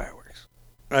 "Nah, it's fireworks."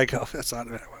 I go, "That's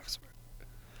automatic weapons fire."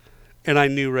 And I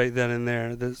knew right then and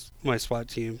there that my SWAT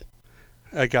team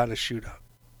had gotten a shootout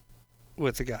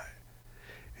with the guy.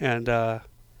 And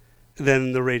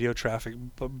then the radio traffic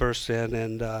burst in,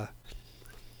 and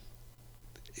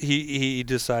he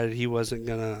decided he wasn't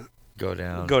gonna go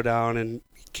down. go down, and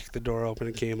kicked the door open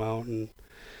and came out and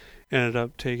ended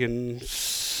up taking,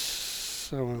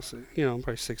 I want to say,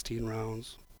 probably 16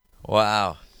 rounds.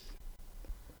 Wow.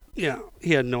 Yeah,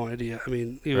 he had no idea. I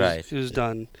mean, Right. it was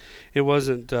done. It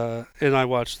wasn't, and I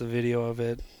watched the video of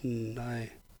it, and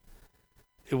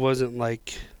it wasn't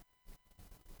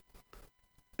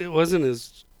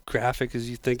as graphic as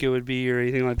you think it would be or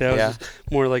anything like that. It Yeah. was just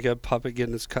more like a puppet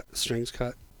getting his strings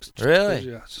cut. Really?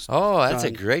 Yeah, it's just Oh, that's a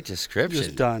done. great description.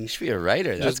 Just done. You should be a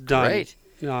writer. That's Just done. great.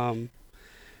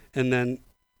 And then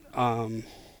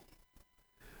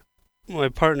my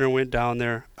partner went down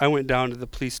there. I went down to the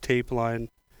police tape line,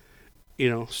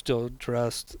 still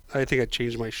dressed. I think I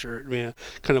changed my shirt,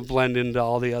 kind of blend into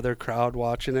all the other crowd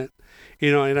watching it.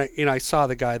 And I saw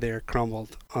the guy there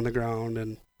crumbled on the ground,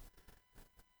 and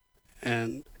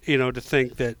to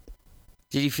think that.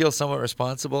 Did you feel somewhat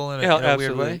responsible in Yeah, a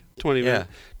weird absolutely. way?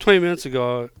 20 minutes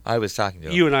ago, I was talking to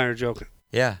him. you and I are joking.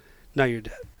 Yeah. Now you're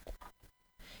dead.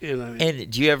 You know what I mean?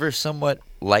 And do you ever somewhat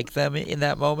like them in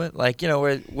that moment? Like,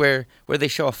 where they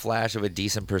show a flash of a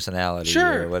decent personality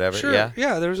or whatever? Sure. Yeah.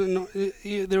 Yeah, there was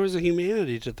a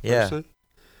humanity to the Yeah. person.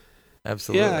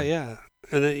 Absolutely. Yeah.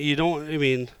 And then you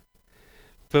don't,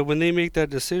 but when they make that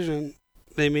decision,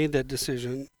 they made that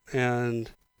decision,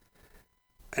 and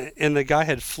the guy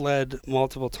had fled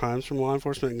multiple times from law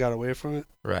enforcement and got away from it.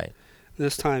 Right.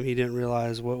 This time he didn't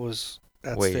realize what was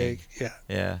at Waiting. stake. Yeah.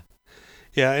 Yeah.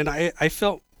 Yeah, and I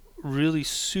felt really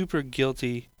super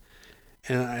guilty,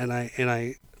 and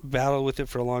I battled with it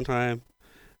for a long time,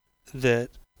 that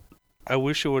I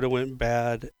wish it would have went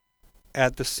bad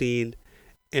at the scene,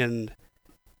 and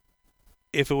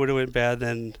if it would have went bad,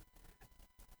 then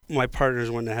my partners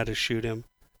wouldn't have had to shoot him.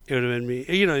 It would have been me.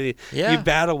 Yeah. You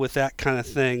battle with that kind of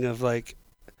thing of like.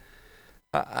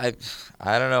 I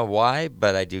don't know why,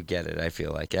 but I do get it. I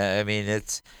feel like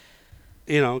it's.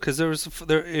 Because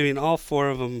all four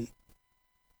of them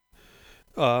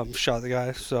shot the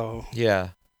guy. So Yeah.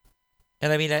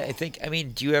 And I think,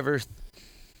 do you ever,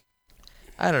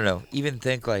 I don't know, even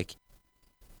think like,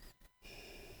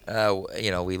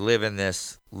 we live in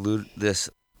this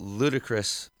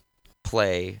ludicrous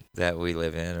play that we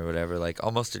live in or whatever, like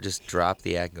almost to just drop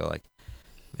the act and go like,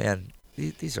 man,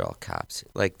 these are all cops.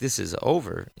 Like, this is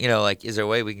over. Like, is there a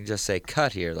way we can just say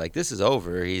cut here? Like, this is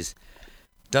over. He's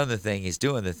done the thing. He's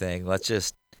doing the thing. Let's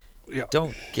just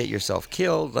don't get yourself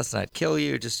killed. Let's not kill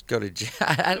you. Just go to jail.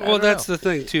 Well, that's the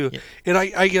thing too. Yeah. And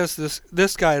I guess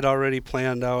this guy had already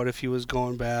planned out if he was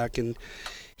going back, and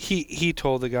he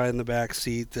told the guy in the back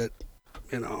seat that,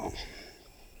 right,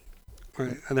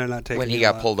 and they're not taking. When he you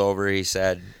got out. pulled over, he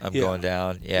said, "I'm Yeah. going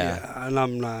down." Yeah. Yeah, and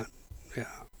I'm not. Yeah.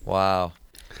 Wow.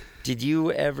 Did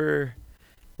you ever,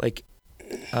 like,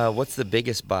 what's the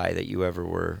biggest buy that you ever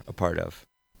were a part of?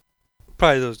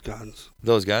 Probably those guns.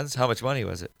 Those guns? How much money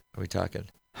was it? Are we talking?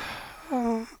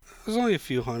 It was only a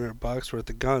few $100 worth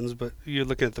of guns, but you're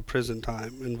looking at the prison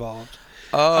time involved.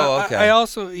 Oh, okay. I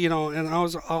also, and I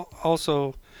was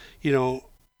also,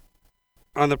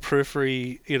 on the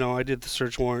periphery, I did the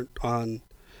search warrant on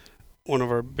one of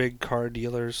our big car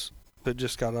dealers that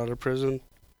just got out of prison.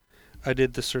 I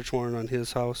did the search warrant on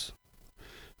his house,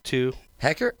 too.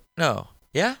 Hecker? No.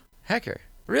 Yeah? Hecker.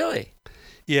 Really?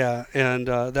 Yeah, and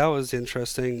that was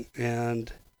interesting,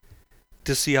 and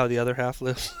to see how the other half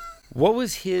lives. What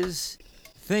was his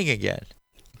thing again?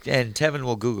 And Tevin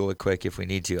will Google it quick if we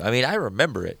need to. I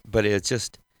remember it, but it's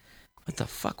just, what the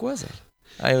fuck was it?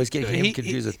 I was getting him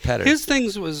confused with Petter. His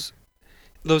things was,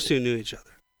 those two knew each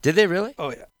other. Did they really? Oh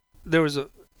yeah, there was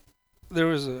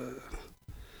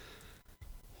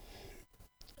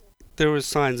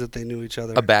signs that they knew each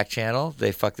other. A back channel?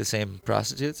 They fucked the same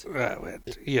prostitutes?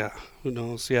 Yeah, who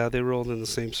knows? Yeah, they rolled in the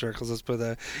same circles. Let's put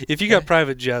that. If you got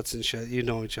private jets and shit, you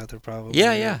know each other probably.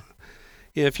 Yeah.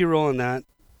 Yeah, if you roll in that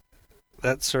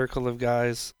circle of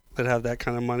guys that have that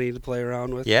kind of money to play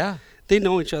around with, Yeah. they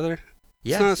know each other.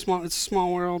 Yeah. It's a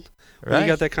small world. Right. When you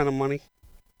got that kind of money.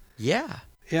 Yeah.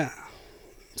 Yeah.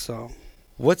 So.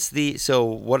 What are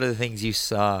the things you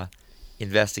saw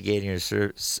investigating or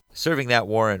serving that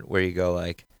warrant where you go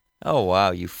like, oh,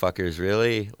 wow, you fuckers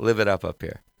really live it up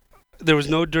here? There was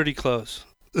no dirty clothes.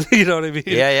 You know what I mean?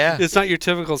 Yeah. It's not your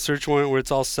typical search warrant where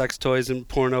it's all sex toys and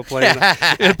porno playing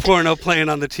and porno playing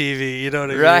on the TV. You know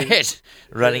what I mean? Right.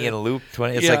 Running in a loop.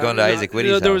 It's like going to Isaac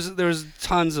Whitty's house. There was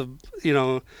tons of,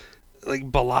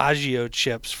 like Bellagio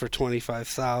chips for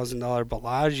 $25,000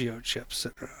 Bellagio chips.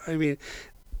 I mean,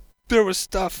 there was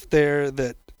stuff there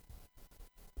that,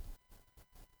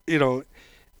 How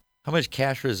much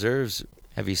cash reserves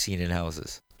have you seen in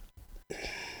houses?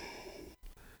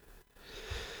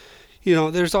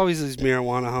 There's always these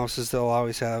marijuana houses. They'll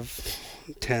always have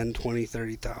 $10,000,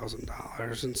 $20,000,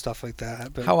 $30,000 and stuff like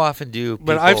that. But how often do people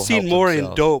But I've seen help more themselves?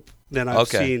 in dope than I've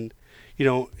Okay. seen,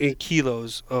 in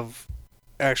kilos of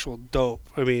actual dope.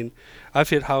 I mean, I've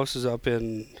hit houses up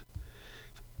in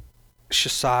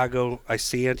Chisago,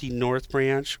 Isanti, North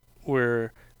Branch,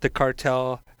 where the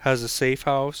cartel has a safe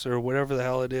house or whatever the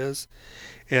hell it is.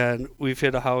 And we've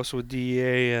hit a house with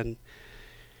DEA, and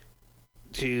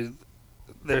dude,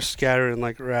 they're scattering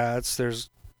like rats. There's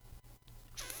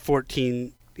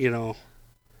 14,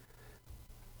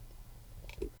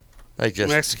 Like just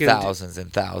Mexican- thousands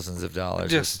and thousands of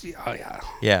dollars. Just oh yeah,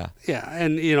 Yeah. yeah,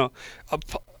 and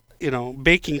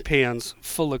baking pans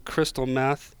full of crystal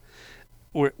meth,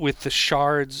 with the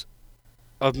shards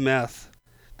of meth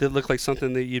that look like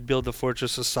something that you'd build the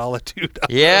Fortress of Solitude out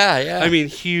of. Yeah, yeah. I mean,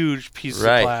 huge pieces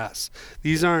Right. of glass.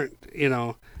 These aren't,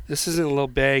 this isn't little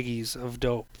baggies of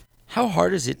dope. How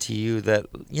hard is it to you that,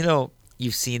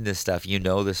 you've seen this stuff,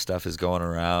 this stuff is going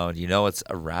around, it's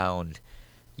around.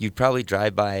 You'd probably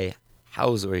drive by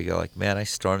houses where you go like, man, I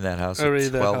stormed that house Already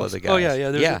with that 12 house. other guys. Oh, yeah.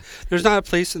 Yeah. There's not a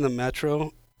place in the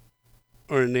metro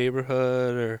or a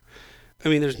neighborhood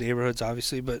there's neighborhoods,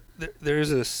 obviously, but there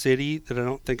isn't a city that I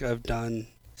don't think I've done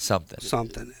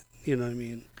something. You know what I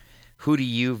mean? Who do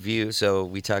you view? So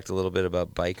we talked a little bit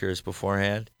about bikers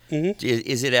beforehand. Mm-hmm.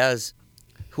 Is it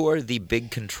who are the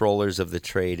big controllers of the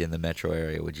trade in the metro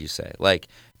area, would you say? Like,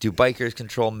 do bikers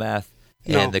control meth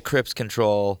and No. the Crips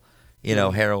control,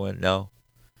 heroin? No?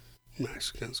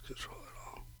 Mexicans control it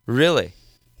all. Really?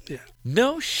 Yeah.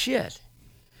 No shit.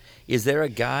 Is there a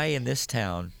guy in this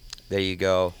town that you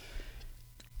go,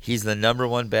 he's the number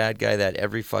one bad guy that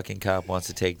every fucking cop wants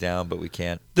to take down, but we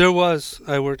can't?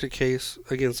 I worked a case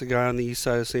against a guy on the east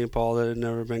side of St. Paul that had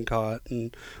never been caught,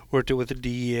 and worked it with the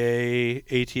DEA,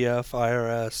 ATF,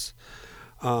 IRS.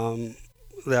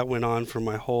 That went on for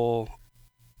my whole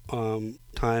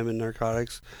time in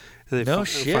narcotics. And they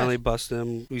shit. finally busted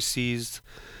him. We seized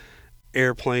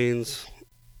airplanes.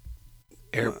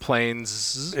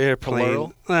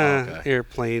 Plural?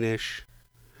 Airplane-ish.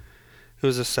 It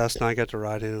was a Cessna. I got to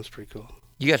ride in. It was pretty cool.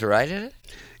 You got to ride in it?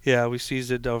 Yeah, we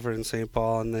seized it over in St.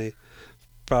 Paul, and they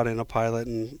brought in a pilot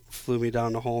and flew me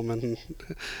down to Holman and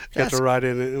got to ride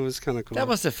in it. It was kind of cool. That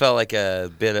must have felt like a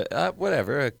bit of,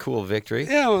 a cool victory.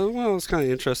 Yeah, well, it was kind of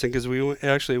interesting because we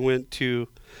actually went to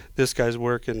this guy's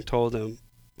work and told him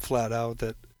flat out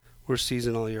that we're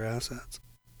seizing all your assets.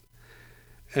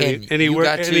 And you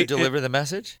got to deliver the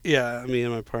message? Yeah, me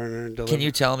and my partner delivered. Can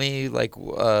you tell me,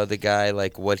 the guy,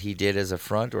 what he did as a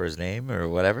front or his name or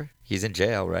whatever? He's in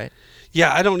jail, right?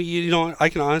 Yeah, I don't. I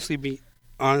can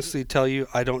honestly tell you,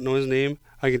 I don't know his name.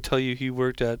 I can tell you he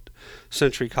worked at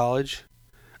Century College.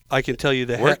 I can tell you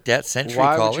Worked at Century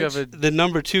Why College? would you have the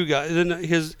number two guy,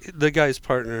 the guy's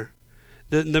partner,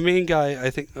 the main guy. I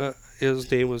think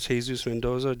his name was Jesus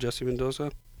Mendoza, Jesse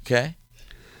Mendoza. Okay.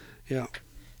 Yeah.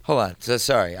 Hold on. So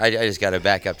sorry, I just got to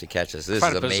back up to catch this. This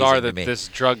Kind is of amazing bizarre to that me. this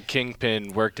drug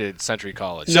kingpin worked at Century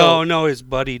College. No, his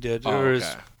buddy did, Oh, or his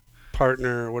okay.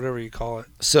 partner, or whatever you call it.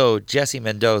 So Jesse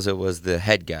Mendoza was the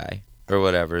head guy or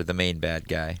whatever, the main bad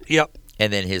guy, Yep.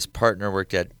 and then his partner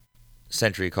worked at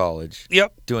Century College.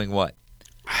 Yep. Doing what?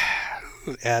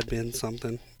 Admin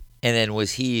something. And then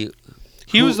was he?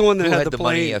 He was the one that who had the the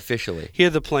money plane. officially. He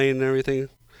had the plane and everything.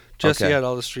 Jesse Okay. had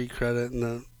all the street credit and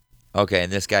the. Okay,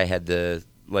 and this guy had the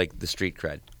street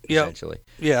cred, Yep. essentially.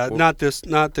 Yeah, Well- not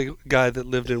the guy that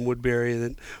lived in Woodbury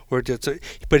that worked at.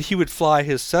 But he would fly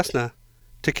his Cessna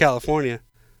to California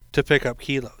to pick up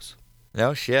kilos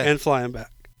No shit. and fly him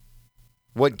back.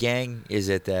 What gang is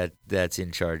it that's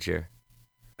in charge here,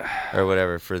 or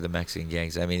whatever for the Mexican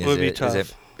gangs? I mean, It would be is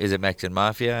tough. it Mexican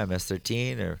Mafia,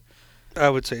 MS-13, or I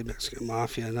would say Mexican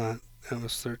Mafia, not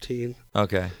MS-13.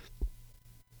 okay?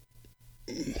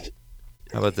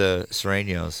 How about the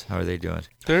Serenos? How are they doing?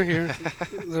 They're here.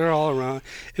 They're all around.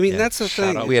 I mean, Yeah. that's the Shout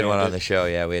thing. out. We had one on Bandit. the show.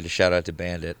 Yeah, we had a shout out to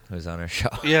Bandit, who's on our show.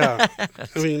 Yeah.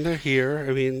 I mean, they're here.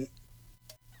 I mean,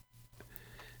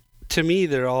 to me,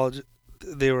 they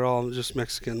were all just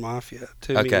Mexican Mafia.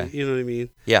 To Okay. me, you know what I mean?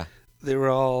 Yeah. They were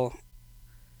all,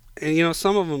 and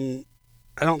some of them,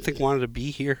 I don't think wanted to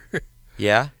be here.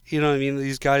 Yeah. You know what I mean?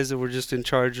 These guys that were just in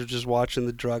charge of just watching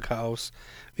the drug house.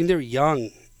 I mean, they're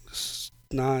young, just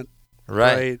not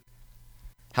Right.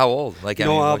 How old? Like I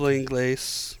no mean, habla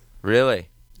inglés. really?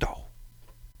 No.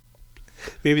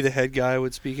 Maybe the head guy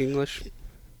would speak English.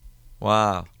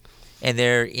 Wow. And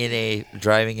they're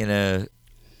driving in a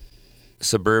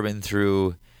Suburban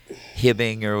through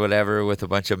Hibbing or whatever with a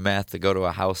bunch of meth to go to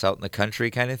a house out in the country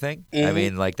kind of thing. I Mhm.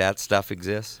 mean, like that stuff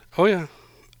exists. Oh yeah.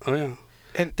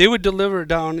 And they would deliver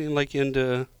down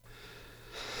into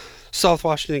South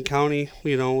Washington County,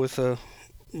 with a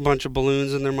bunch of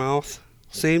balloons in their mouth.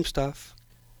 Same stuff.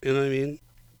 You know what I mean?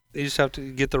 You just have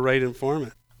to get the right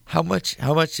informant. How much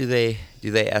do they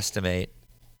estimate?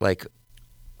 Like,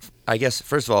 I guess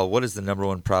first of all, what is the number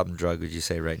one problem drug? Would you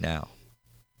say right now?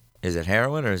 Is it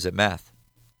heroin or is it meth?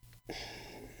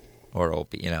 Or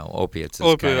opiates. Is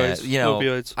Opioids. Kinda,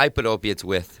 Opioids. I put opiates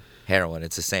with heroin.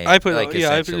 It's the same. I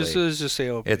essentially. let's just say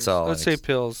opiates. It's all Let's say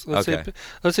pills. Let's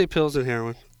say pills and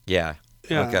heroin. Yeah.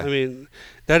 Yeah, Okay. I mean,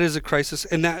 that is a crisis,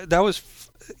 and that was,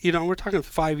 we're talking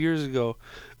 5 years ago.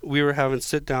 We were having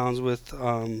sit downs with,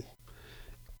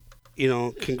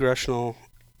 congressional,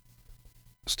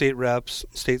 state reps,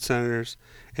 state senators,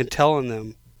 and telling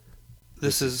them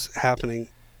this is happening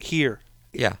here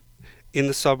Yeah. in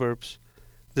the suburbs.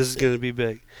 This is going to be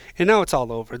big, and now it's all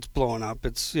over. It's blowing up.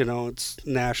 It's it's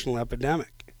national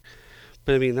epidemic.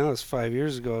 But I mean, that was 5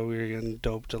 years ago. We were getting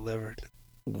dope delivered.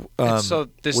 And so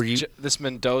this were you- this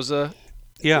Mendoza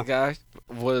Yeah. guy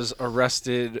was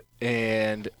arrested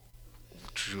and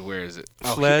where is it?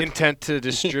 Fled. Intent to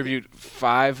distribute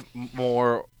 5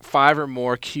 or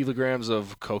more kilograms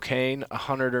of cocaine,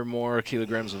 100 or more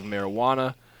kilograms of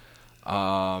marijuana.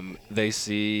 They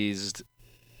seized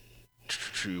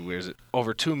where is it?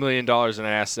 Over $2 million in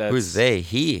assets. Who's they?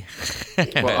 He.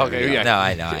 Well, okay, yeah. No,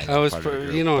 I know. I was part of the per-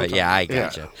 group, you know what but I'm yeah, I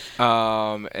talking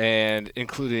gotcha. And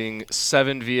including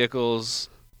 7 vehicles,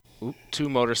 2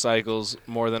 motorcycles,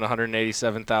 more than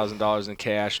 $187,000 in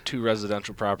cash, 2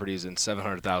 residential properties, and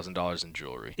 $700,000 in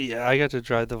jewelry. Yeah, I got to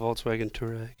drive the Volkswagen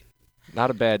Touareg. Not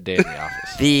a bad day in the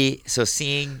office. So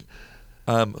seeing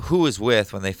who was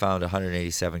with when they found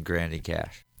 187 grand in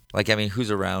cash. Like, I mean, who's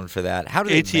around for that? How do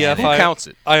they ATF, Who manage? counts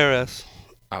it? IRS.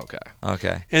 Okay.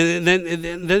 Okay. And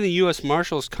then the U.S.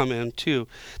 Marshals come in too.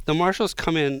 The Marshals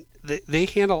come in. They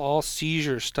handle all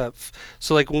seizure stuff.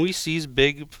 So like when we seize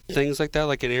big things like that,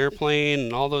 like an airplane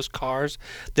and all those cars,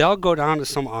 they all go down to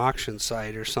some auction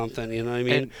site or something. You know what I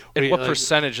mean? And Where what you,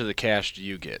 percentage of the cash do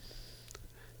you get?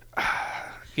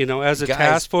 as a Guys-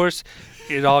 task force,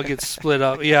 it all gets split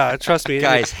up. Yeah, trust me.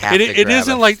 Guys have to it grab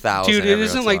isn't 1,000 dude. It every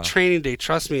isn't once in a like while. training day.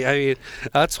 Trust me. I mean,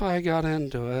 that's why I got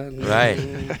into it.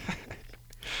 Right.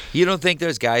 You don't think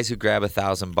there's guys who grab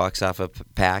 $1,000 off a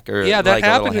pack or Yeah, that like a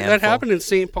little happened. That handful? happened in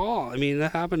St. Paul. I mean,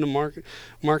 that happened to Mark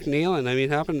Nalen. I mean,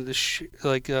 it happened to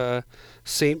the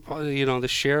St. Paul. The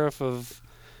sheriff of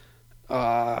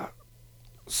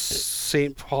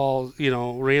St. Paul.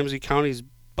 Ramsey County's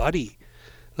buddy.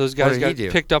 Those guys did he got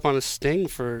do? picked up on a sting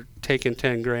for taking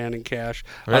 10 grand in cash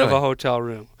out of Really? a hotel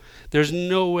room. There's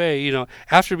no way,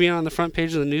 after being on the front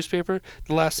page of the newspaper,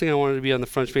 the last thing I wanted to be on the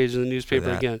front page of the newspaper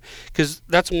that. again. Because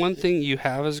that's one thing you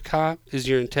have as a cop is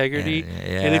your integrity.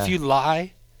 And if Yeah. you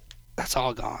lie, that's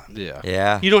all gone. Yeah.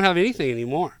 Yeah. You don't have anything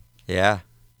anymore. Yeah.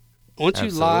 Once you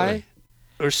Absolutely. lie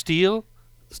or steal,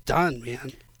 it's done,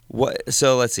 man. What?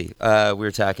 So let's see. We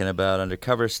were talking about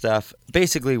undercover stuff.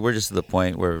 Basically, we're just at the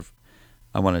point where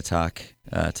I want to talk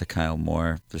to Kyle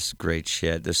more. There's great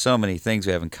shit. There's so many things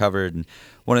we haven't covered, and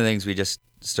one of the things we just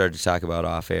started to talk about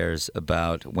off air is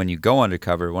about when you go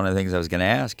undercover. One of the things I was going to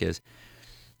ask is,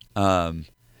 I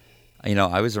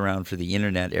was around for the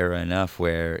internet era enough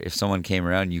where if someone came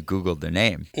around, you Googled their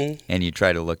name and you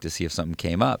try to look to see if something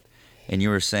came up. And you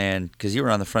were saying, because you were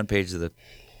on the front page of the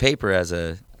paper as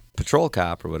a patrol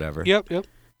cop or whatever. Yep. And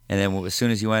then as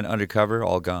soon as you went undercover,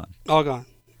 all gone. All gone.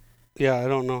 Yeah, I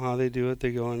don't know how they do it.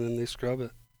 They go in and they scrub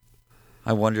it.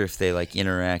 I wonder if they like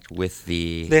interact with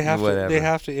the They have whatever, to. They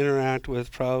have to interact with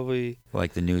probably.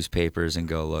 like the newspapers and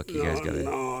go look. You guys got to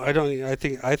No, I don't. I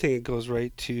think it goes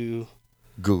right to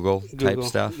Google type Google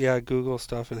stuff. Yeah, Google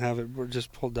stuff and have it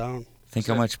just pulled down. Think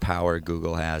how much power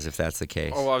Google has if that's the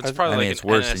case. Oh, well, it's I probably mean, like it's an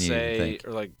worse NSA than you think.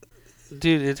 or like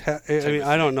Dude,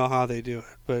 I don't know how they do it,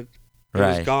 but it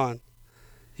was Right. gone.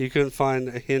 You couldn't find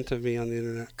a hint of me on the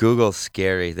internet. Google's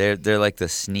scary. They're like the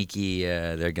sneaky.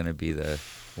 They're gonna be the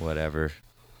whatever.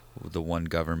 The one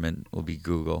government will be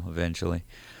Google eventually.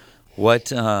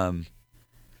 What?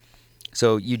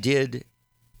 So you did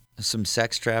some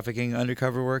sex trafficking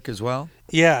undercover work as well.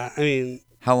 Yeah, I mean,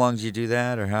 How long did you do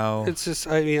that, or how? it's just.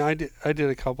 I mean, I did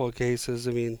a couple of cases.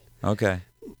 I mean, Okay.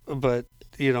 but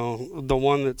the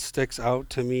one that sticks out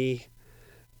to me,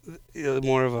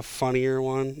 more of a funnier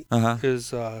one, Uh huh.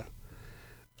 is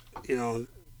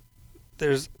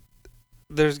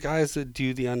there's guys that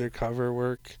do the undercover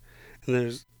work, and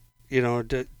there's do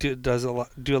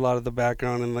a lot of the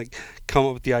background and like come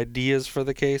up with the ideas for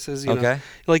the cases. You know? Okay.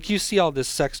 Like you see all this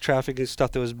sex trafficking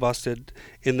stuff that was busted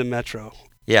in the metro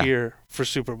Yeah. here for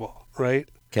Super Bowl, right?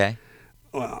 Okay.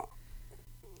 Well,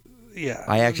 yeah.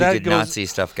 I actually that did goes- not see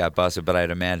stuff got busted, but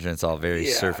I'd imagine it's all very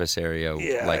Yeah. surface area,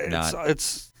 like not.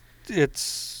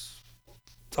 It's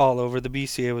all over. The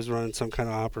BCA was running some kind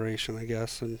of operation, I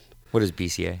guess, and What is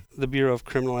BCA? the Bureau of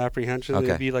Criminal Apprehension. Okay.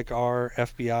 It'd be like our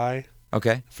FBI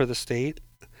Okay. for the state.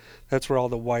 That's where all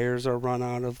the wires are run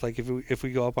out of. Like if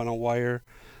we go up on a wire,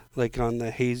 like on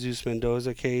the Jesus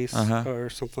Mendoza case Uh-huh. or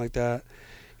something like that,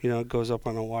 it goes up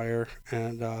on a wire,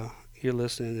 and you're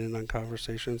listening in on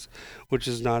conversations, which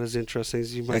is not as interesting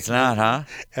as you might. It's not, huh?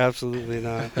 Absolutely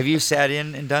not. Have you sat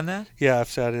in and done that? Yeah, I've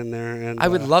sat in there, and I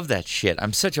would love that shit.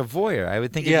 I'm such a voyeur. I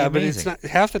would think Yeah, it'd be but it's amazing.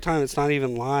 not half the time. It's not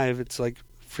even live. It's like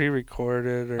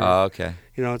pre-recorded, or Oh, okay.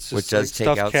 it's just Which does like take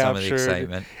stuff out captured. some of the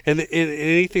excitement. And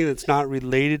anything that's not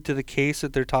related to the case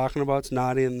that they're talking about is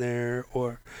not in there,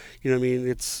 or you know what I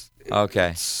mean.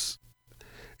 Okay.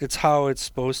 It's how it's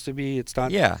supposed to be. It's not.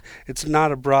 Yeah. It's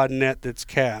not a broad net that's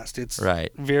cast. It's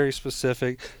Right. very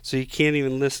specific, so you can't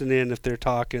even listen in if they're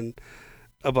talking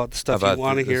about the stuff About you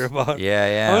want to hear about. Yeah,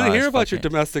 yeah. I want to no, hear it's about your fucking-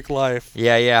 domestic life.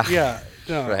 Yeah, yeah. Yeah,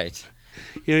 no, Right.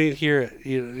 you don't even hear it.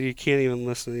 You can't even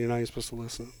listen. You're not even supposed to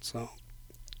listen. So,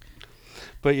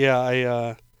 but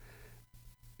yeah,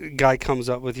 guy comes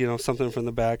up with something from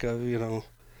the back of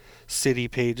city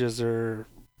pages or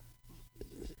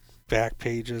back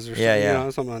pages or Yeah, something, yeah.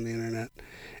 something on the internet,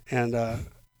 and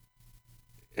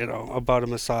about a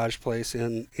massage place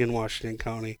in Washington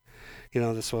County,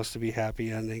 that's supposed to be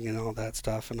happy ending and all that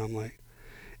stuff, and I'm like,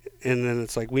 and then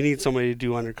it's like, we need somebody to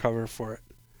do undercover for it.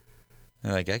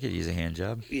 They're like, I could use a hand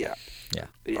job. Yeah. Yeah.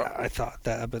 Yeah, I thought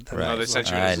that, but then Right. I Oh, they was sent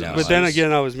you like- I as a know. But then masseuse.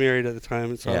 again, I was married at the time,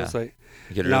 and so I Yeah. was like,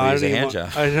 You could no, really I use a don't hand even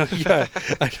job. I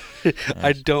know, yeah,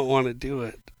 I don't want to do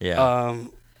it. Yeah.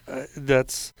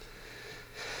 That's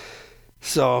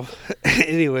so.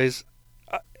 Anyways,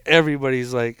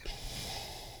 everybody's like,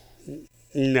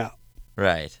 no,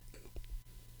 Right.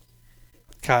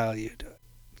 Kyle, you do it.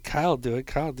 Kyle do it.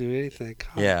 Kyle do anything.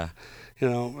 Kyle, Yeah.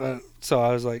 So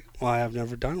I was like, well, I have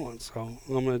never done one, so I'm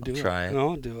gonna do Try it. And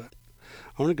I'll do it.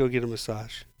 I'm gonna go get a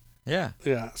massage. Yeah.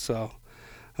 Yeah, so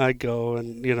I go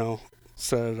and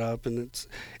set it up, and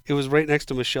it was right next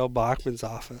to Michelle Bachman's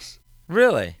office.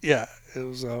 Really? Yeah, it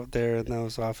was out there in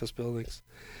those office buildings,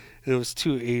 and it was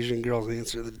two Asian girls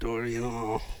answering the door.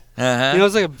 Uh-huh. It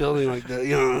was like a building like that.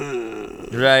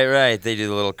 Right, right. They do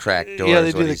the little crack doors. Yeah, they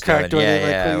what do the he's crack door. doing. Yeah,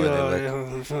 They're yeah.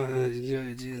 like, where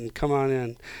they look- come on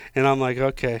in, and I'm like,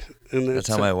 okay. And That's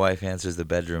how my wife answers the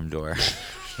bedroom door.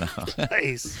 No.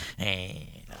 nice.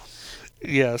 Hey.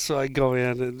 Yeah, so I go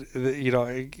in and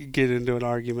I get into an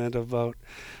argument about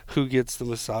who gets the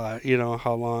massage.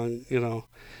 How long.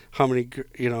 How many.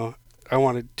 I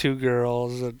wanted 2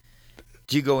 girls. And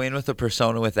Do you go in with a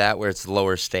persona with that where it's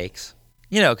lower stakes?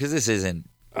 Because this isn't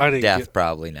I didn't. death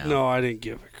probably now. No, I didn't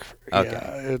give a. Okay.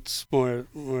 Yeah, it's more.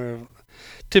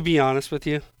 To be honest with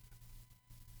you,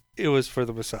 it was for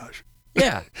the massage.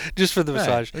 Yeah. Just for the Right,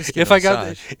 massage. let's get If a I got,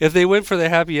 massage. if they went for the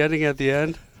happy ending at the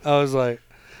end, I was like,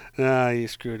 nah, you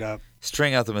screwed up.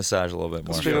 String out the massage a little bit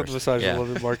more. Straight up the first. massage Yeah. a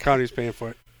little bit more. County's paying for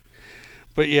it.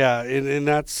 But yeah, and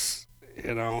that's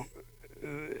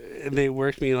and they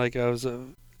worked me like I was a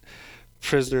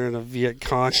prisoner in a Viet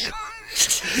Cong.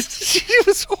 It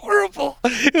was horrible.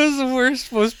 It was the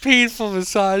worst, most painful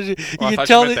massage. You Oh, I could thought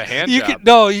tell you meant the hand you job. could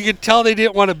no, you could tell they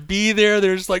didn't want to be there.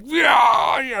 They're just like, yeah,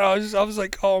 I was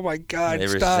like, oh my god, They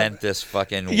stop. resent this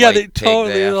fucking Yeah, white they pig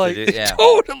totally they have like to do.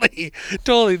 Yeah.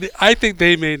 totally. I think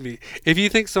they made me. If you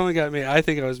think someone got made, I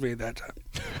think I was made that time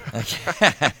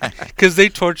because they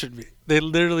tortured me. They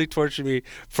literally tortured me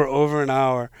for over an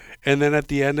hour, and then at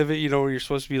the end of it, where you're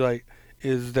supposed to be like,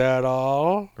 "Is that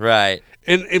all?" Right.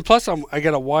 And plus, I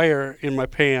got a wire in my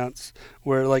pants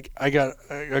where like I got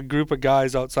a group of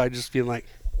guys outside just being like,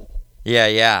 Yeah,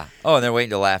 yeah. Oh, and they're waiting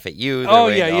to laugh at you. They're "Oh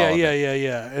waiting yeah, to yeah, all of yeah, it. yeah,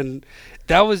 yeah," and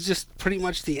that was just pretty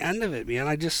much the end of it, man.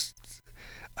 I just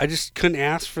couldn't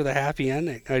ask for the happy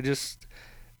ending.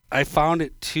 I found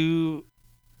it too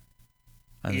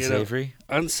Unsavory?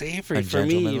 unsavory for me.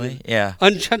 Ungentlemanly? Even. Yeah.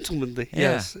 Ungentlemanly, Yeah.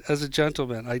 yes. As a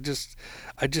gentleman, I just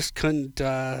couldn't.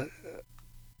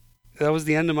 That was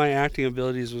the end of my acting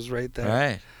abilities. Was right there.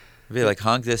 Right. It'd be like,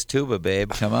 honk this tuba,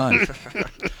 babe. Come on.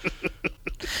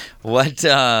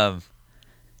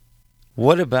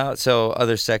 What about, so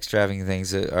other sex trafficking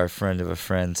things that our friend of a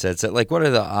friend said, so, like, what are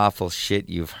the awful shit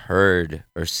you've heard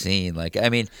or seen? Like, I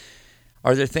mean,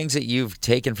 are there things that you've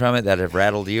taken from it that have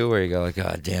rattled you where you go, like,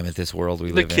 God damn it, this world we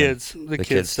The live kids, in? the The kids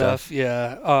kid stuff. stuff.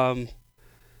 Yeah.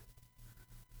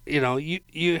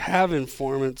 You have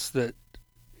informants that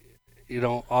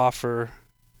offer.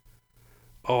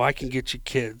 Oh, I can get you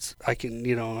kids. I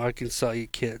can sell you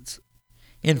kids.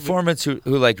 Informants who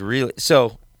like really,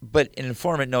 so, but an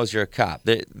informant knows you're a cop.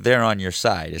 They're on your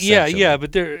side, Yeah, essentially. yeah,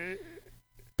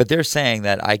 But they're saying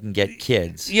that I can get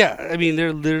kids. yeah. I mean,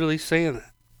 they're literally saying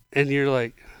that, and you're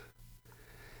like,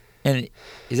 And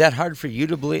is that hard for you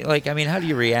to believe? Like, I mean, how do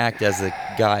you react as the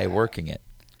guy working it?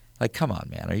 Like, come on,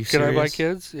 man. Are you can serious? I buy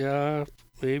kids? Yeah,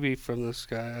 maybe from this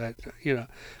guy.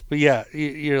 But yeah,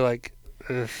 you're like,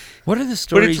 ugh. What are the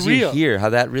stories you real. hear, how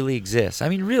that really exists? I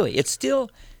mean, really, it's still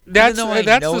That's though I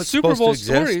that's know the it's Super supposed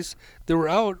to Bowl exist. stories that were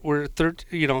out were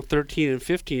 13 and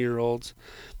 15-year-olds,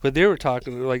 but they were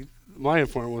talking like my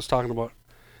informant was talking about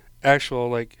actual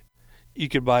like you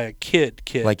could buy a kid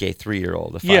Like a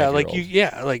 3-year-old, a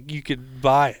 5-year-old. like you could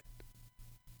buy it.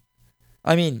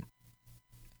 I mean,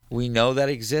 we know that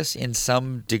exists in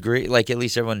some degree. Like at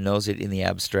least everyone knows it in the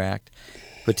abstract.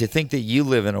 But to think that you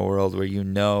live in a world where you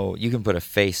know you can put a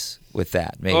face with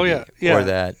that, maybe, Oh yeah. or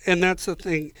that. And that's the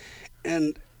thing,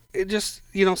 and it just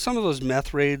some of those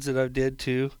meth raids that I did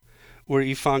too, where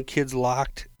you found kids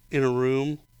locked in a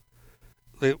room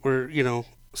that were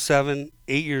 7,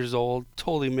 8 years old,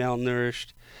 totally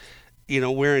malnourished,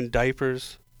 wearing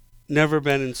diapers, never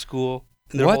been in school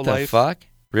in their whole What the life. fuck?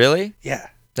 Really? Yeah,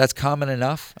 That's common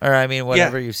enough? Or I mean,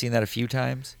 whatever. You've seen that a few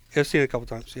times. I've seen it a couple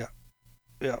times.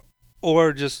 Yeah,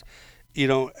 or just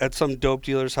at some dope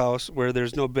dealer's house where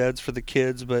there's no beds for the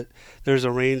kids, but there's a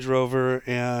Range Rover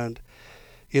and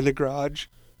in the garage,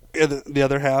 and the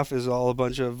other half is all a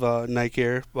bunch of Nike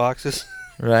Air boxes.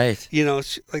 Right.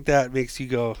 Like that makes you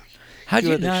go. How'd you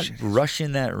Good not shit. rush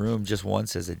in that room just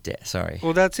once as a dad? Sorry.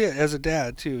 Well, that's it. As a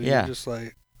dad too, Yeah. you're just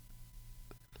like,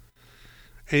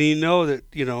 and that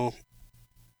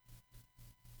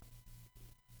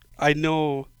I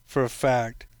know for a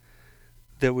fact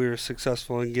that we were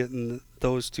successful in getting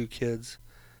those two kids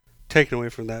taken away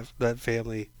from that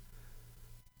family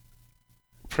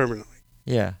permanently.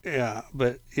 Yeah. Yeah,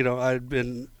 but I'd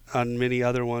been on many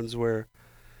other ones where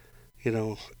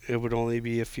it would only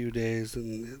be a few days,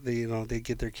 and they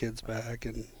get their kids back,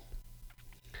 and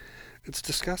it's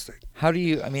disgusting. How do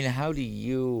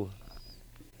you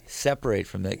separate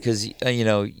from that? Because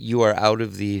you are out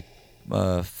of the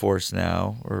force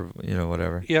now, or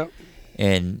whatever. Yeah.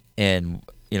 And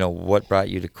what brought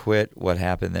you to quit? What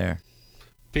happened there?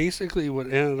 Basically, what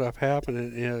ended up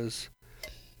happening is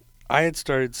I had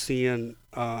started seeing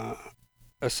a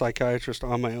psychiatrist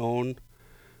on my own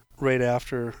right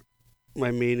after my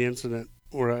main incident,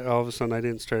 where all of a sudden I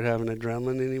didn't start having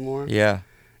adrenaline anymore. Yeah.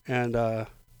 And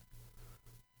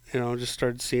just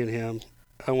started seeing him.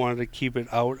 I wanted to keep it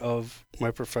out of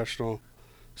my professional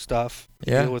stuff.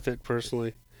 Yeah. Deal with it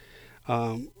personally.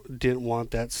 Didn't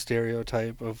want that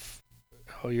stereotype of,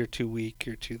 oh, you're too weak,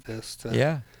 you're too this.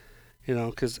 Yeah.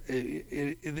 Because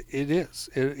it is.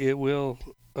 It will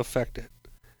affect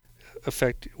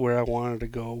where I wanted to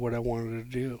go, what I wanted to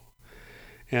do.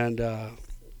 And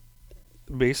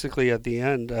basically at the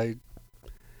end, I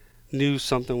knew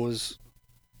something was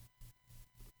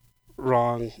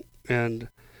wrong, and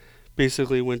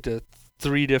basically went to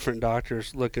 3 different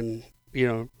doctors looking,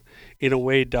 in a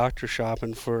way doctor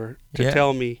shopping to Yeah.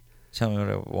 tell me Tell me what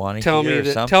I wanted. tell me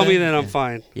that I'm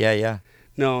fine. Yeah. Yeah.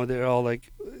 No, they're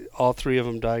all 3 of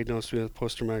them diagnosed me with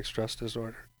post-traumatic stress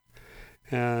disorder.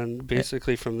 And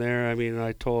basically from there,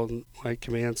 I told my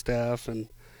command staff, and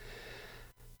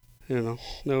that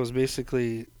was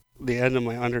basically the end of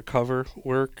my undercover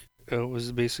work. It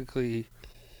was basically,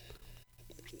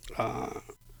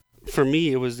 for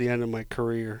me, it was the end of my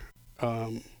career.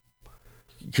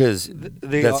 Because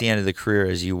They that's the end of the career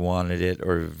as you wanted it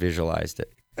or visualized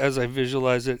it. as I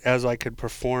visualized it, as I could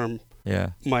perform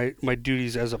Yeah. my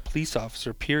duties as a police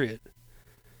officer, period,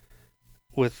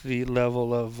 with the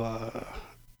level of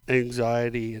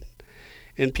anxiety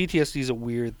and PTSD is a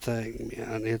weird thing,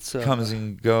 man. It's Comes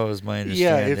and goes, my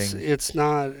yeah, understanding. it's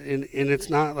not, and it's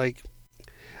not like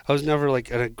I was never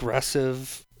like an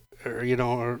aggressive or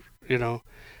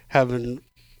having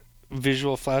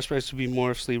visual flashbacks. To be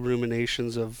mostly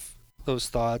ruminations of those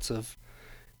thoughts of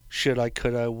shit I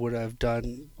would have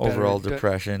done better. Overall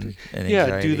depression and Yeah,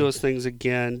 anxiety. do those things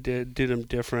again, do them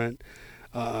different.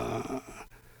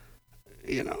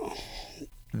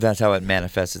 That's how it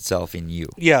manifests itself in you.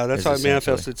 Yeah, that's Is how it essentially-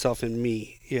 manifests itself in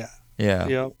me. Yeah. Yeah.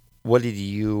 Yep.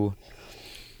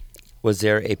 Was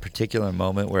there a particular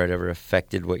moment where it ever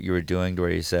affected what you were doing to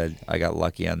where you said, I got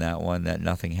lucky on that one, that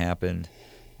nothing happened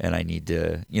and I need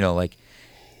to,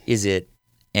 is it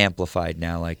amplified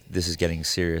now? Like this is getting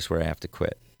serious where I have to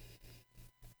quit?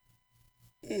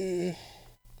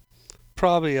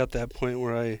 Probably at that point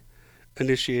where I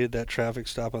initiated that traffic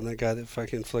stop on that guy that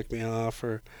fucking flicked me off,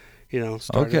 or, started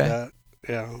Okay. that.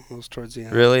 Yeah, it was towards the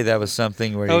end. Really? That was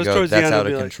something where That you was go, towards the that's end, out I'd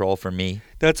of be like- control for me?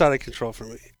 That's out of control for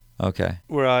me. Okay.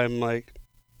 Where I'm like,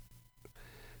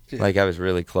 Like I was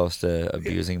really close to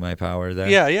abusing my power there?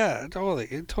 yeah, totally.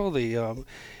 And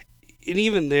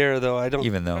even there, though, I don't.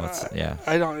 Even though it's, yeah.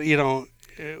 I don't.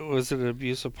 Was it an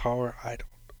abuse of power? I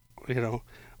don't.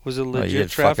 Was it a you legit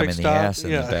did fuck him traffic in the stop? ass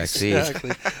in the back seat.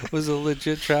 Exactly. Was it a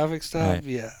legit traffic stop? Right.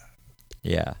 Yeah.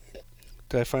 Yeah.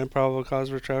 Did I find probable cause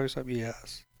for a traffic stop?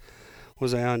 Yes.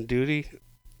 Was I on duty?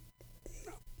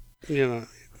 You know,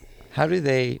 How do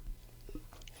they?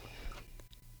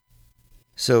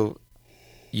 So,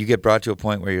 you get brought to a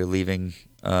point where you're leaving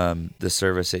the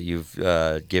service that you've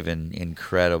given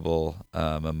incredible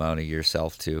amount of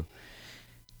yourself to.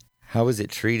 How is it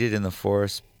treated in the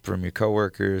force from your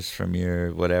coworkers, from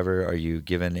your whatever? Are you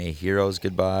given a hero's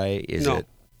goodbye? Is No. it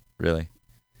really?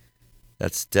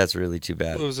 That's really too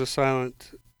bad it was a silent.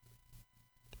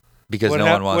 because what no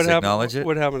hap- one wants what to happened- acknowledge it.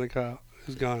 What happened to Kyle?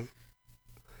 He's gone.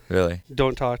 Really,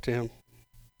 Don't talk to him.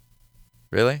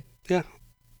 really? Yeah,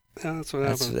 that's what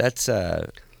happened. That's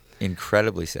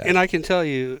incredibly sad. And I can tell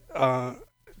you,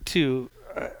 too,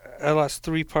 I lost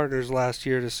 3 partners last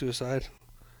year to suicide.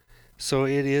 So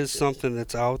it is something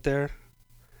that's out there.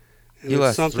 And you it's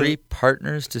lost something- 3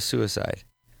 partners to suicide.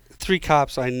 3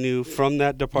 cops I knew from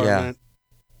that department,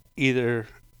 either,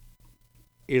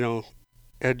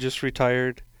 had just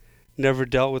retired, never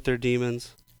dealt with their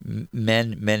demons.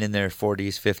 Men in their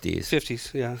 40s, 50s,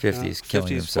 50s, yeah. 50s yeah. killing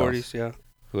 50s, themselves. 40s, yeah.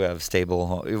 who have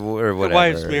stable or whatever.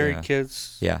 Wives, married, yeah.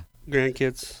 kids, Yeah.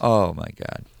 grandkids. Oh my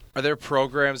God. Are there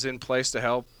programs in place to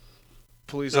help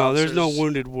police No, officers? there's no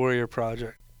Wounded Warrior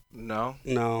Project. No?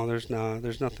 No, there's not.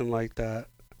 There's nothing like that.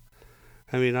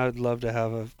 I mean, I'd love to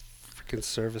have a freaking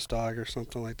service dog or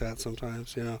something like that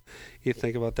sometimes, You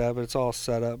think about that, but it's all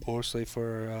set up mostly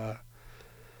for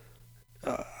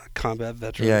combat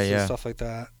veterans Yeah. and stuff like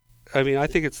that. I mean, I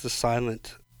think it's the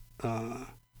silent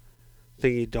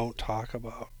thing you don't talk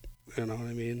about. You know what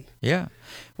I mean? Yeah.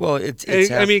 Well, it's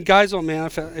I mean, guys don't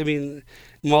manifest. I mean,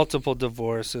 multiple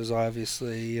divorces,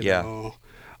 obviously. You Yeah. know,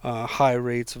 high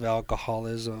rates of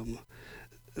alcoholism.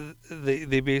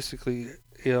 They basically,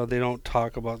 they don't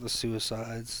talk about the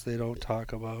suicides. They don't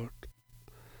talk about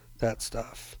that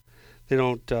stuff. They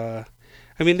don't.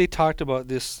 I mean, they talked about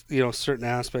this. Certain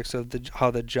aspects of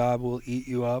how the job will eat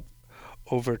you up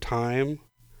over time.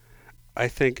 I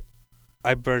think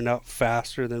I burned out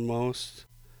faster than most.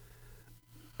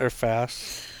 Or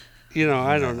fast.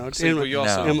 I don't know. See, but you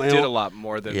also No. did a lot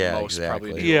more than Yeah, most exactly.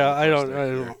 probably do. Yeah, over I the don't. course I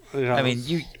of their don't. career. I mean,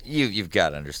 you've got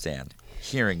to understand.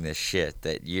 Hearing this shit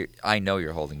that I know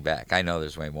you're holding back. I know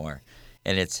there's way more,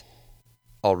 and it's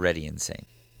already insane.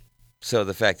 So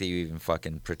the fact that you even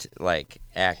fucking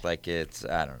act like it's,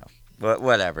 I don't know,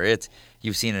 whatever.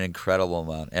 You've seen an incredible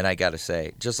amount, and I got to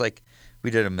say, just like we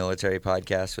did a military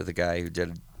podcast with a guy who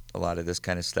did a lot of this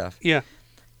kind of stuff. Yeah.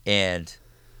 And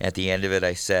at the end of it,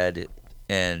 I said,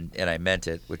 and I meant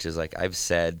it, which is like I've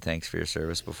said thanks for your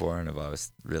service before, and I've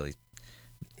always really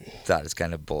thought it's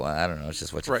kind of bull. I don't know. It's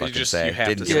just what you Right, you fucking just- say. you have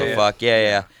Didn't to give say a it. fuck.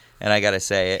 Yeah. And I gotta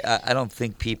say, I don't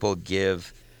think people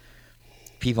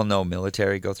know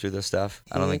military go through this stuff.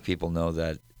 I don't think people know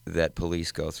that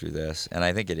police go through this, and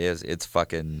I think it's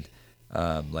fucking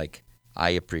I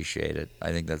appreciate it.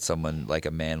 I think that someone like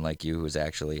a man like you who's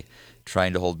actually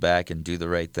trying to hold back and do the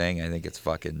right thing, I think it's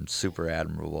fucking super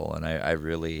admirable, and I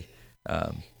really,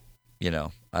 I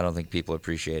don't think people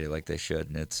appreciate it like they should,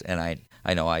 and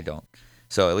I know I don't.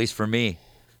 So at least for me,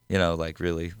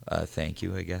 really, thank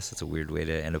you. I guess it's a weird way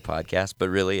to end a podcast, but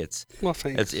really, it's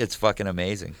Thanks. it's fucking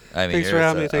amazing. I mean, Thanks for you're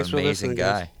having me. an Thanks for amazing listening,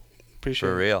 guy, guys. Appreciate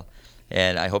for it. real.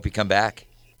 And I hope you come back.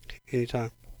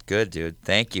 Anytime. Good, dude.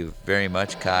 Thank you very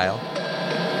much, Kyle.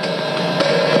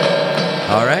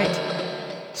 All right.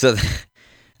 So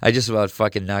I just about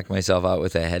fucking knocked myself out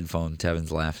with a headphone.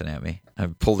 Tevin's laughing at me. I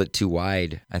pulled it too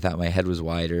wide. I thought my head was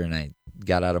wider, and I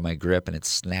got out of my grip, and it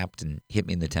snapped and hit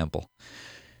me in the temple.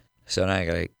 So now I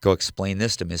got to go explain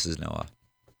this to Mrs. Noah.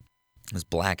 This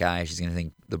black eye, she's going to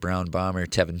think the brown bomber,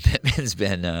 Tevin Pittman's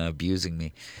been abusing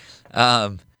me.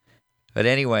 But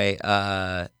anyway,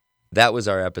 that was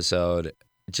our episode.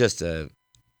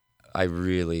 I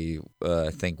really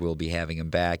think we'll be having him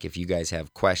back. If you guys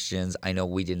have questions, I know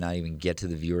we did not even get to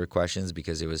the viewer questions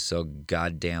because it was so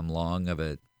goddamn long of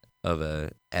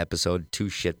a episode. 2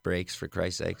 shit breaks, for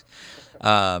Christ's sakes.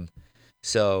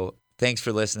 So thanks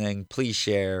for listening. Please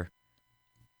share.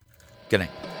 Good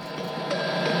night.